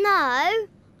 Peppa? No.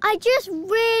 I just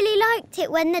really liked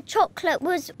it when the chocolate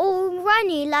was all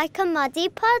runny like a muddy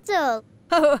puddle.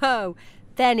 Ho, ho.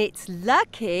 Then it's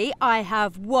lucky I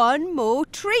have one more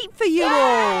treat for you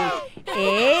all.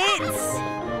 It's...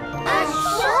 A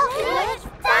chocolate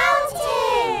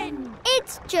fountain.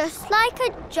 It's just like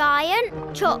a giant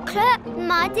chocolate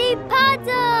muddy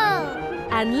puddle.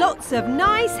 And lots of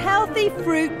nice healthy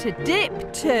fruit to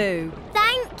dip too.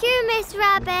 Thank you, Miss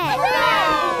Rabbit.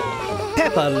 Hooray!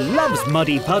 Peppa loves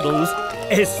muddy puddles,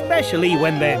 especially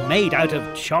when they're made out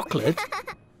of chocolate.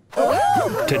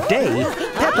 Today,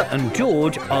 Peppa and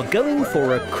George are going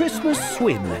for a Christmas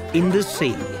swim in the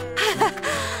sea.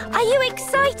 Are you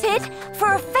excited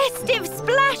for a festive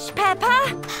splash,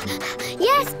 Peppa?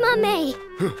 Yes, Mummy.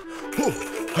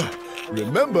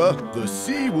 Remember, the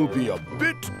sea will be a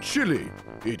bit chilly.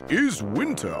 It is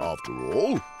winter after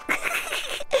all.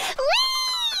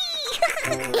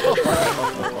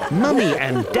 Mummy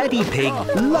and Daddy Pig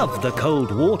love the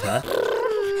cold water.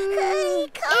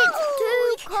 It's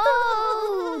too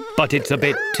cold. But it's a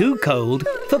bit too cold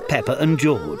for Peppa and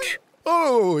George.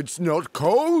 Oh, it's not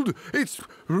cold. It's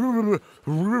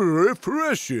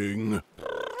refreshing.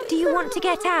 Do you want to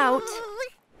get out?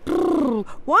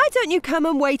 Why don't you come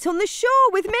and wait on the shore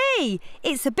with me?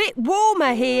 It's a bit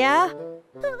warmer here.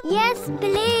 Yes,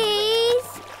 please.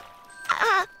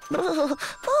 I'll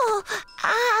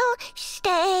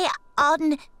stay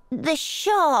on the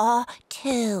shore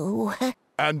too.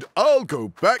 And I'll go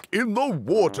back in the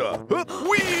water.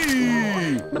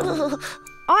 Whee!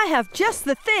 I have just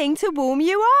the thing to warm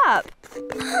you up.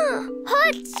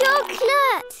 Hot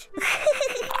chocolate!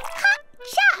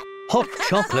 Hot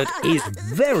chocolate is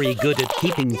very good at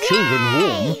keeping children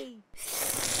warm.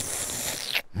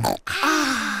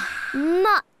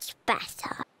 Much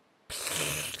better.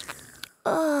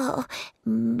 Oh,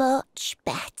 much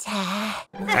better.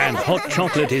 And hot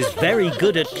chocolate is very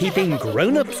good at keeping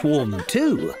grown-ups warm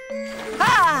too.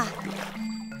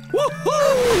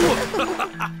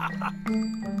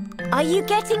 Are you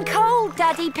getting cold,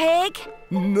 Daddy Pig?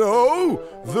 No,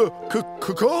 the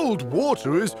cold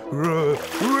water is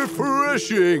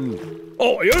refreshing.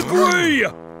 I agree!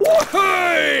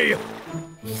 Wahey!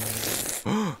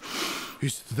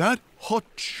 Is that hot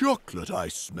chocolate I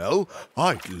smell?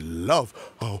 I'd love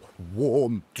a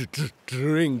warm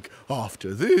drink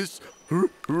after this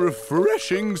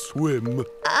refreshing swim.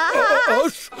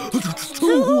 Us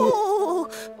too!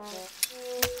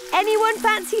 Anyone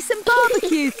fancy some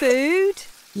barbecue food?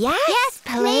 Yes,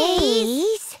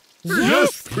 please.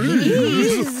 Yes,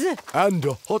 please. And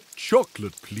a hot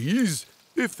chocolate, please,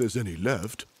 if there's any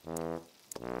left.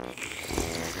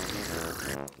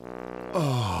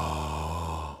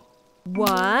 Ah.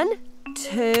 1,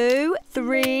 2,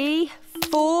 3,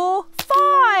 4,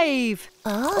 5.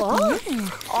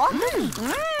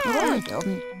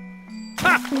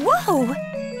 Whoa!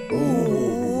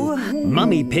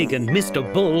 Mummy Pig and Mr.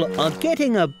 Bull are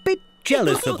getting a bit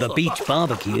jealous of the beach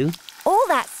barbecue. All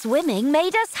that swimming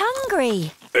made us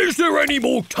hungry. Is there any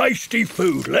more tasty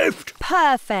food left?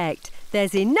 Perfect.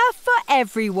 There's enough for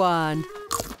everyone.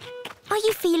 Are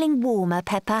you feeling warmer,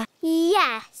 Peppa?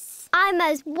 Yes. I'm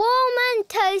as warm and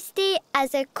toasty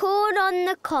as a corn on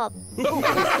the cob.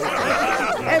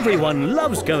 Everyone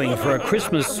loves going for a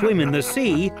Christmas swim in the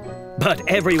sea, but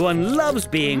everyone loves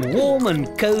being warm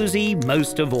and cosy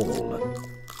most of all.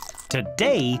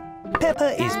 Today,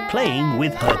 Peppa is playing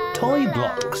with her toy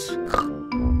blocks.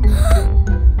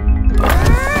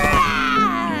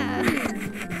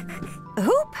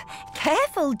 Oop!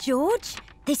 Careful, George.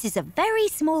 This is a very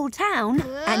small town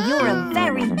and you're a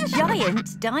very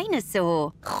giant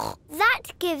dinosaur.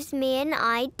 That gives me an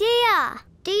idea.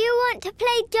 Do you want to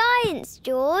play giants,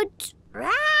 George?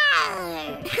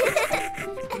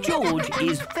 George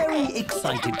is very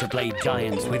excited to play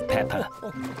giants with Peppa.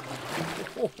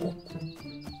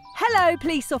 Hello,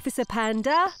 Police Officer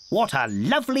Panda. What a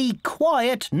lovely,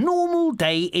 quiet, normal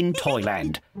day in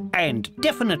Toyland. And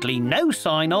definitely no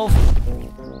sign of...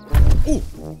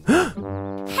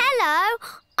 Hello,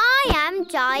 I am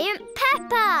Giant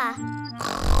Peppa.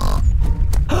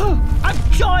 A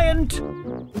giant!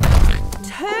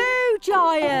 2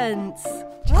 giants.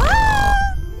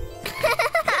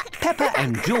 Peppa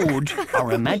and George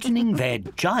are imagining they're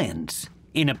giants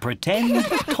in a pretend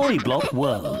toy block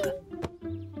world.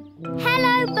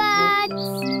 Hello,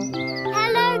 birds.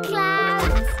 Hello, clouds.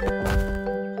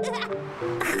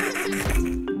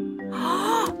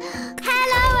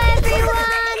 Hello,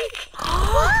 everyone.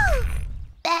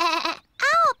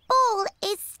 Our ball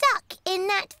is stuck in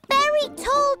that very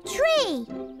tall tree.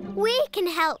 We can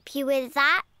help you with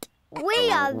that.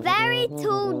 We are very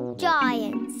tall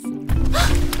giants.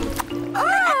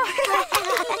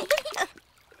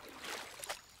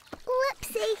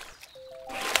 Whoopsie.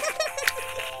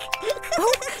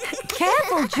 Oh,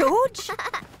 careful, George.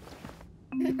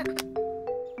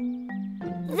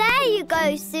 There you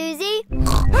go, Susie.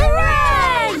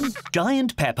 Hooray!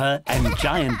 Giant Peppa and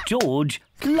Giant George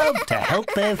love to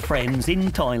help their friends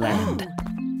in Toyland.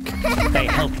 They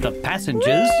help the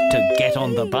passengers to get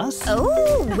on the bus.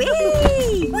 Oh,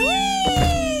 wee!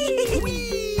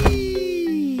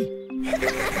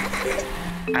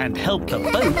 And help the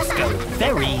boats go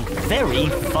very, very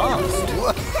fast.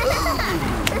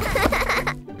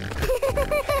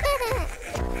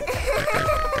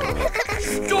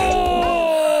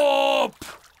 Stop!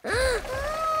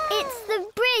 It's the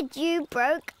bridge you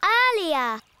broke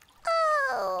earlier.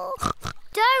 Oh.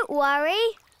 Don't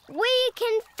worry. We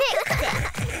can fix it.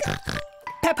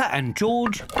 Peppa and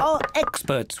George are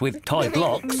experts with toy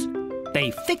blocks.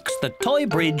 They fix the toy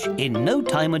bridge in no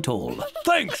time at all.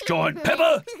 Thanks, Giant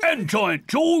Peppa and Giant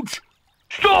George.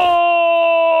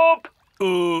 Stop!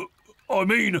 I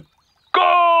mean,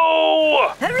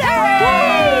 go!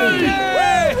 Hooray!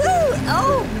 Woo-hoo!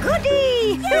 Oh,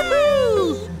 goody!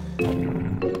 Yoo-hoo!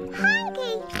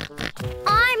 Hungry.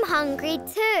 I'm hungry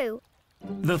too.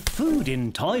 The food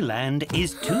in Toyland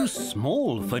is too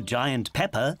small for Giant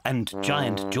Peppa and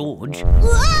Giant George.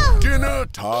 Whoa! Dinner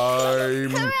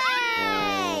time!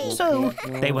 Hooray! So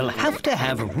they will have to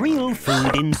have real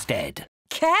food instead.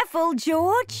 Careful,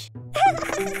 George.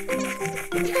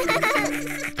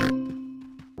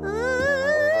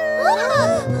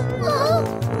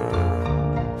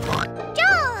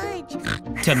 George!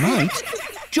 Tonight,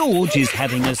 George is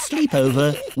having a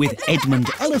sleepover with Edmund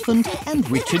Elephant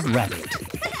and Richard Rabbit.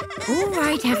 All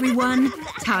right, everyone.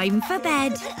 Time for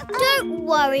bed. Don't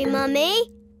worry, Mummy.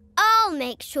 I'll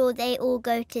make sure they all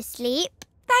go to sleep.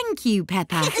 Thank you,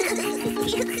 Peppa.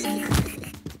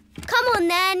 Come on,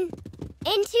 then.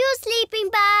 Into your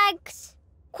sleeping bags.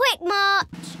 Quick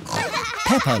march.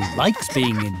 Peppa likes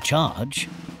being in charge.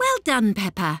 Well done,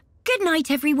 Peppa. Good night,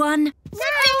 everyone.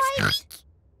 Night.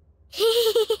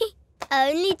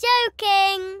 Only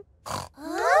joking.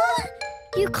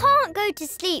 You can't go to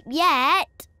sleep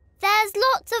yet. There's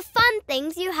lots of fun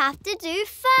things you have to do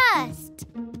first.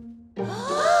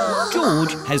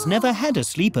 George has never had a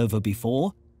sleepover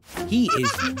before. He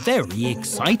is very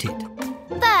excited.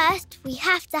 First, we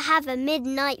have to have a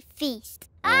midnight feast.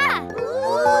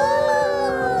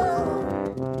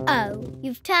 Oh,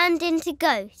 you've turned into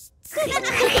ghosts.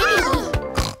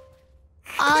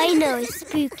 I know a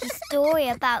spooky story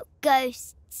about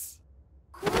ghosts.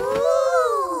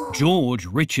 George,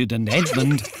 Richard and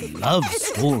Edmund love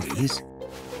stories.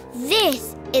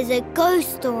 This is a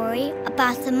ghost story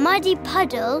about a muddy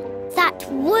puddle that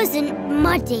wasn't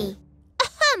muddy.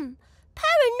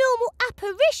 Paranormal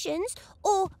apparitions,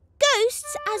 or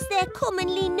ghosts as they're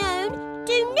commonly known,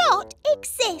 do not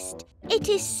exist. It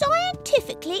is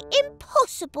scientifically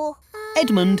impossible.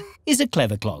 Edmund is a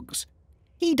clever clogs.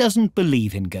 He doesn't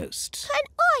believe in ghosts. Can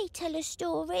I tell a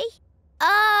story?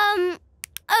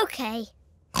 Okay.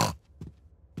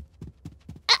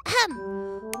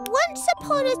 Once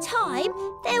upon a time,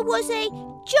 there was a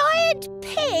giant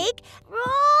pig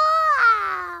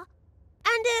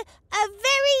and a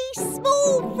very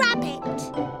small rabbit.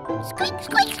 Squeak,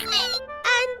 squeak, squeak.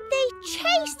 And they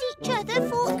chased each other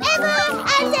forever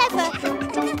and ever.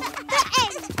 The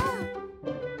end.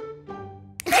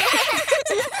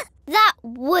 That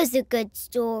was a good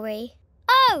story.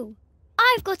 Oh,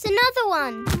 I've got another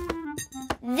one.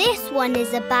 This one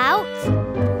is about...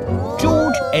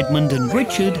 George, Edmund and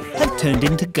Richard have turned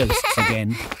into ghosts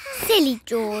again. Silly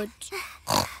George.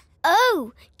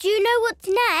 Oh, do you know what's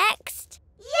next?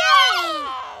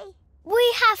 Yay!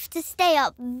 We have to stay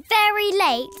up very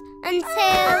late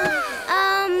until,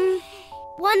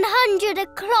 100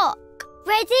 o'clock.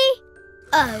 Ready?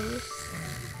 Oh.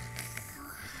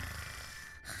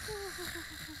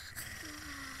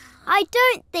 I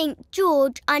don't think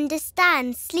George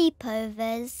understands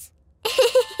sleepovers.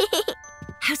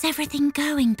 How's everything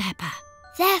going, Peppa?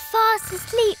 They're fast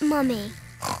asleep, Mummy.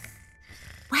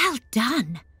 Well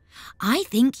done. I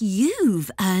think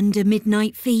you've earned a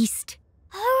midnight feast.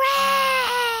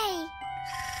 Hooray!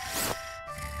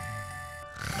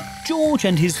 George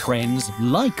and his friends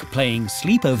like playing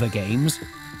sleepover games,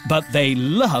 but they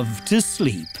love to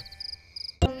sleep.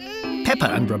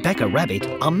 Peppa and Rebecca Rabbit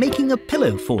are making a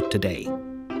pillow fort today.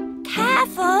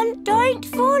 Careful, don't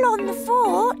fall on the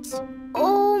fort.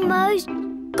 Almost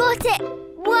got it.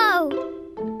 Whoa!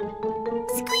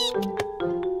 Squeak!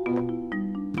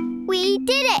 We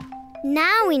did it.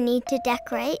 Now we need to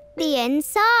decorate the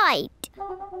inside.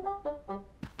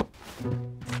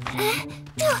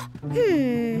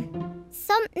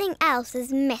 Something else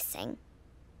is missing.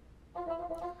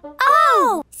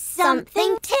 Oh!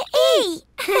 Something to eat!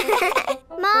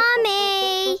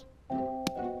 Mommy!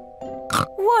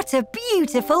 What a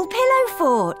beautiful pillow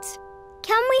fort.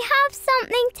 Can we have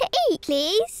something to eat,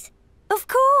 please? Of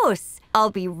course. I'll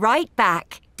be right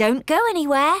back. Don't go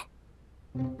anywhere.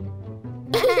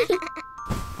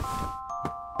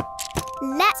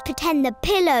 Let's pretend the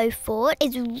pillow fort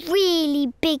is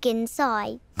really big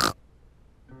inside.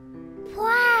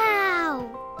 Wow!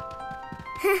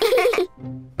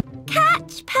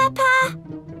 Catch, Peppa!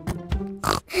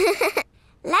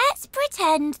 Let's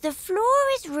pretend the floor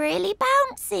is really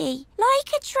bouncy,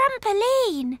 like a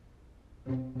trampoline.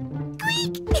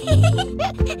 Squeak!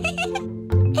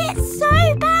 It's so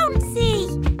bouncy!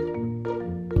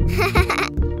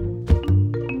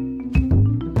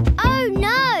 Oh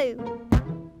no!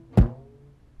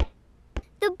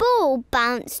 The ball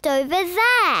bounced over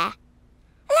there.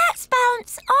 Let's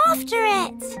bounce after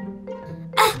it.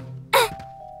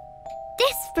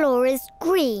 This floor is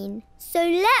green, so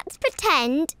let's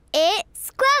pretend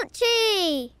it's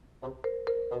squelchy.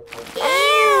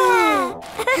 Ew!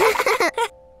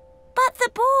 But the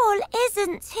ball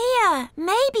isn't here.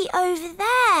 Maybe over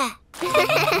there.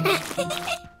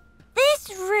 This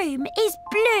room is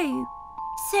blue.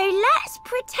 So let's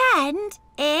pretend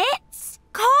it's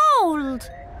cold.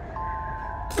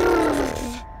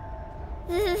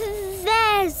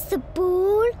 There's the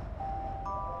ball.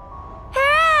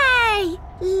 Hooray!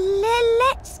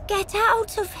 Let's get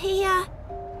out of here.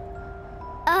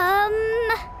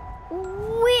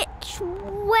 Which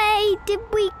way did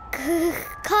we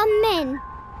come in?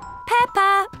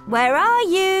 Peppa, where are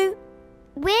you?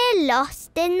 We're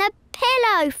lost in the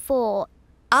pillow fort.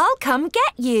 I'll come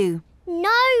get you. No,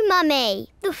 Mummy.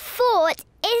 The fort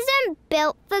isn't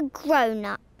built for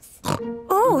grown-ups.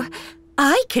 Oh,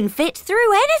 I can fit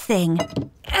through anything.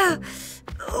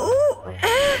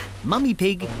 Mummy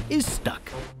Pig is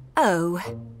stuck. Oh.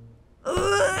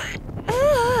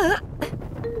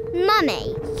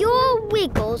 Mummy, your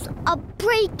wiggles are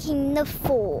breaking the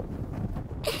fort.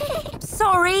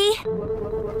 Sorry.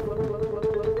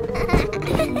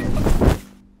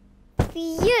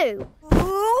 Phew.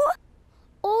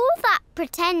 All that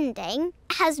pretending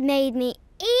has made me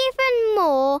even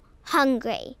more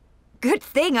hungry. Good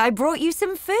thing I brought you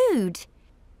some food.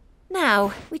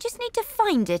 Now, we just need to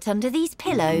find it under these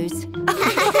pillows.